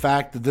enjoy the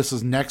fact that this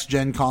is next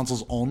gen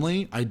consoles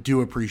only. I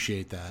do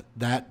appreciate that.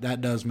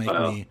 That does make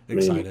me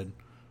excited.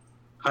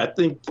 I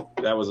think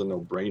that was a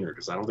no-brainer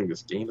because I don't think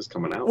this game is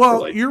coming out for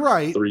like you're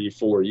right.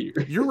 3-4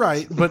 years. You're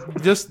right,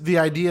 but just the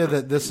idea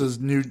that this is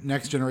new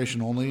next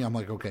generation only, I'm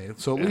like, okay.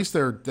 So at least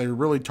they're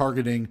really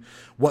targeting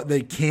what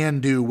they can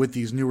do with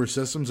these newer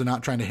systems and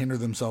not trying to hinder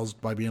themselves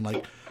by being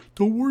like,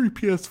 don't worry,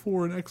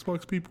 PS4 and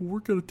Xbox people, we're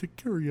going to take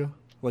care of you.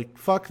 Like,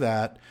 fuck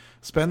that.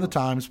 Spend the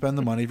time, spend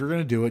the money. If you're going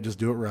to do it, just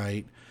do it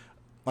right.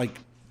 Like,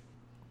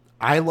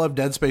 I love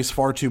Dead Space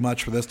far too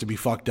much for this to be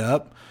fucked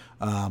up.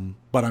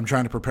 But I'm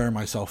trying to prepare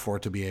myself for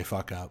it to be a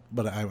fuck up.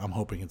 But I'm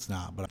hoping it's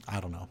not. But I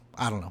don't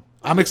know.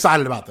 I'm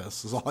excited about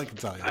this. Is all I can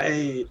tell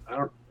you.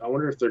 I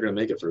wonder if they're gonna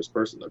make it first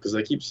person though, because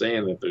they keep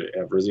saying that they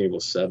have Resident Evil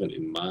 7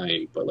 in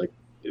mind. But like,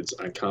 it's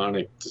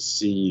iconic to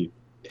see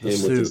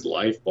him with his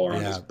life bar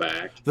on his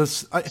back.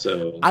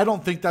 I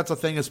don't think that's a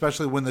thing,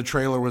 especially when the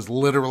trailer was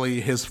literally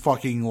his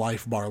fucking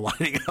life bar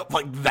lighting up.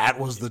 Like, that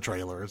was the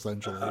trailer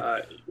essentially.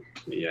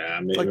 Yeah,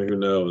 maybe who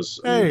knows?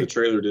 The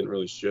trailer didn't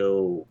really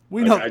show.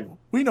 We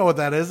know what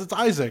that is. It's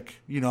Isaac.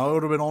 You know, it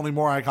would have been only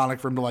more iconic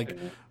for him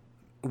to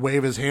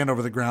wave his hand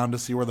over the ground to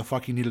see where the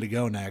fuck he needed to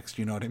go next.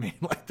 You know what I mean?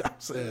 Like,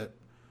 that's it.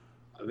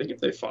 I think if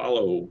they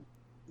follow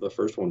the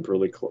first one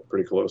pretty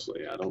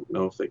closely, I don't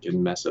know if they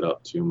can mess it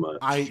up too much.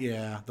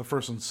 The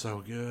first one's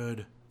so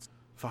good.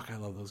 Fuck, I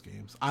love those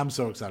games. I'm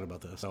so excited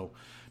about this. So,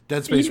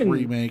 Dead Space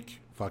remake.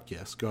 Fuck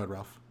yes. Go ahead,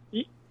 Ralph.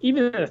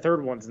 Even the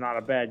third one's not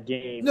a bad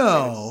game.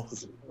 No.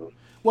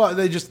 Well,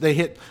 they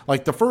hit,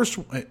 like, the first,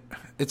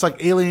 it's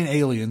like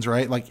Aliens,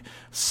 right? Like,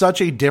 such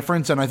a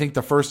difference, and I think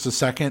the first to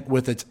second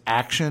with its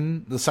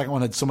action, the second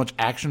one had so much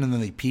action, and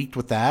then they peaked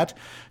with that.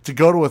 To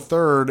go to a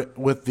third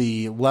with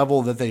the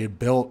level that they had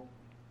built,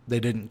 they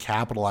didn't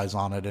capitalize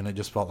on it, and it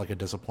just felt like a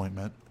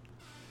disappointment.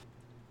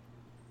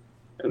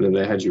 And then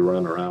they had you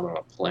run around on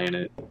a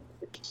planet.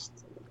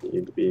 You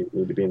need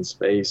to be in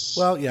space.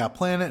 Well, yeah,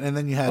 planet, and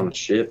then you had on a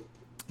ship.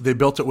 They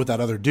built it with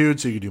that other dude,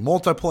 so you could do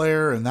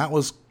multiplayer, and that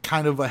was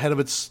kind of ahead of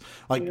its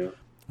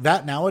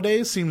that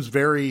nowadays seems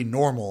very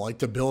normal. Like,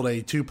 to build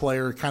a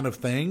 2-player kind of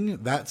thing,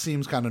 that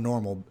seems kind of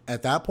normal.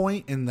 At that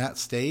point in that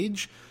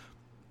stage,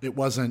 it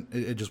wasn't.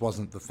 It just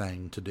wasn't the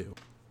thing to do.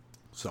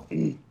 So,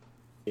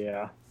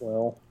 yeah.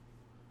 Well,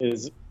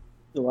 is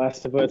The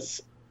Last of Us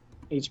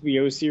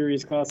HBO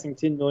series costing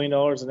 $10 million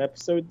an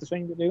episode the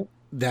thing to do?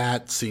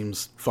 That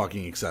seems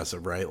fucking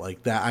excessive, right?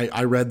 Like, that.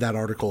 I read that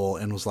article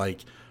and was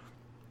like,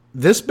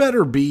 this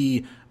better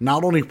be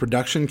not only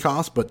production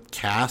costs, but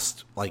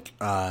cast, like,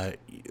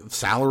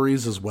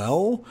 salaries as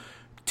well.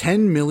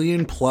 $10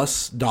 million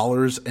plus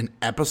an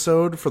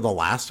episode for The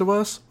Last of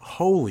Us?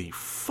 Holy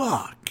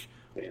fuck.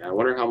 Yeah, I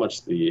wonder how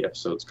much the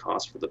episodes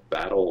cost for the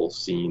battle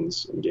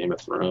scenes in Game of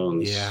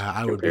Thrones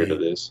compared to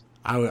this.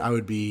 I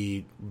would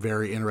be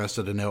very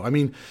interested to know. I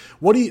mean,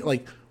 what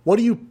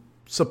do you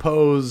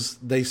suppose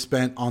they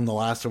spent on The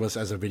Last of Us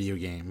as a video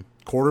game?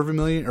 $250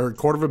 million,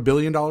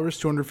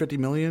 $250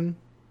 million?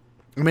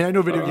 I mean, I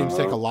know video games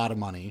take a lot of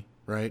money,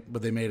 right?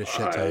 But they made a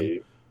shit ton.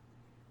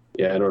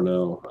 I don't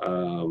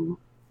know.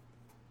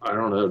 I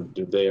don't know.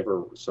 Did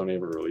Sony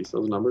ever release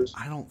those numbers?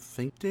 I don't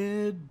think they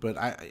did, but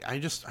I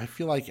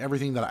feel like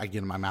everything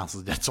that my mouse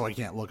is dead, so I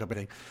can't look up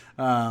anything.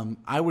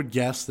 I would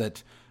guess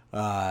that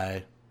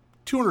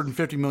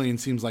 $250 million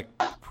seems like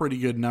a pretty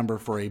good number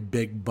for a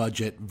big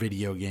budget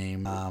video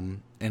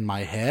game. In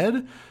my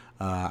head,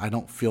 I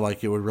don't feel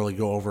like it would really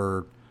go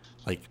over.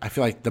 Like, I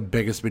feel like the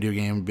biggest video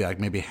game would be like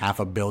maybe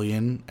 $500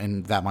 million,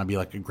 and that might be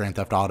like a Grand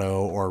Theft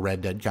Auto or a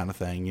Red Dead kind of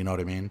thing. You know what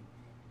I mean?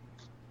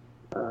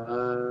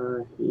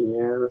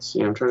 Yeah, let's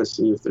see. I'm trying to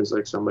see if there's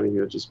like somebody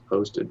who just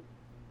posted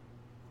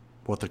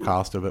what the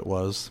cost of it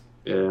was.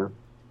 Yeah.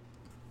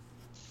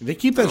 They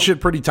keep that shit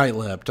pretty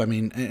tight-lipped. I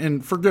mean,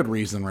 and for good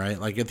reason, right?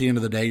 Like, at the end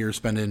of the day, you're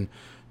spending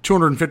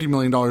 $250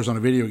 million on a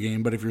video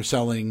game, but if you're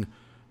selling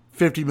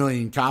 50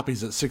 million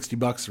copies at $60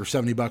 or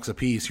 $70 a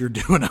piece, you're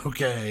doing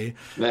okay.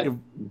 That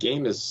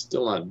game is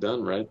still not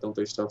done, right? Don't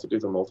they still have to do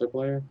the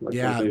multiplayer? Like,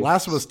 yeah,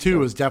 Last of Us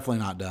 2 is definitely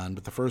not done,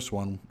 but the first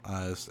one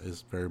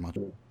is very much...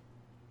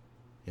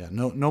 Yeah,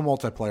 no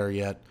multiplayer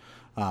yet.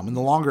 And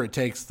the longer it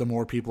takes, the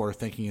more people are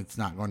thinking it's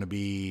not going to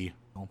be...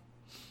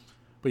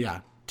 But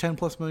yeah,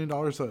 $10+ million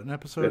an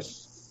episode?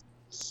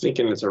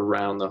 Thinking it's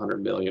around the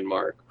 100 million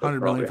mark.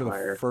 100 million for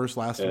the first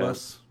Last of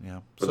Us? Yeah.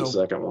 For the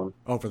second one.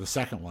 Oh, for the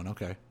second one,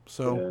 okay.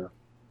 So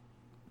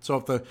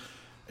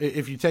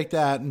if you take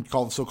that and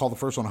call the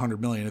first one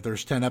 100 million, if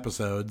there's 10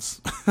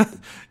 episodes,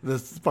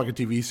 this fucking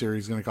TV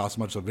series is going to cost as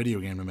much as a video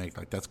game to make.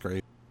 Like, that's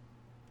crazy.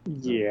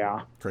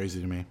 Yeah. Crazy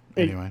to me.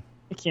 Anyway.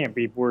 It can't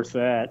be worth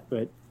that,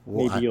 but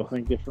maybe you'll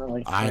think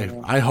differently.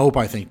 I hope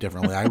I think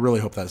differently. I really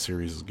hope that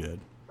series is good.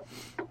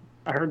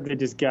 I heard they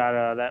just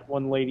got that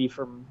one lady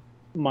from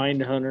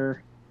Mindhunter.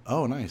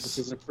 Oh, nice. Which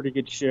is a pretty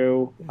good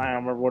show. I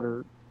don't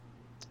remember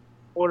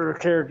what her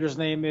character's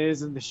name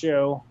is in the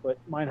show, but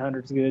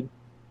Mindhunter's good.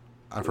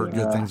 I've heard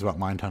good things about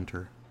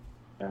Mindhunter.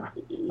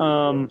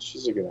 Yeah.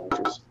 She's a good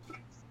actress.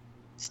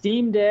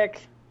 Steamdeck.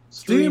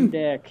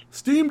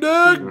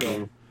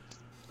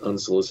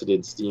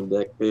 Unsolicited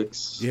Steamdeck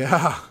pics.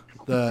 Yeah.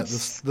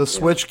 The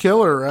Switch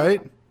killer,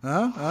 right?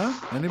 Huh?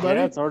 Anybody?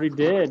 Yeah, it's already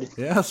dead.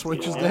 Yeah,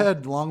 Switch is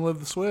dead. Long live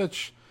the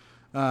Switch.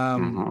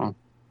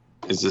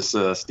 Is this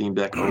a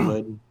Steamdeck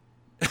OLED?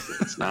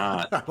 It's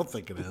not. I don't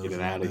think it is. Get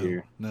it out of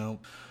here. No,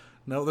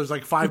 there's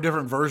like 5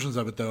 different versions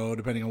of it, though,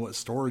 depending on what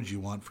storage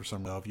you want for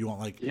some. If you want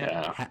like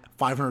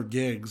 500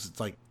 gigs, it's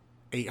like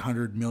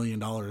 $800 million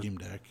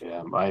Steamdeck.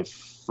 Yeah, my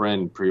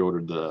friend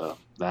pre-ordered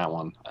that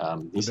one.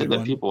 He said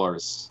that people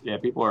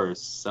are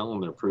selling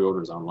their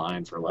pre-orders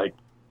online for like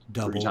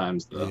double 3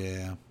 times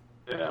Yeah.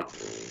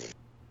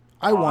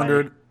 I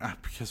wondered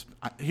because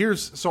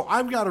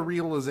I've got a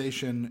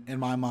realization in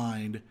my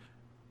mind,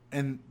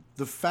 and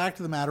the fact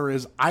of the matter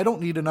is I don't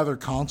need another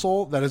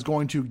console that is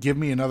going to give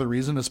me another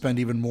reason to spend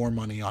even more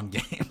money on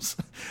games.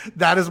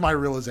 That is my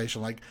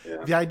realization. Like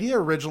the idea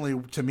originally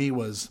to me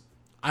was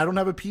I don't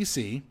have a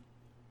PC.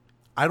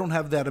 I don't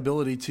have that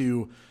ability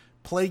to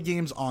play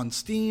games on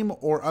Steam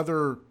or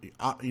other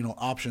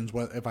options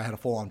if I had a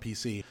full-on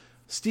PC.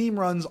 Steam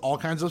runs all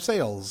kinds of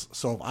sales.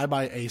 So if I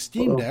buy a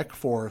Steam Deck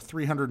for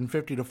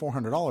 $350 to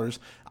 $400,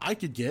 I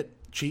could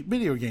get cheap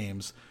video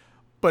games.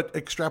 But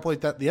extrapolate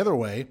that the other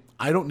way,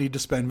 I don't need to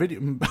spend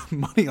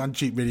money on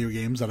cheap video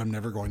games that I'm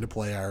never going to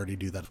play. I already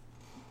do that.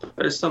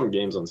 There's some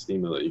games on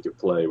Steam though that you could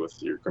play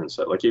with your current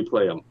set. Like you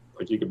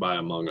could buy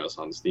Among Us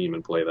on Steam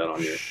and play that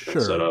on your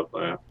current setup.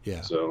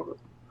 Yeah. So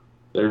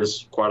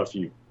there's quite a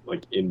few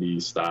like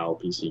indie style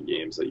PC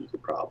games that you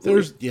could probably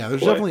there's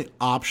definitely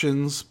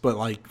options, but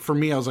like for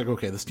me I was like,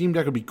 okay, the Steam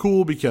Deck would be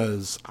cool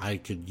because I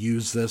could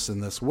use this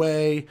in this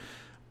way,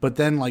 but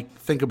then like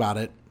think about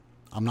it,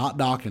 I'm not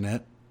docking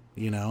it,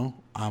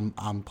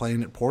 I'm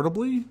playing it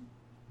portably.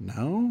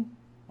 No,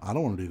 I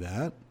don't want to do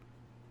that.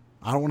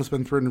 I don't want to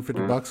spend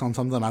 $350 on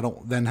something I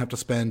don't then have to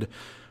spend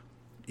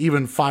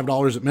even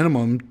 $5 at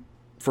minimum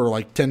for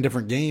like 10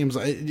 different games.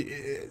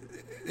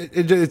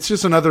 It's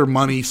just another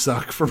money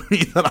suck for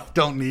me that I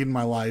don't need in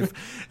my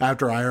life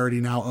after I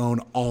already now own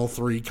all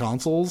 3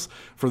 consoles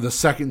for the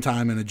second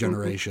time in a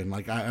generation.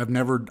 Like I've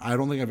never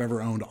owned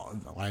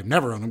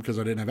them because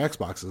I didn't have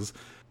Xboxes.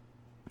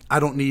 I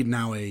don't need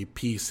now a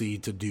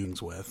PC to do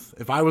things with.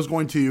 If I was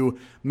going to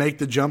make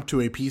the jump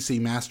to a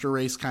PC master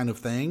race kind of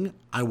thing,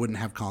 I wouldn't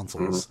have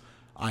consoles.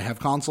 I have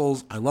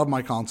consoles. I love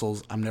my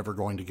consoles. I'm never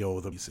going to go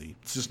with a PC.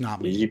 It's just not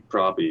me. You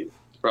probably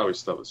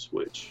still have a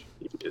Switch.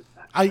 You can get that.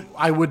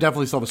 I would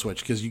definitely still have a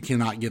Switch because you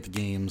cannot get the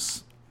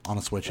games on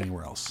a Switch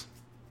anywhere else.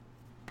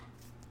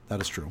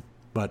 That is true.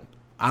 But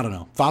I don't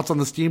know. Thoughts on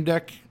the Steam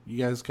Deck? You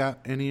guys got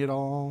any at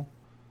all?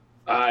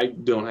 I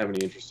don't have any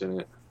interest in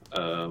it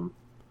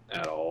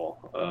at all.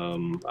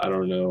 I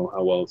don't know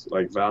how well it's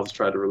like Valve's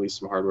tried to release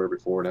some hardware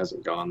before. It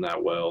hasn't gone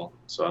that well.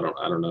 So I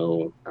don't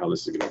know how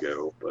this is going to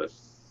go. But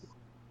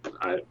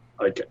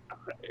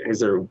is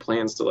there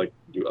plans to like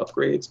do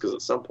upgrades? Because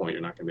at some point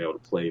you're not going to be able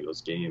to play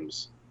those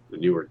games, the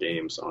newer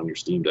games, on your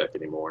Steam Deck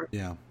anymore.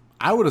 Yeah,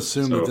 I would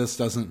assume that this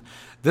doesn't.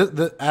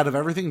 Out of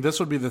everything, this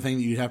would be the thing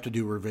that you'd have to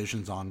do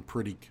revisions on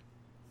pretty.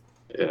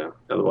 Yeah,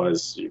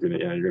 otherwise you're gonna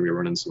be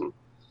running some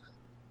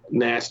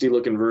nasty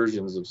looking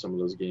versions of some of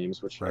those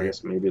games, which I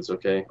guess maybe it's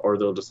okay. Or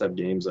they'll just have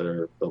games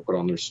that they'll put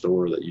on their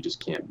store that you just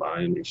can't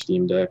buy in your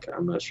Steam Deck.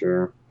 I'm not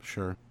sure.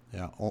 Sure.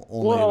 Yeah,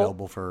 only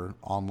available for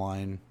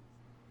online.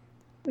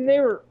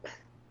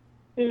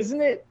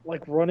 Isn't it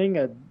like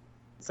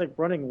it's like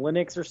running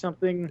Linux or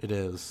something? It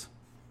is.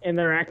 And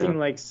they're acting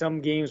like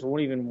some games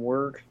won't even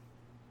work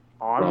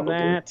on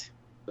that.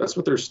 That's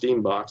what their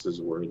Steam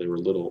boxes were. They were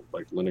little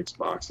like Linux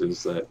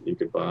boxes that you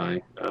could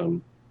buy.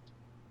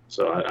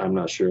 So I'm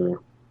not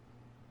sure.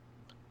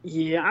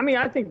 Yeah, I mean,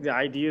 I think the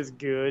idea is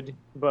good,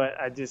 but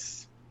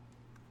it's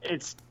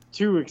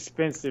too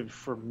expensive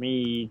for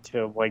me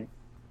to like,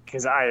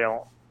 because I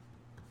don't.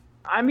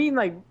 I mean,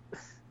 like,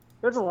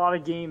 there's a lot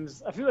of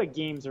games. I feel like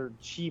games are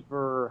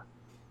cheaper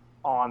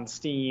on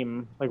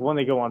Steam, like when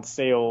they go on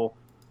sale.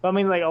 But I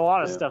mean, like a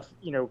lot of stuff,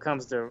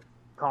 comes to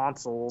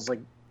consoles, like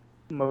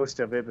most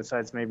of it,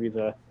 besides maybe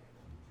the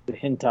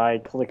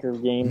hentai clicker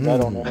games. I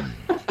don't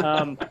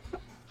know.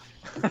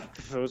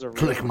 Those are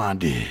click my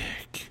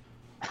dick.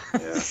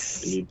 Yeah,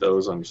 you need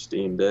those on your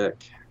Steamdeck.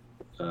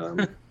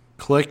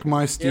 Click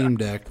my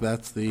Steamdeck.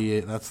 That's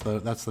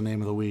the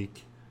name of the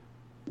week.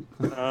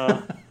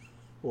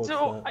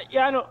 So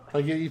yeah, I know.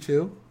 I get you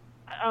too.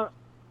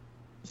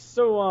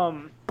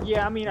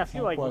 Yeah, I mean, I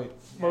feel like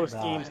most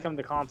games come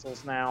to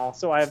consoles now,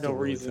 so I have no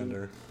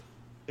reason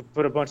to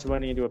put a bunch of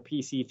money into a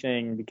PC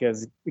thing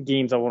because the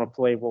games I want to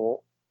play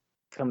will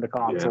come to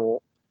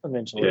console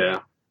eventually. Yeah,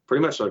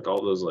 pretty much like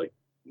all those like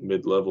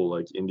mid-level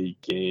like indie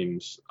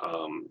games,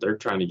 they're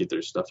trying to get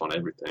their stuff on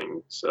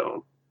everything,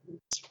 so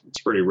it's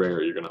pretty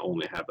rare you're going to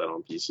only have that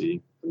on PC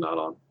and not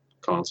on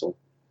console.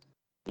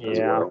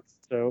 Yeah,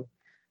 so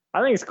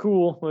I think it's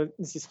cool, but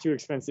it's just too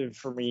expensive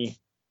for me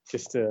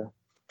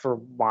for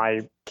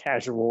my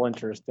casual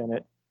interest in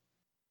it.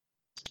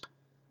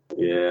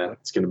 Yeah,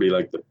 it's going to be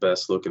like the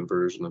best looking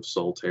version of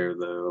Solitaire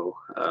though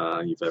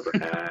you've ever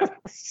had.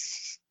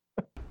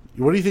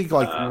 What do you think?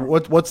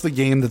 Like, what's the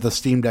game that the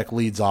Steam Deck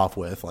leads off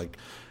with? Like,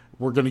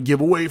 we're going to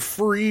give away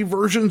free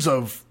versions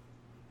of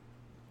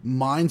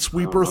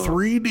Minesweeper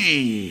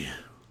 3D.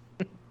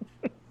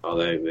 Oh,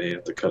 they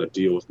have to cut a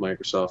deal with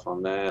Microsoft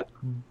on that.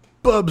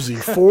 Bubsy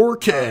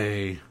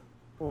 4K.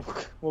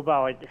 What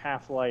about like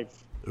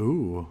Half-Life?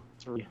 Ooh.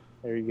 3?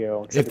 There you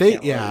go. If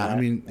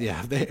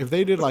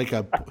they did like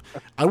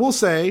I will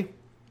say,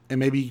 and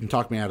maybe you can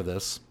talk me out of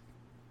this,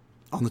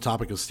 on the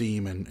topic of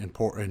Steam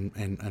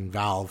and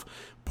Valve,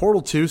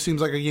 Portal 2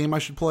 seems like a game I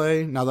should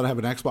play now that I have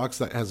an Xbox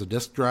that has a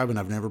disc drive and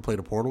I've never played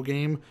a Portal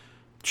game.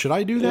 Should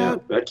I do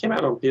that? That came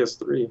out on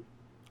PS3.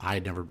 I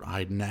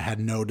had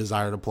no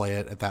desire to play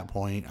it at that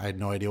point. I had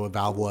no idea what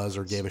Valve was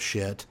or gave a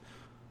shit.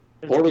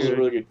 Portal's a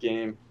really good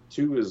game.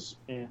 2 is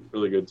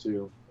really good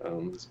too.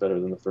 It's better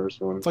than the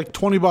first one. It's like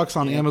 $20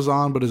 on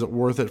Amazon, but is it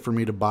worth it for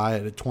me to buy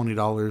it at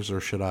 $20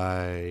 or should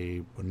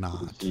I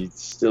not? If you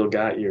still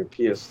got your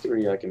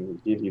PS3, I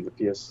can give you the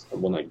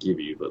not give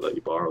you, but let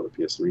you borrow the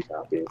PS3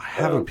 copy. I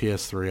have a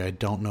PS3. I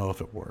don't know if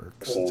it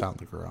works. It's out in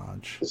the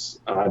garage.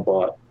 I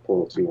bought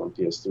Portal 2 on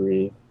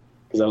PS3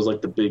 because that was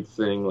like the big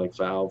thing. Like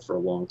Valve for a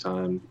long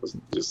time was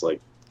just like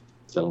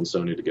telling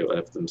Sony to go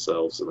F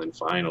themselves, and then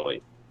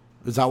finally.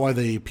 Is that why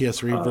the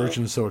PS3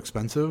 version is so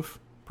expensive?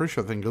 Pretty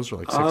sure the thing goes for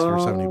like $60 or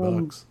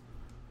 $70.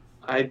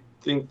 I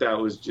think that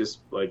was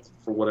just like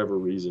for whatever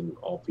reason,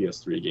 all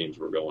PS3 games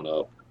were going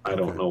up. I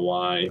don't know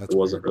why. It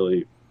wasn't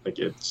really like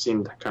it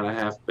seemed kind of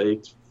half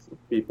baked.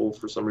 People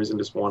for some reason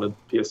just wanted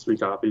PS3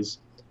 copies.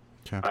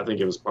 Okay. I think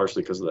it was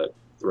partially because of that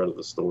threat of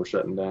the store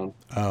shutting down.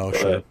 Oh,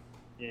 shit.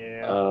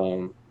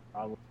 Yeah.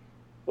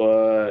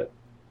 But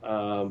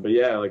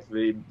yeah, like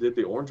they did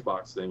the orange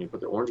box thing and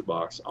put the orange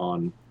box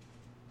on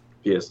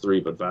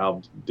PS3, but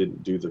Valve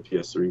didn't do the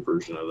PS3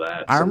 version of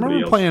that. I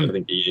remember playing. I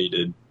think EA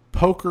did.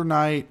 Poker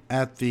Night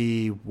at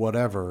the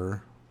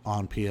whatever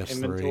on PS3.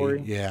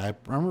 Inventory? Yeah, I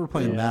remember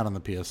playing that on the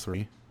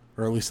PS3,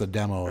 or at least a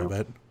demo of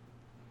it.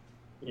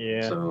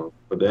 Yeah. So,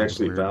 but they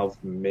actually Valve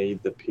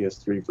made the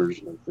PS3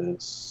 version of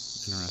this,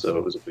 so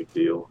it was a big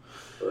deal.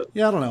 But,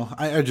 yeah, I don't know.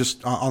 I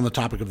just on the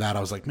topic of that, I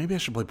was like, maybe I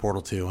should play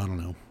Portal 2. I don't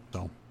know.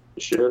 So.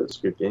 You should. It's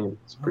a good game.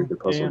 It's a pretty good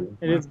puzzle game.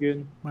 It is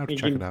good. You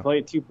can play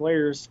it 2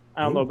 players.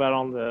 I don't know about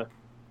on the.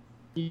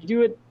 Do you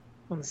do it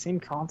on the same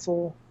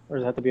console, or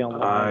does it have to be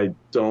online? I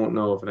don't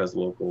know if it has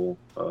local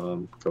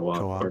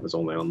co-op or if it's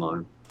only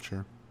online.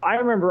 Sure. I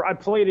remember I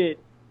played it.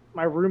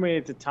 My roommate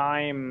at the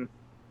time.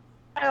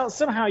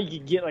 Somehow you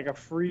could get like a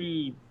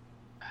free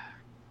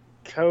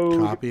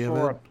code copy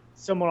for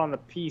someone on the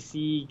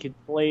PC could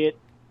play it,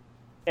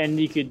 and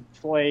you could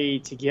play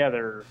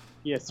together,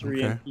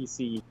 PS3 and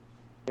PC.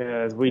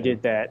 Because we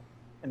did that,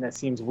 and that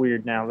seems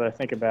weird now that I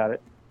think about it.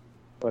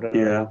 But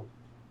yeah,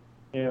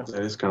 that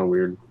is kind of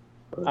weird.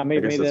 I guess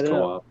made that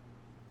co-op. Up.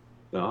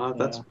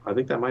 No, I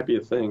think that might be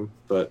a thing.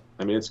 But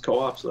I mean, it's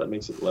co-op, so that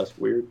makes it less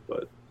weird.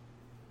 But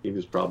he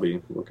was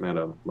probably looking at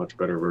a much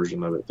better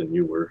version of it than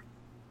you were.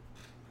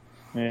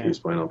 Yeah, he was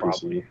playing on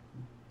PC.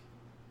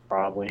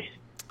 Probably.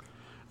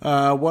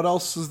 What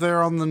else is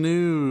there on the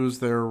news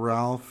there,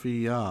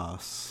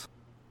 Ralphias?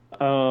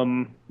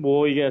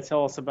 Well, you gotta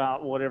tell us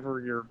about whatever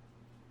your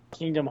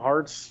Kingdom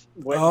Hearts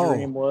wet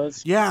dream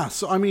was. Yeah,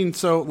 so I mean,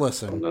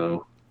 listen.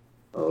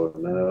 Oh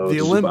no! Did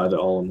you buy the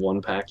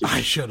all-in-one package?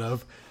 I should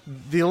have.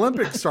 The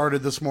Olympics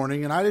started this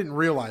morning, and I didn't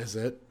realize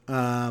it.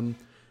 And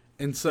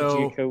so,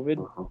 did you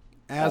COVID?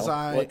 As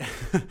I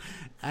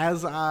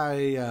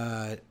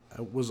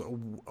was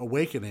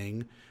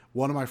awakening,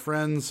 one of my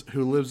friends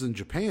who lives in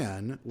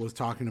Japan was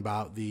talking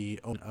about the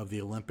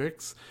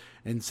Olympics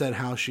and said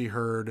how she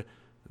heard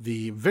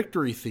the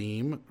victory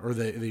theme, or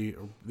the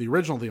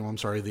original theme, I'm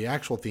sorry, the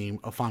actual theme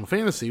of Final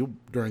Fantasy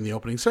during the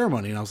opening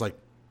ceremony. And I was like,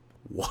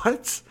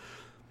 what?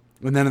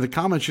 And then in the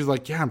comments, she's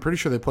like, yeah, I'm pretty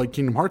sure they played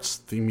Kingdom Hearts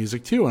theme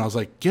music too. And I was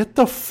like, get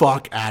the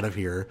fuck out of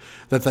here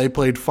that they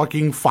played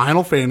fucking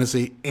Final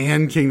Fantasy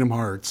and Kingdom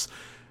Hearts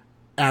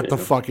at the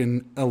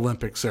fucking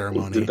Olympic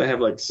ceremony. Did they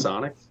have like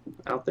Sonic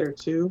out there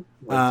too?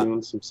 Like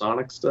doing some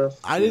Sonic stuff?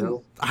 I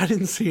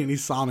didn't see any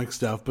Sonic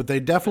stuff, but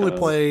they definitely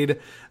played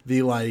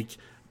the like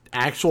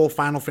actual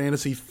Final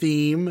Fantasy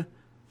theme,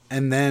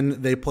 and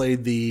then they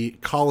played the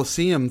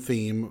Colosseum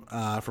theme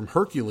from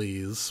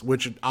Hercules,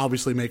 which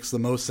obviously makes the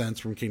most sense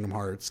from Kingdom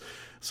Hearts.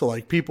 So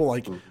like people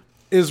like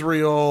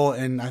Israel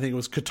and I think it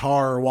was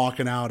Qatar are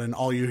walking out, and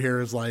all you hear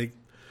is like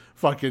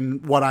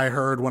fucking What I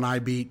Heard When I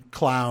Beat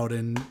Cloud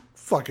and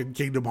fucking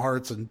Kingdom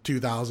Hearts in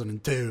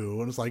 2002.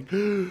 And it's like,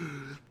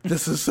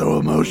 this is so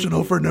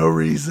emotional for no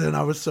reason.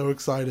 I was so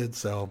excited.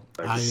 So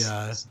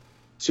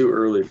too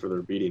early for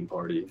their beating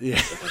party. Yeah.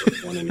 They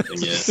haven't won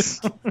anything yet.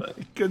 But.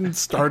 Couldn't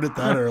start it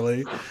that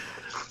early.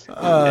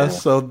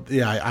 So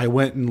yeah, I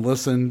went and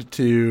listened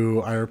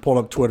to, I pulled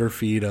up Twitter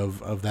feed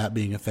of that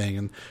being a thing.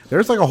 And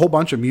there's like a whole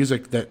bunch of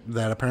music that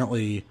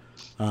apparently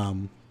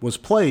was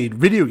played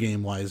video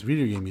game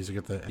music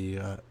at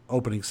the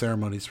opening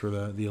ceremonies for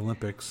the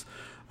Olympics.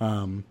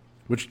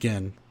 Which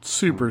again,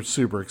 super,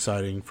 super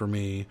exciting for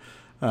me.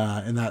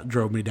 And that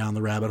drove me down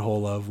the rabbit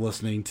hole of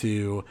listening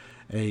to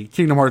a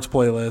Kingdom Hearts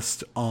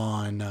playlist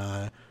on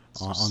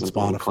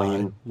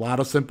Spotify. A lot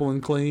of Simple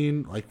and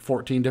Clean, like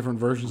 14 different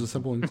versions of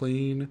Simple and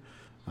Clean.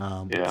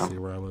 Let's see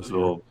where I was.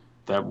 Well,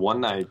 that one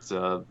night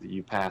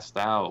you passed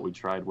out, we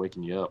tried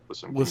waking you up with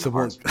some Kingdom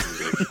Hearts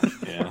music.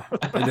 Yeah.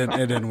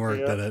 It didn't work,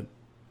 did it?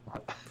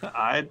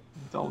 I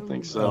don't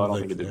think so. I don't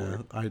think it did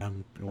work.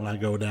 When I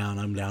go down,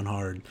 I'm down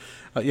hard.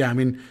 Yeah, I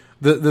mean,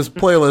 this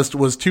playlist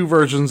was 2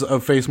 versions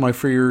of Face My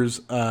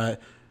Fears,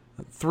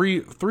 three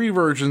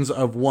versions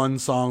of one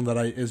song that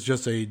is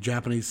just a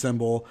Japanese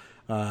symbol,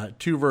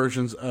 2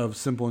 versions of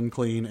Simple and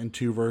Clean, and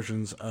 2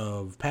 versions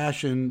of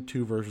Passion,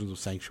 2 versions of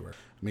Sanctuary.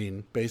 I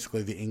mean,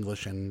 basically the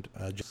English and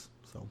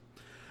so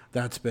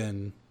that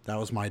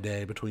was my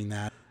day between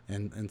that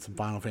and some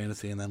Final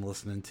Fantasy, and then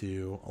listening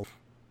to.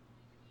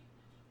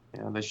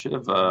 Yeah, they should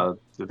have.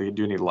 Did they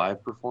do any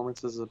live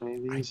performances of any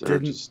of these? I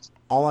didn't.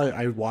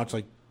 I watched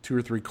like 2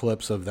 or 3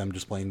 clips of them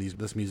just playing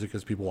this music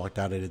as people walked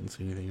out. I didn't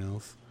see anything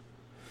else.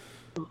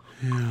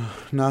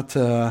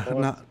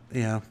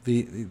 Yeah,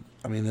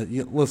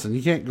 listen,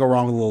 you can't go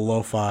wrong with a little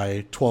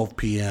lo-fi 12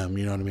 p.m.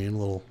 You know what I mean?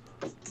 One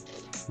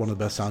of the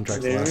best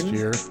soundtracks last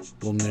year.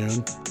 Little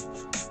Noon.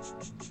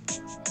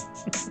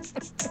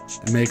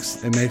 It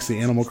makes the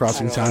Animal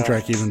Crossing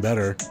soundtrack even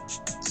better.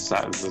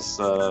 Does this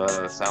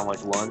sound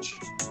like lunch?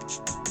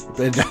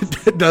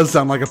 It does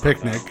sound like a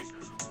picnic.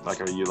 Like,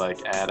 are you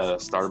like at a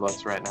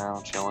Starbucks right now,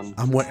 chilling?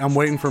 I'm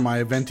waiting for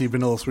my venti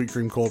vanilla sweet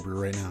cream cold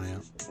brew right now. Yeah.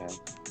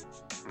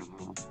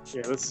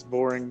 Yeah, this is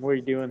boring. What are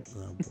you doing?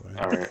 Oh,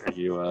 boy. All right, are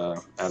you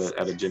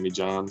at a Jimmy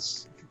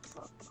John's?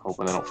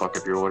 Hoping they don't fuck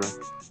up your order.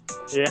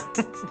 Yeah.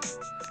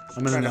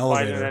 I'm in an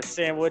elevator. That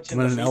sandwich. I'm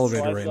in an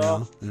elevator right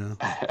now.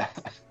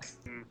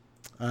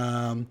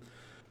 Yeah.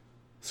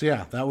 So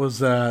yeah, that was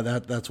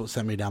that's what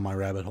sent me down my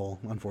rabbit hole,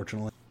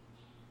 unfortunately.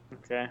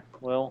 Okay.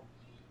 Well,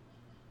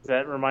 does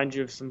that remind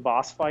you of some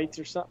boss fights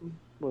or something?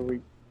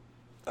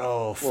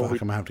 Oh fuck! I'm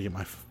gonna have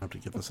to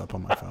get this up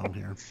on my phone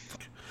here.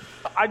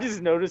 I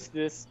just noticed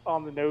this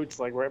on the notes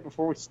like right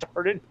before we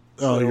started.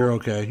 Oh, you're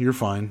okay. You're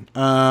fine.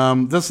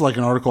 This is like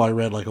an article I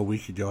read like a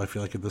week ago. I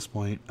feel like at this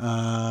point.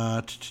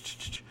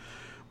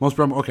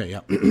 Okay,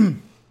 yeah.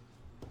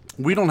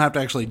 We don't have to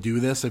actually do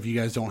this if you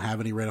guys don't have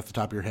any right off the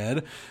top of your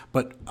head.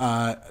 But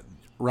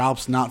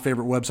Ralph's not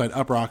favorite website,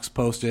 Uprocks,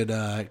 posted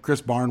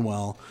Chris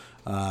Barnwell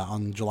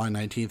on July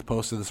 19th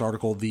posted this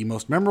article, the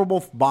most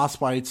memorable boss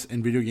fights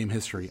in video game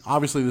history.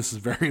 Obviously, this is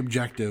very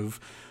objective,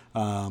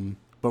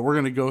 but we're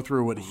going to go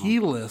through what he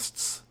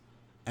lists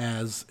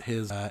as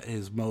his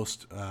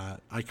most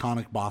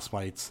iconic boss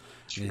fights.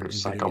 Sure,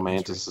 Psycho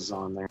Mantis is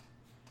on there.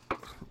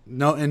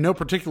 No, in no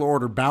particular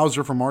order.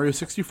 Bowser from Mario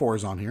 64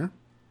 is on here.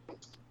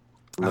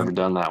 Never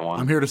done that one.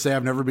 I'm here to say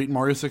I've never beaten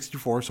Mario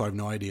 64, so I have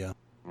no idea.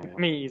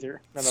 Me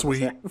either.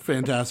 Sweet.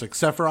 Fantastic.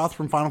 Sephiroth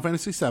from Final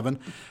Fantasy VII.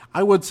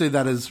 I would say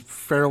that is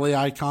fairly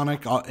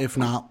iconic, if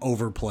not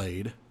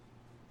overplayed.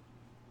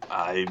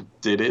 I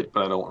did it,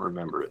 but I don't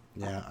remember it.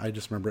 Yeah, I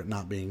just remember it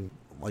not being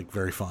like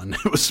very fun.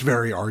 It was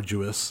very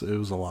arduous. It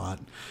was a lot.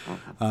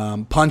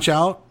 Punch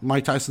Out,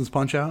 Mike Tyson's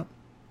Punch Out.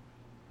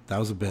 That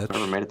was a bitch.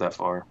 Never made it that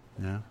far.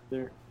 Yeah.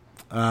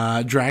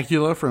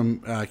 Dracula from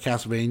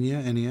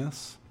Castlevania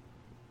NES.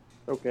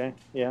 Okay,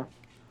 yeah.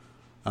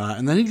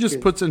 And then he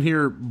just puts in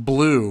here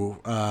Blue,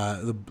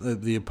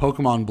 the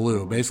Pokemon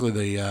Blue,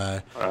 basically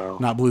the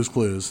not Blue's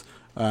Clues.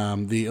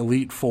 The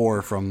Elite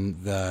Four from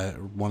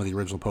one of the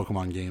original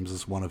Pokemon games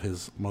is one of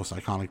his most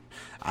iconic.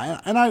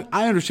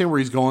 I understand where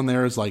he's going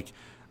there. Is like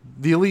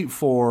the Elite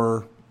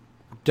Four,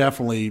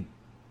 definitely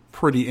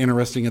pretty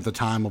interesting at the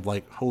time of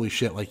like, holy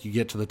shit, like you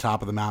get to the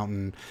top of the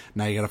mountain,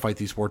 now you got to fight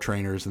these 4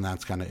 trainers, and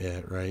that's kind of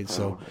it, right?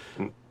 So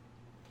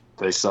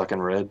They suck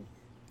in red.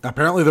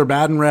 Apparently they're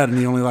bad in red, and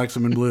he only likes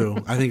them in blue.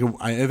 I think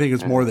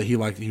it's more that he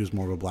was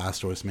more of a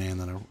Blastoise man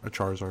than a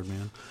Charizard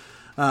man.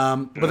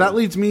 But that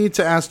leads me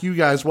to ask you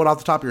guys, what off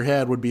the top of your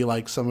head would be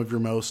like some of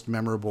your most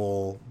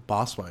memorable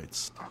boss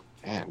fights?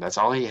 Man, that's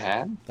all he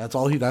had? That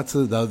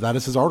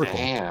is his article.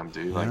 Damn,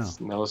 dude. Yeah.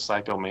 Like, no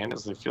Psycho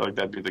Mantis, I feel like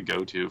that'd be the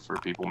go-to for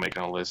people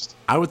making a list.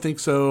 I would think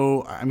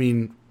so. I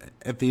mean,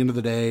 at the end of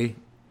the day,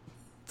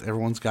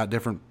 everyone's got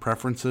different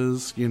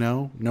preferences, you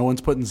know? No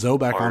one's putting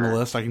Zobek on the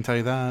list, I can tell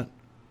you that.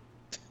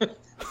 Yeah,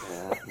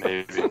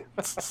 maybe.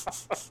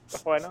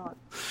 Why not?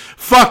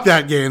 Fuck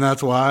that game,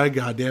 that's why.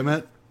 God damn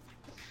it.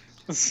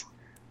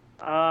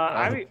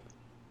 I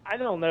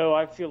don't know.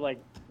 I feel like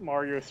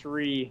Mario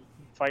 3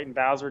 fighting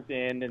Bowser at the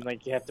end, and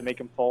like you have to make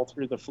him fall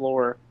through the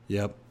floor.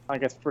 Yep. I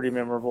guess pretty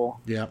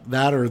memorable. Yeah,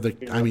 that or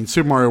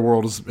Super Mario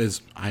World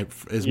is more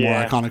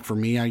iconic for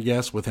me, I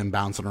guess, with him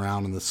bouncing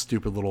around in the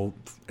stupid little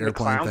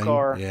airplane thing.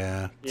 Car.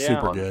 Yeah,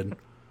 super good.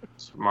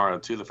 Super Mario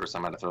 2, the first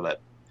time I had to throw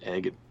that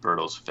egg at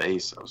Birdo's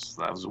face.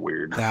 That was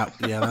weird.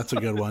 That's a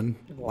good one.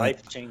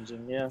 Life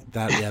changing, yeah.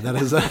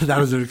 That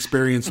was an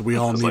experience we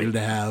all needed to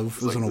have.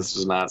 This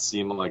does not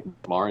seem like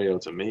Mario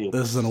to me.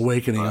 This is an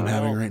awakening I'm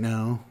having right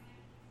now.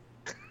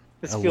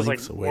 This feels like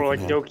more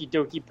like Doki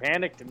Doki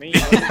Panic to me.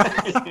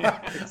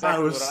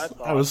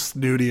 I was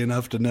snooty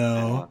enough to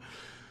know.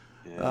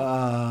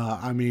 Yeah.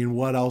 I mean,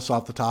 what else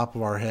off the top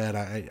of our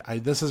head?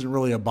 This isn't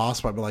really a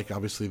boss fight, but like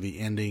obviously the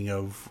ending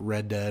of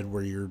Red Dead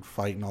where you're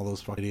fighting all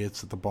those fucking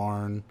idiots at the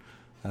barn.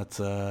 That's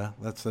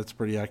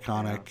pretty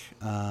iconic.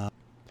 Yeah.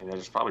 And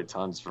there's probably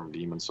tons from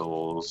Demon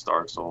Souls,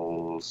 Dark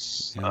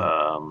Souls,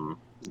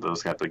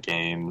 those type of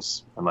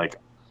games, and like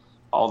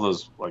all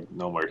those like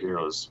No More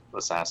Heroes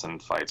assassin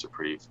fights are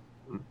pretty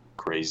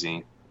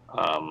crazy.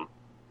 But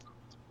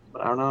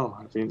I don't know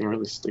if anything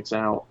really sticks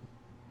out.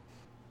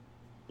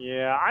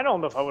 Yeah, I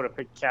don't know if I would have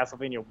picked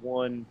Castlevania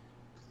 1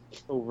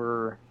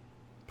 over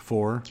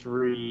 4,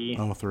 3.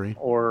 Oh, 3.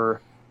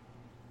 Or,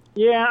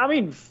 yeah, I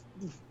mean,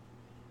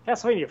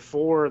 Castlevania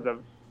 4, the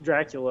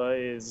Dracula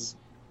is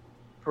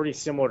pretty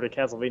similar to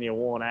Castlevania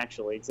 1,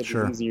 actually, except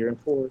it's easier in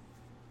 4.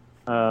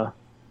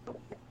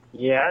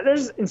 Yeah,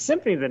 in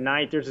Symphony of the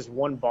Night, there's this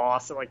one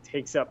boss that like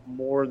takes up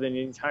more than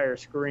the entire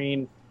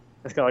screen.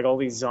 It's got like all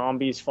these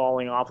zombies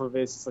falling off of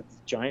it. It's like this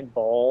giant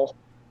ball,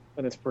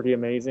 and it's pretty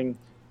amazing.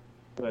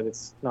 But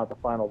it's not the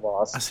final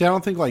boss. See, I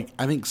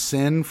think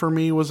Sin for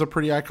me was a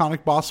pretty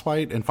iconic boss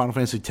fight in Final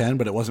Fantasy X,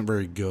 but it wasn't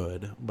very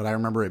good. But I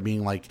remember it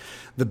being like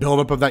the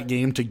buildup of that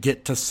game to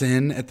get to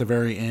Sin at the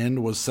very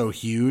end was so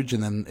huge,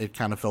 and then it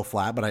kind of fell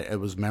flat. But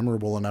it was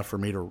memorable enough for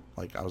me to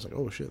like. I was like,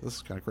 oh shit, this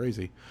is kind of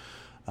crazy.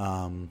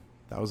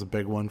 That was a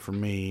big one for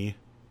me.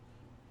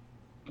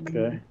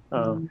 Okay.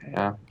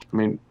 Yeah, I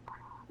mean,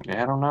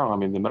 I don't know. I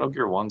mean, the Metal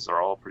Gear ones are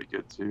all pretty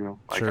good too.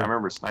 Like I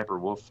remember Sniper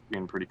Wolf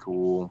being pretty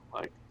cool.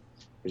 Like,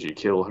 because you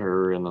kill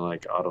her, and then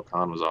like Otto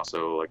Kahn was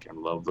also like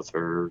in love with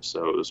her,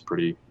 so it was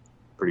pretty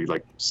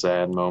like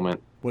sad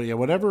moment. Well, yeah,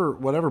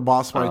 whatever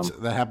boss fights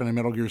that happened in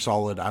Metal Gear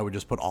Solid, I would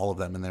just put all of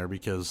them in there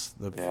because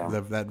the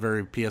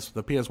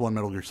PS1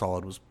 Metal Gear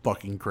Solid was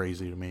fucking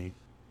crazy to me.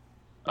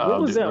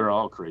 They're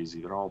all crazy.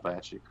 They're all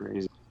batshit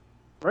crazy.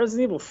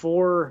 Resident Evil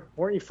 4,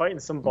 weren't you fighting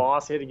some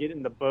boss? You had to get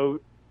in the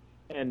boat,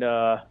 and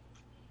was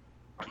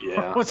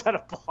that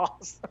a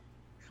boss?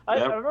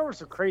 I remember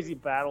some crazy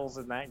battles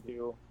in that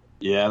too.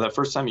 Yeah, the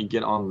first time you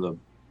get on the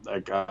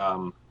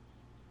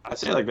I'd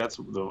say like that's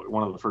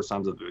one of the first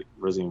times that the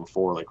Resident Evil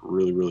 4 like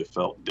really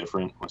felt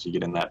different once you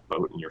get in that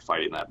boat and you're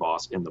fighting that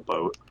boss in the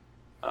boat.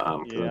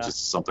 It's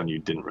just something you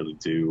didn't really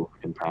do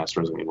in past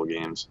Resident Evil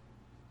games.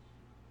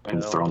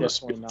 And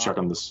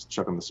chucking the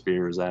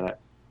spears at it.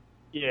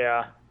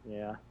 Yeah.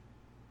 Okay.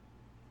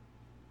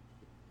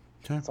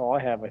 That's all I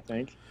have, I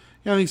think.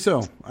 Yeah, I think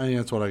so. I think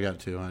that's what I got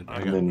too.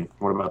 Then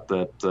what about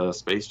that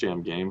Space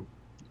Jam game?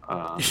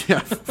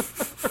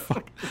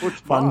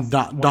 Fighting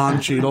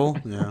Don Cheadle.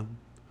 Yeah.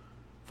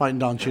 Fighting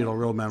Don Cheadle,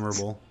 real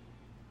memorable.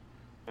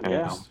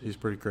 Yeah. He's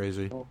pretty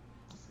crazy. It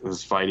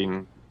was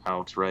fighting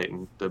Alex Wright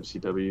in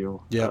WCW.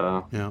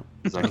 Yeah.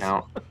 Does that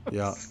count?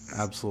 Yeah,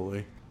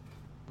 absolutely.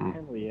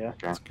 Hell yeah. Okay.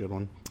 That's a good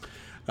one.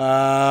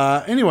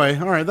 Anyway,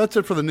 all right, that's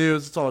it for the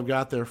news. That's all I've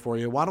got there for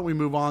you. Why don't we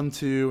move on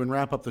to and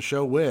wrap up the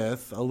show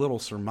with a little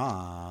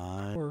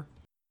surmise?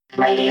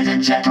 Ladies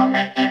and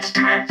gentlemen, it's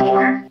time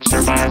for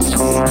Surmise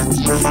Score.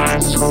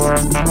 Surmise Score.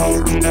 I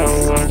hope you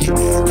know what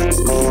you're in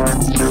for.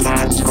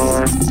 Surmise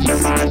Score.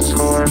 Surmise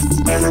Score.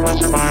 Everyone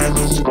surmise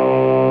the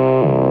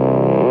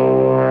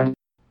score.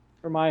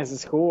 Surmise the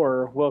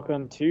Score.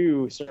 Welcome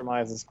to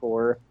Surmise the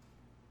Score,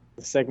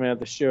 the segment of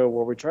the show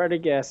where we try to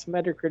guess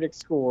Metacritic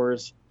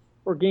scores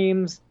for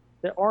games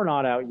that are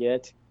not out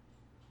yet.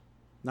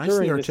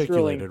 Nicely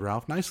articulated,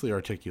 Ralph. Nicely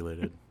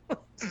articulated.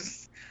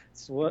 It's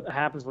what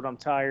happens when I'm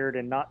tired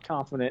and not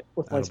confident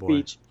with my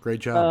speech.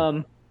 Great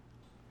job.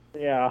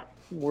 Yeah,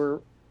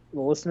 the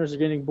listeners are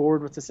getting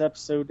bored with this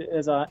episode,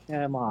 as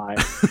am I.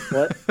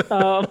 What?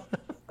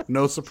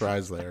 No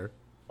surprise there.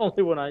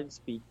 Only when I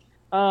speak.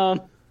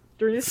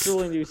 During this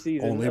thrilling new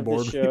season Only of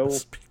bored this show,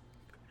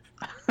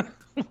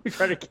 we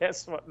try to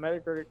guess what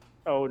Metacritic.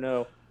 Oh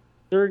no,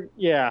 during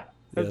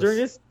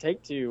this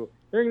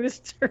during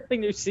this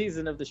new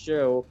season of the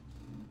show,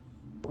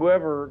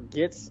 whoever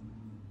gets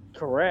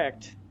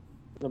correct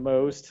the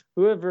most,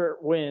 whoever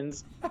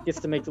wins gets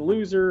to make the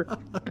loser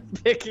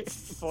pick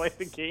to play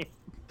the game.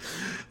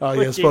 Oh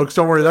yes, folks,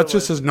 don't worry. That's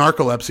just his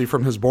narcolepsy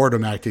from his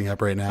boredom acting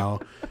up right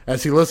now.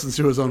 As he listens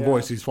to his own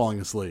voice, he's falling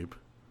asleep.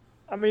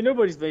 I mean,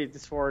 nobody's made it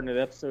this far into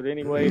the episode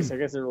anyway, so I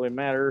guess it doesn't really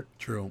matter.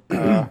 True.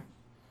 They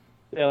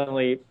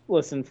only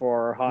listen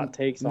for our hot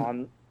takes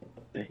on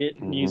the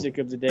hit music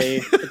of the day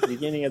at the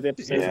beginning of the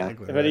episode.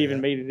 Exactly if it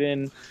even made it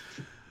in.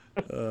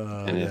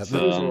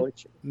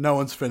 No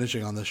one's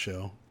finishing on this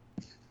show.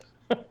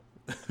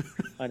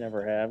 I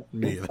never have.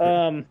 Me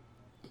either.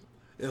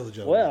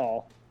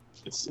 Well,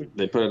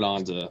 they put it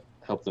on to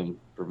help them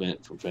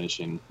prevent from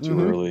finishing too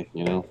early,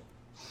 you know?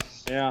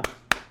 Yeah,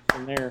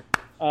 in there.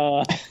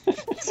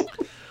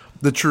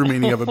 The true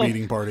meaning of a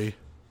meeting party.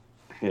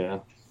 Yeah.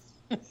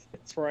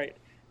 That's right.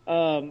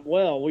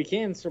 Well, we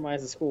can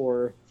surmise the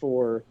score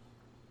for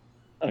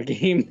a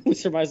game we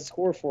surmised the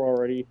score for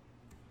already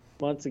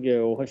months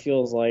ago, it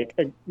feels like.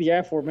 The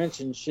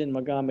aforementioned Shin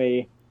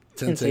Megami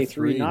Tensei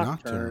 3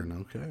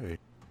 Nocturne. Okay.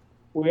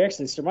 We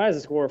actually surmised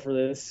the score for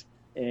this,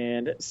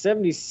 and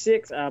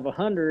 76 out of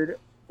 100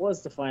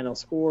 was the final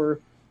score.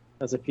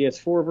 That's a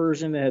PS4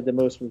 version that had the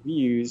most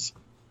reviews.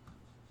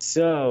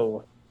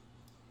 So,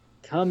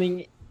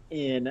 coming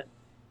in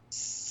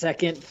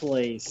second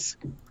place.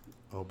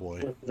 Oh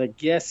boy. With a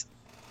guess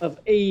of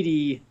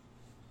 80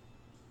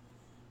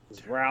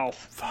 is Ralph.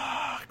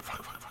 Fuck.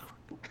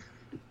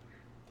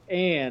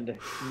 And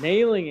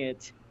nailing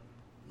it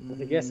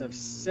with a guess of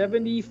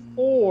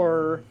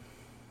 74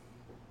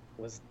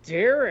 was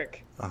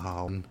Derrick.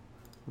 Ryan.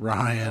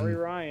 Sorry,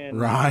 Ryan.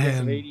 Guess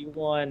of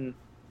 81.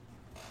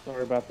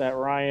 Sorry about that,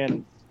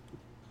 Ryan.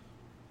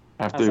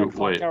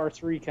 Clock Tower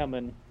 3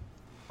 coming.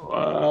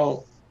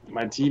 Well,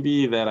 my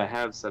TV that I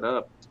have set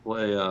up to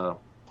play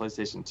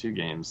PlayStation 2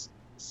 games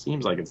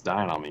seems like it's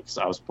dying on me because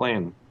I was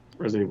playing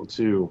Resident Evil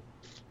 2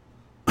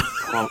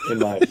 in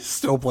my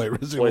still play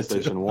Resident Evil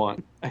PlayStation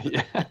 1.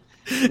 Yeah.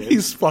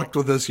 He's fucked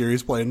with this year.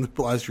 He's playing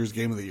last year's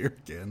game of the year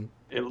again.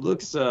 I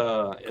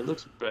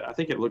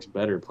think it looks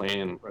better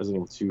playing Resident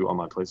Evil 2 on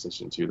my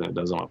PlayStation 2 than it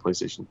does on my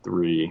PlayStation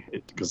 3.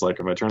 Because like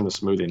if I turn the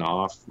smoothing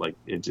off, like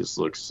it just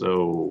looks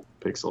so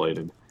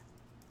pixelated.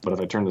 But if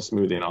I turn the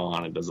smoothing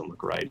on, it doesn't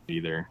look right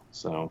either.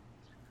 So,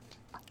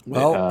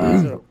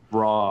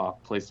 raw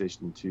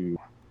PlayStation 2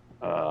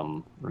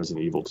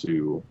 Resident Evil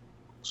 2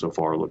 so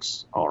far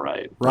looks all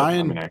right.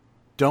 Ryan,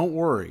 don't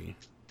worry,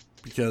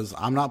 because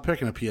I'm not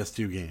picking a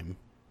PS2 game.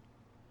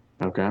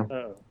 Okay.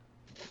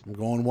 I'm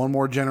going one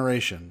more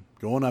generation,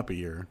 going up a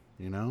year,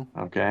 you know?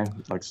 Okay,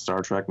 like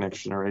Star Trek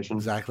Next Generation?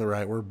 Exactly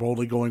right. We're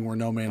boldly going where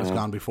no man has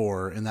gone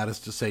before, and that is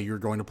to say you're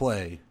going to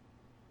play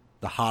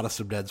the hottest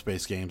of Dead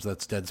Space games.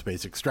 That's Dead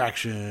Space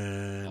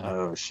Extraction.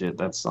 Oh shit,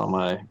 that's on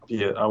my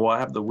I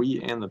have the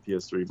Wii and the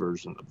PS3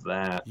 version of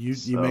that. You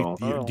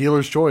make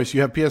dealer's choice.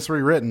 You have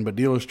PS3 written, but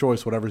dealer's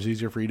choice, whatever's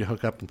easier for you to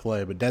hook up and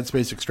play. But Dead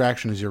Space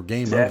Extraction is your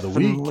game of the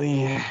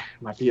week.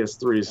 My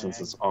PS3, since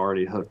it's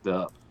already hooked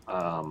up.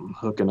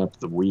 Hooking up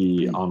the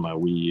Wii on my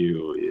Wii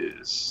U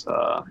is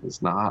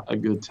not a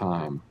good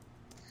time.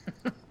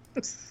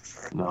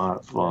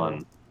 Not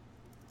fun.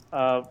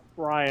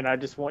 Ryan, I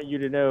just want you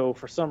to know,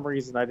 for some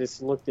reason, I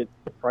just looked at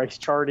the price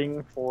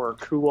charting for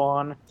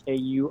Kuon,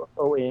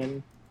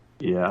 Kuon.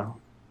 Yeah.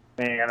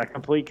 Man, a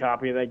complete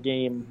copy of that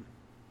game.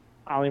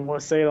 I don't even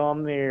want to say it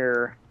on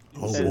there.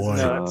 Oh,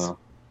 boy.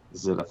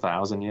 Is it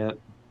 1,000 yet?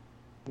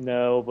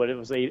 No, but it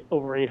was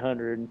over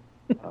 800.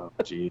 Oh,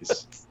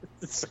 jeez.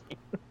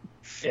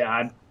 Yeah,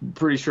 I'm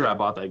pretty sure I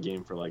bought that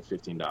game for like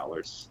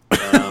 $15.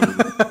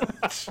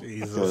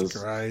 Jesus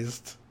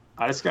Christ.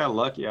 I just got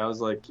lucky. I was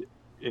like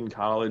in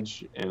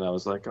college and I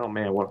was like, oh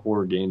man, what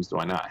horror games do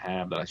I not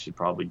have that I should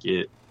probably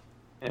get?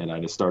 And I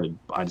just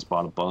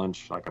bought a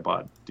bunch. Like I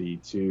bought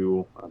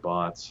D2, I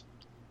bought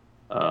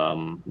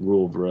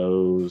Rule of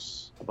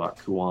Rose, I bought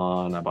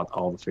Kuon, I bought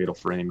all the Fatal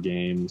Frame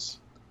games.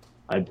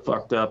 I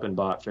fucked up and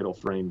bought Fatal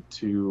Frame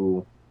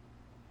 2.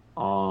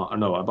 I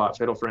bought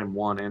Fatal Frame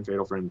 1 and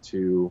Fatal Frame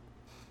 2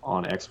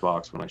 on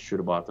Xbox when I should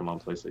have bought them on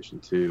PlayStation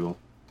 2.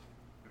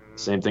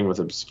 Same thing with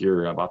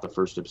Obscure. I bought the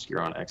first Obscure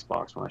on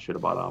Xbox when I should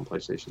have bought it on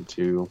PlayStation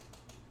 2.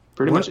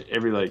 Pretty much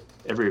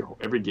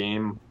every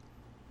game,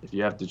 if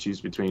you have to choose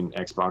between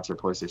Xbox or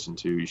PlayStation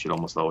 2, you should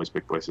almost always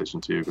pick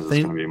PlayStation 2 because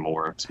it's going to be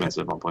more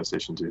expensive on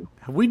PlayStation 2.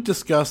 Have we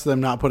discussed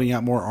them not putting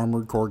out more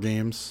Armored Core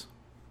games?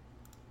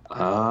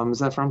 Is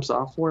that from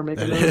Software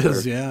making those? It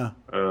is, yeah.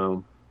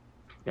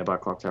 Yeah, I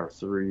bought Clock Tower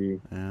 3.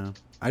 Yeah.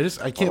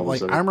 I can't,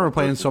 I remember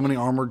playing so many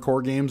Armored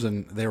Core games,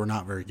 and they were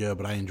not very good,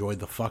 but I enjoyed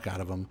the fuck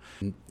out of them.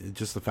 And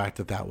just the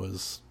fact that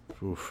was,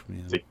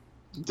 man.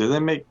 Did they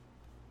make,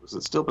 was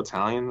it still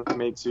Battalion that they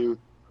made too?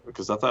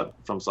 Because I thought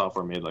From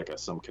Software made like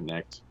some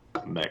Kinect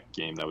mech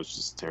game that was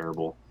just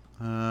terrible.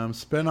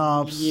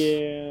 Spinoffs.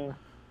 Yeah.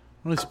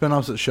 Only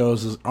spinoffs it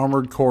shows is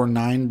Armored Core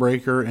 9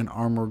 Breaker and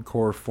Armored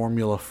Core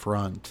Formula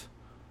Front.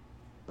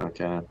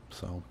 Okay.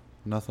 So,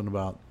 Nothing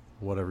about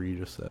whatever you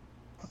just said.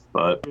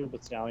 But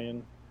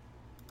Battalion.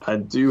 I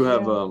do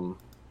have a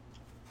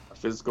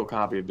physical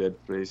copy of Dead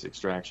Space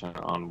Extraction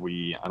on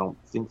Wii. I don't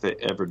think they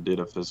ever did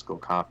a physical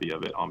copy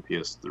of it on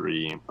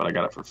PS3, but I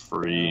got it for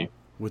free.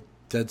 With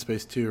Dead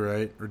Space 2,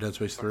 right? Or Dead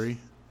Space 3?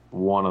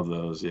 One of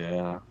those,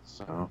 yeah.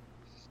 So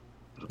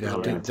Yeah,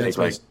 Dead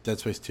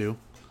Space 2.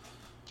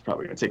 It's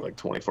probably going to take like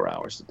 24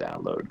 hours to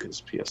download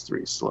because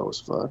PS3 is slow as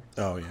fuck.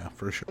 Oh, yeah,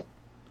 for sure.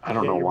 I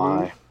don't know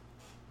why.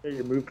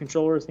 Your move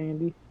controller is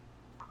handy?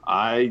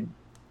 I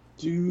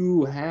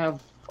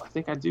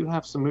think I do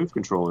have some move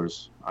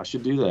controllers. I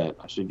should do that.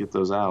 I should get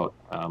those out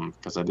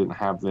because I didn't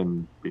have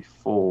them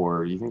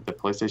before. You think the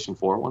PlayStation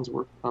 4 ones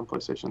work on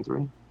PlayStation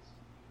 3?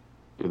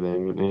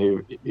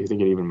 Do you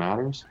think it even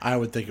matters? I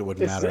would think it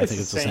wouldn't matter. I think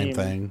it's the same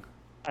thing.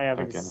 I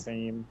have the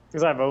same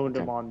because I've owned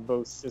them on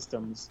both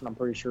systems, and I'm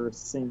pretty sure it's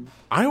the same.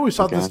 I always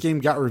thought this game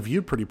got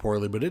reviewed pretty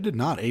poorly, but it did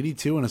not.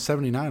 82 and a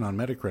 79 on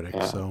Metacritic.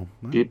 Yeah. So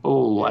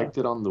people liked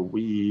it on the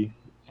Wii,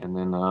 and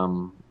then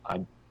I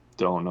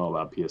don't know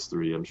about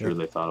PS3. I'm sure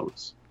they thought it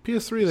was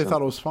PS3. They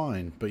thought it was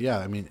fine, but yeah,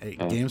 I mean,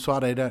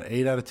 GameSpot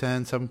 8 out of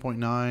 10, 7.9,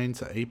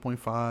 8.5,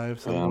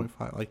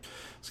 7.5. Like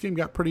this game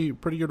got pretty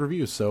good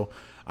reviews. So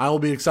I will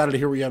be excited to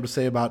hear what you have to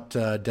say about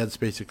Dead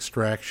Space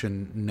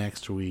Extraction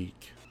next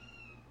week.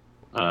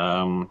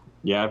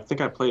 Yeah, I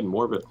think I played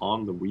more of it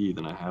on the Wii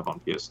than I have on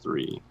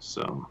PS3,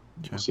 so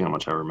we'll see how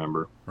much I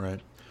remember.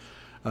 Right.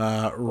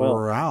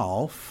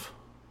 Ralph,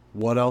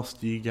 what else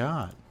do you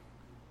got?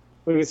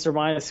 We can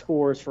surmise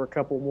scores for a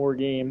couple more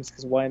games,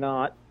 because why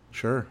not?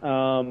 Sure.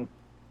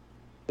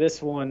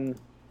 This one,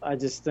 I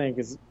just think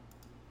is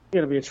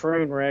going to be a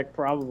train wreck,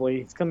 probably.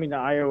 It's coming to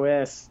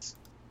iOS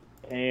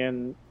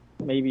and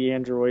maybe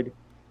Android.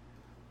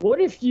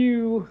 What if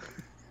you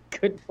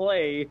could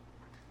play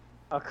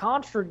a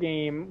Contra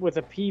game with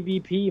a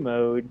PvP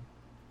mode?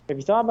 Have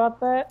you thought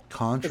about that?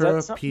 Contra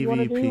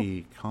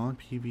PvP.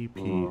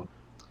 PvP.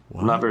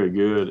 I'm not very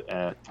good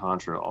at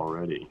Contra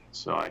already,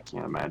 so I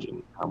can't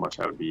imagine how much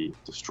I would be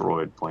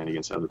destroyed playing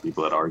against other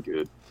people that are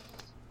good.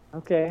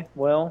 Okay,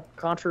 well,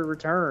 Contra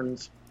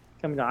returns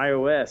coming to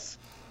iOS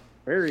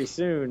very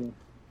soon.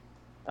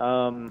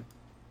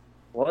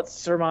 Let's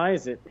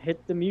surmise it.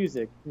 Hit the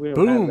music. We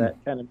don't have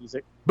that kind of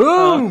music.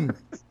 Boom!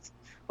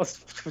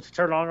 Let's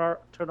turn on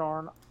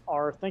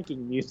our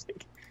thinking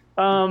music.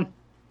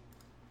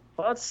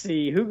 Let's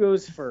see who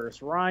goes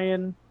first.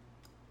 Ryan,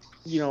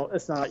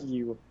 it's not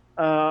you.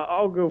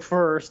 I'll go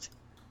first.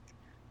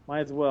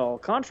 Might as well.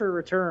 Contra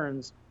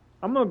returns.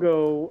 I'm gonna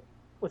go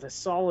with a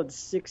solid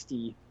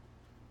 60.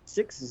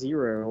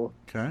 6-0.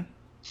 Okay.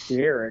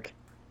 Derrick.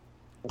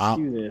 Let's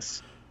do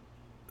this.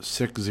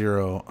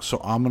 6-0. So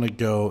I'm gonna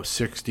go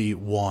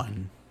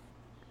 61.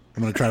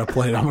 I'm gonna try to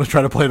play. I'm gonna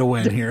try to play to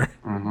win here.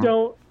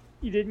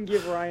 You didn't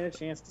give Ryan a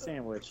chance to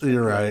sandwich.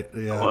 You're right.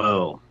 Yeah.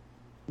 Well,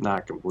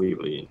 not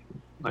completely.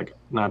 Like,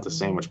 not to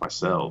sandwich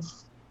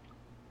myself.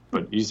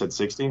 But you said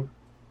 60?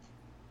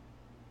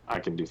 I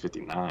can do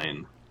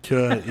 59.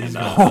 Good. He's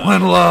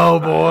going low,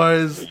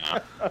 boys.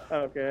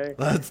 Okay.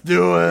 Let's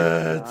do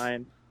it.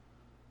 59.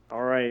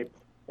 All right.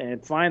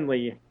 And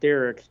finally,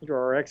 Derrick, you're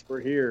our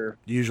expert here.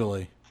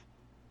 Usually.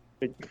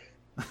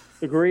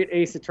 The Great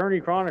Ace Attorney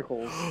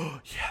Chronicles.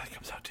 Yeah, that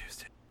comes out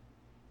Tuesday.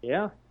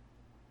 Yeah.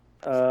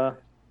 How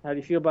do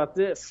you feel about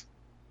this?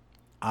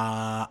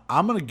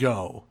 I'm going to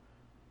go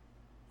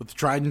with the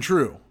tried and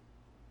true.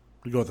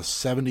 We go with a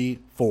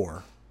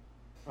 74.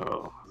 Oh, I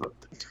thought you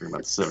were talking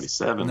about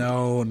 77.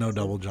 No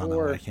double John.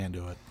 No, I can't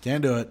do it.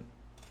 Can't do it.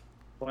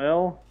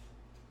 Well,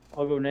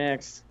 I'll go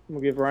next. I'm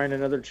going to give Ryan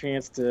another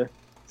chance to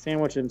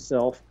sandwich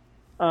himself.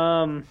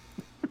 I'm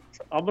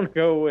going to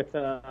go with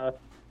an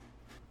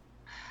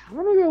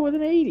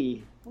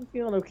 80. I'm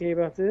feeling okay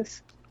about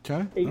this.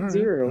 Okay.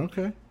 8-0.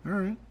 Okay. All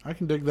right. I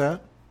can dig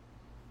that.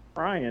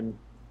 Ryan.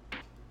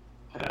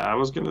 Yeah, I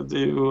was gonna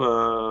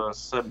do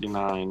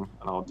 79, and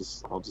I'll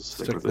just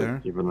stick with there.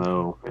 it, even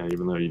though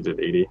you did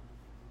 80.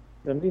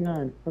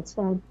 79. That's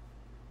fine.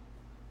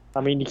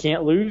 I mean, you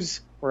can't lose,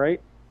 right?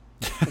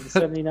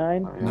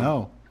 79.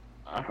 No.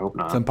 I hope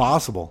not. It's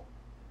impossible.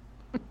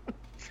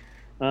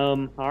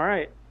 All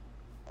right.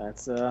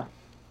 That's it.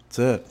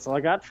 That's all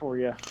I got for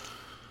you.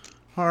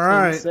 All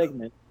right.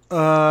 Segment.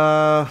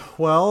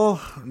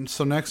 Well,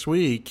 so next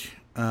week,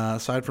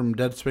 aside from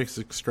Dead Space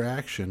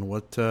Extraction,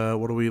 what are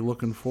we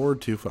looking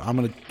forward to? I'm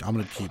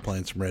gonna keep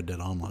playing some Red Dead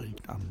Online.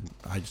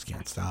 I just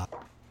can't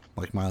stop.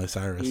 Like Miley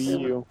Cyrus,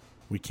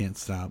 we can't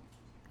stop.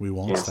 We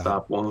won't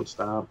stop. Won't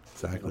stop.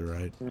 Exactly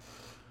right.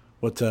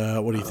 What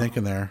are you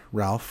thinking there,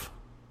 Ralph?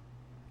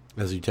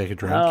 As you take a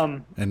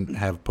drink and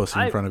have pussy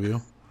in front of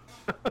you.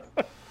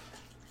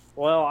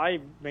 Well, I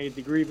made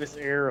the grievous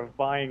error of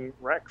buying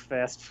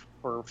Wreckfest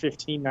for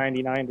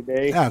 $15.99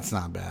 today. That's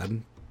not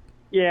bad.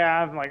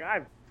 Yeah, I'm like,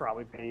 I've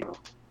probably paid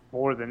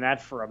more than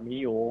that for a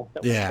meal.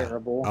 That was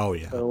terrible. Oh,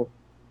 yeah. So,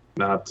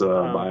 Not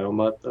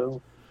Biomut,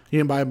 though? You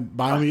didn't buy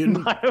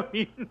Biomutant?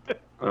 Biomutant.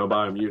 Oh,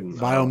 Biomutant.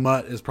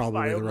 Biomut is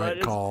probably the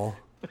right call.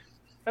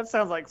 That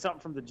sounds like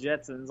something from the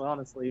Jetsons,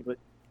 honestly. But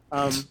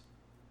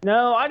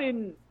no, I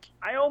didn't.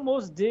 I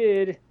almost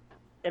did.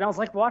 And I was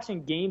like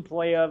watching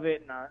gameplay of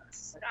it, and I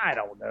was like, I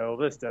don't know.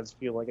 This does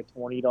feel like a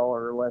 $20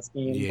 or less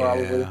game,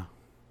 probably.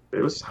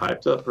 It was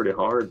hyped up pretty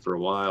hard for a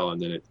while,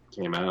 and then it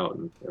came out,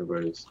 and we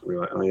were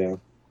like, oh yeah.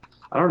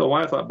 I don't know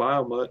why I thought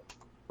Biomutt,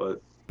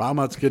 but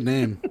Biomutt's a good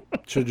name.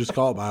 Should just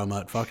call it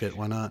Biomutt. Fuck it,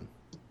 why not?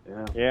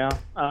 Yeah.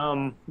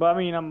 But I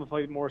mean, I'm gonna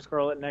play more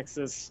Scarlet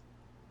Nexus.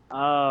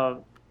 I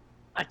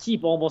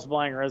keep almost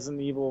buying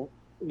Resident Evil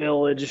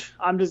Village.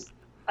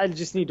 I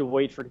just need to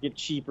wait for it to get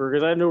cheaper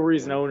because I have no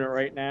reason to own it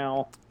right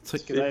now. It's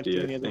like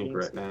 50, I think,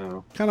 right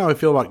now. Kind of how I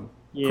feel about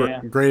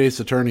Great Ace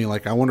Attorney.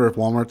 Like, I wonder if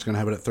Walmart's going to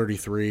have it at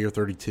 33 or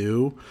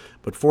 32.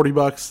 But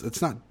 $40,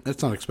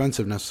 it's not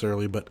expensive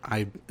necessarily, but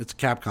it's a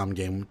Capcom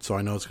game, so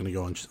I know it's going to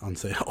go on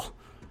sale.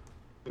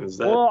 Is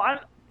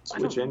that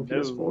Switch and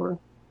know. PS4?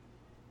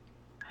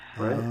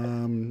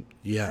 Right?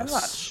 Yes. I'm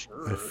not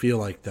sure. I feel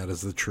like that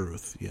is the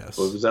truth. Yes.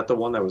 Well, was that the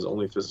one that was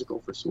only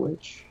physical for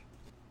Switch?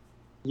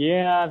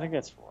 Yeah, I think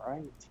that's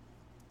right.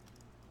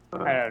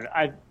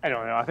 I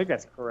don't know. I think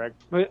that's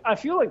correct. But I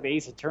feel like the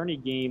Ace Attorney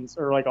games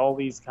are like all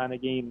these kind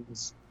of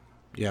games.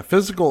 Yeah,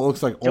 physical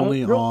looks like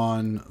only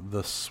on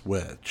the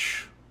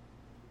Switch.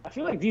 I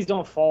feel like these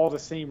don't follow the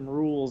same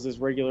rules as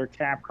regular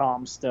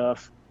Capcom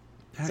stuff.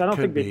 So I don't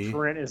think they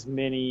print as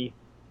many.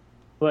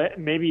 But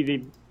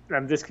maybe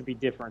this could be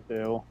different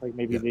though. Like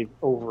maybe they've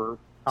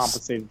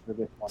overcompensated for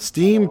this one.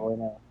 Steam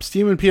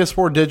and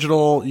PS4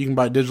 digital, you can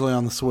buy it digitally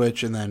on the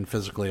Switch and then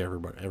physically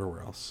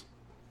everywhere else.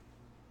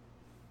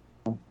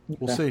 Okay.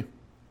 We'll see.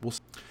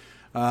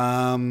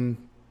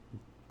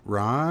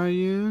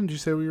 Ryan, did you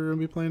say we were going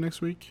to be playing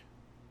next week?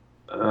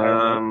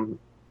 Yeah,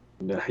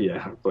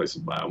 play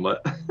some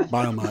Biomutt.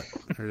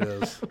 Biomutt, there it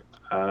is.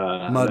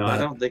 No, I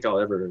don't think I'll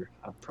ever.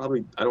 I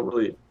don't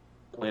really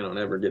plan on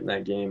ever getting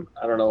that game.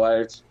 I don't know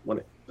why. It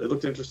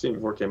looked interesting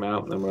before it came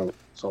out, and then when I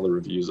saw the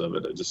reviews of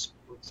it, it's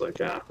like,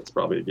 it's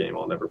probably a game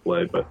I'll never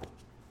play. But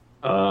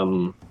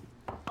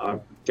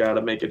I've got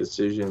to make a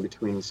decision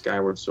between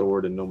Skyward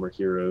Sword and No More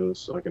Heroes,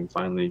 so I can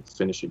finally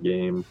finish a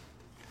game.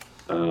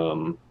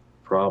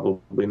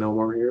 Probably No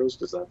More Heroes,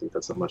 because I think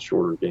that's a much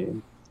shorter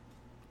game.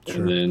 Sure.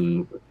 And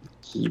then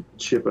keep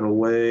chipping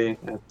away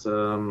at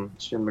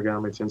Shin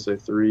Megami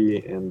Tensei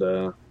 3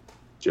 and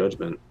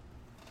Judgment.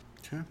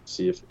 Okay.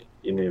 See if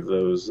any of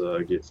those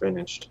get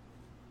finished.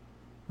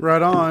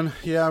 Right on.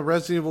 Yeah,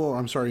 Red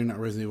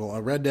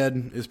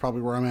Dead is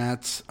probably where I'm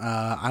at.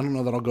 I don't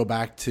know that I'll go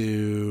back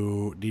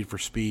to Need for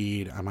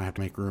Speed. I might have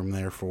to make room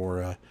there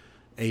for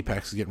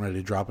Apex is getting ready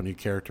to drop a new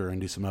character and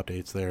do some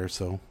updates there.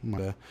 So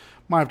might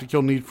have to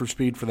kill Need for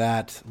Speed for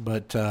that.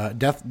 But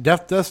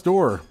Death's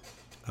Door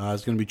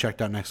is going to be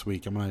checked out next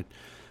week. I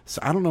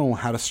don't know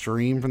how to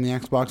stream from the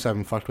Xbox. I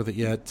haven't fucked with it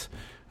yet.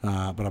 But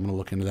I'm going to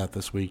look into that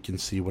this week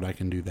and see what I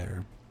can do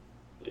there.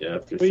 Yeah,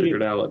 if you figure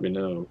it out, let me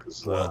know,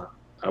 because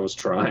I was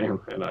trying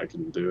and I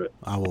couldn't do it.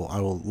 I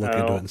will look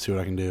into it and see what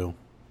I can do.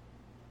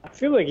 I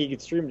feel like you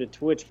could stream to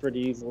Twitch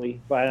pretty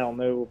easily, but I don't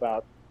know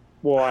about.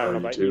 Well, I don't know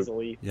about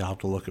easily. Yeah, I'll have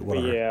to look at what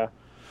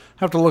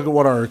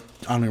our. I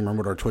don't even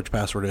remember what our Twitch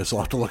password is, so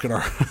I'll have to look at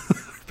our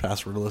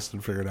password list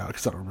and figure it out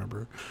because I don't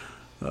remember.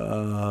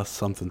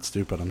 Something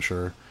stupid, I'm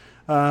sure.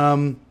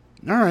 All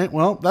right,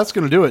 well, that's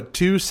going to do it.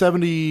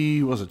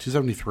 270, was it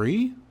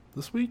 273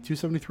 this week?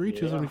 273,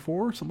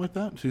 274, something like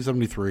that?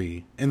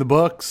 273. In the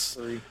books.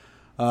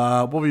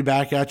 We'll be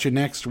back at you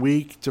next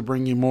week to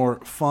bring you more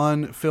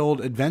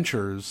fun-filled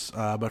adventures.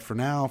 But for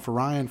now, for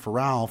Ryan, for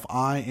Ralph,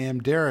 I am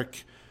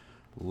Derrick.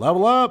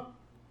 Level up!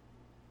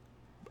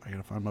 I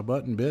gotta find my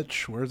button,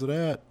 bitch. Where's it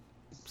at?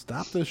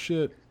 Stop this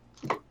shit.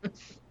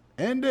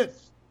 End it.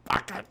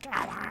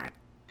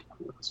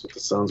 That's what the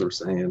sons were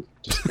saying.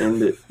 Just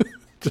end it.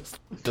 just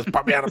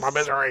put me out of my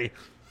misery.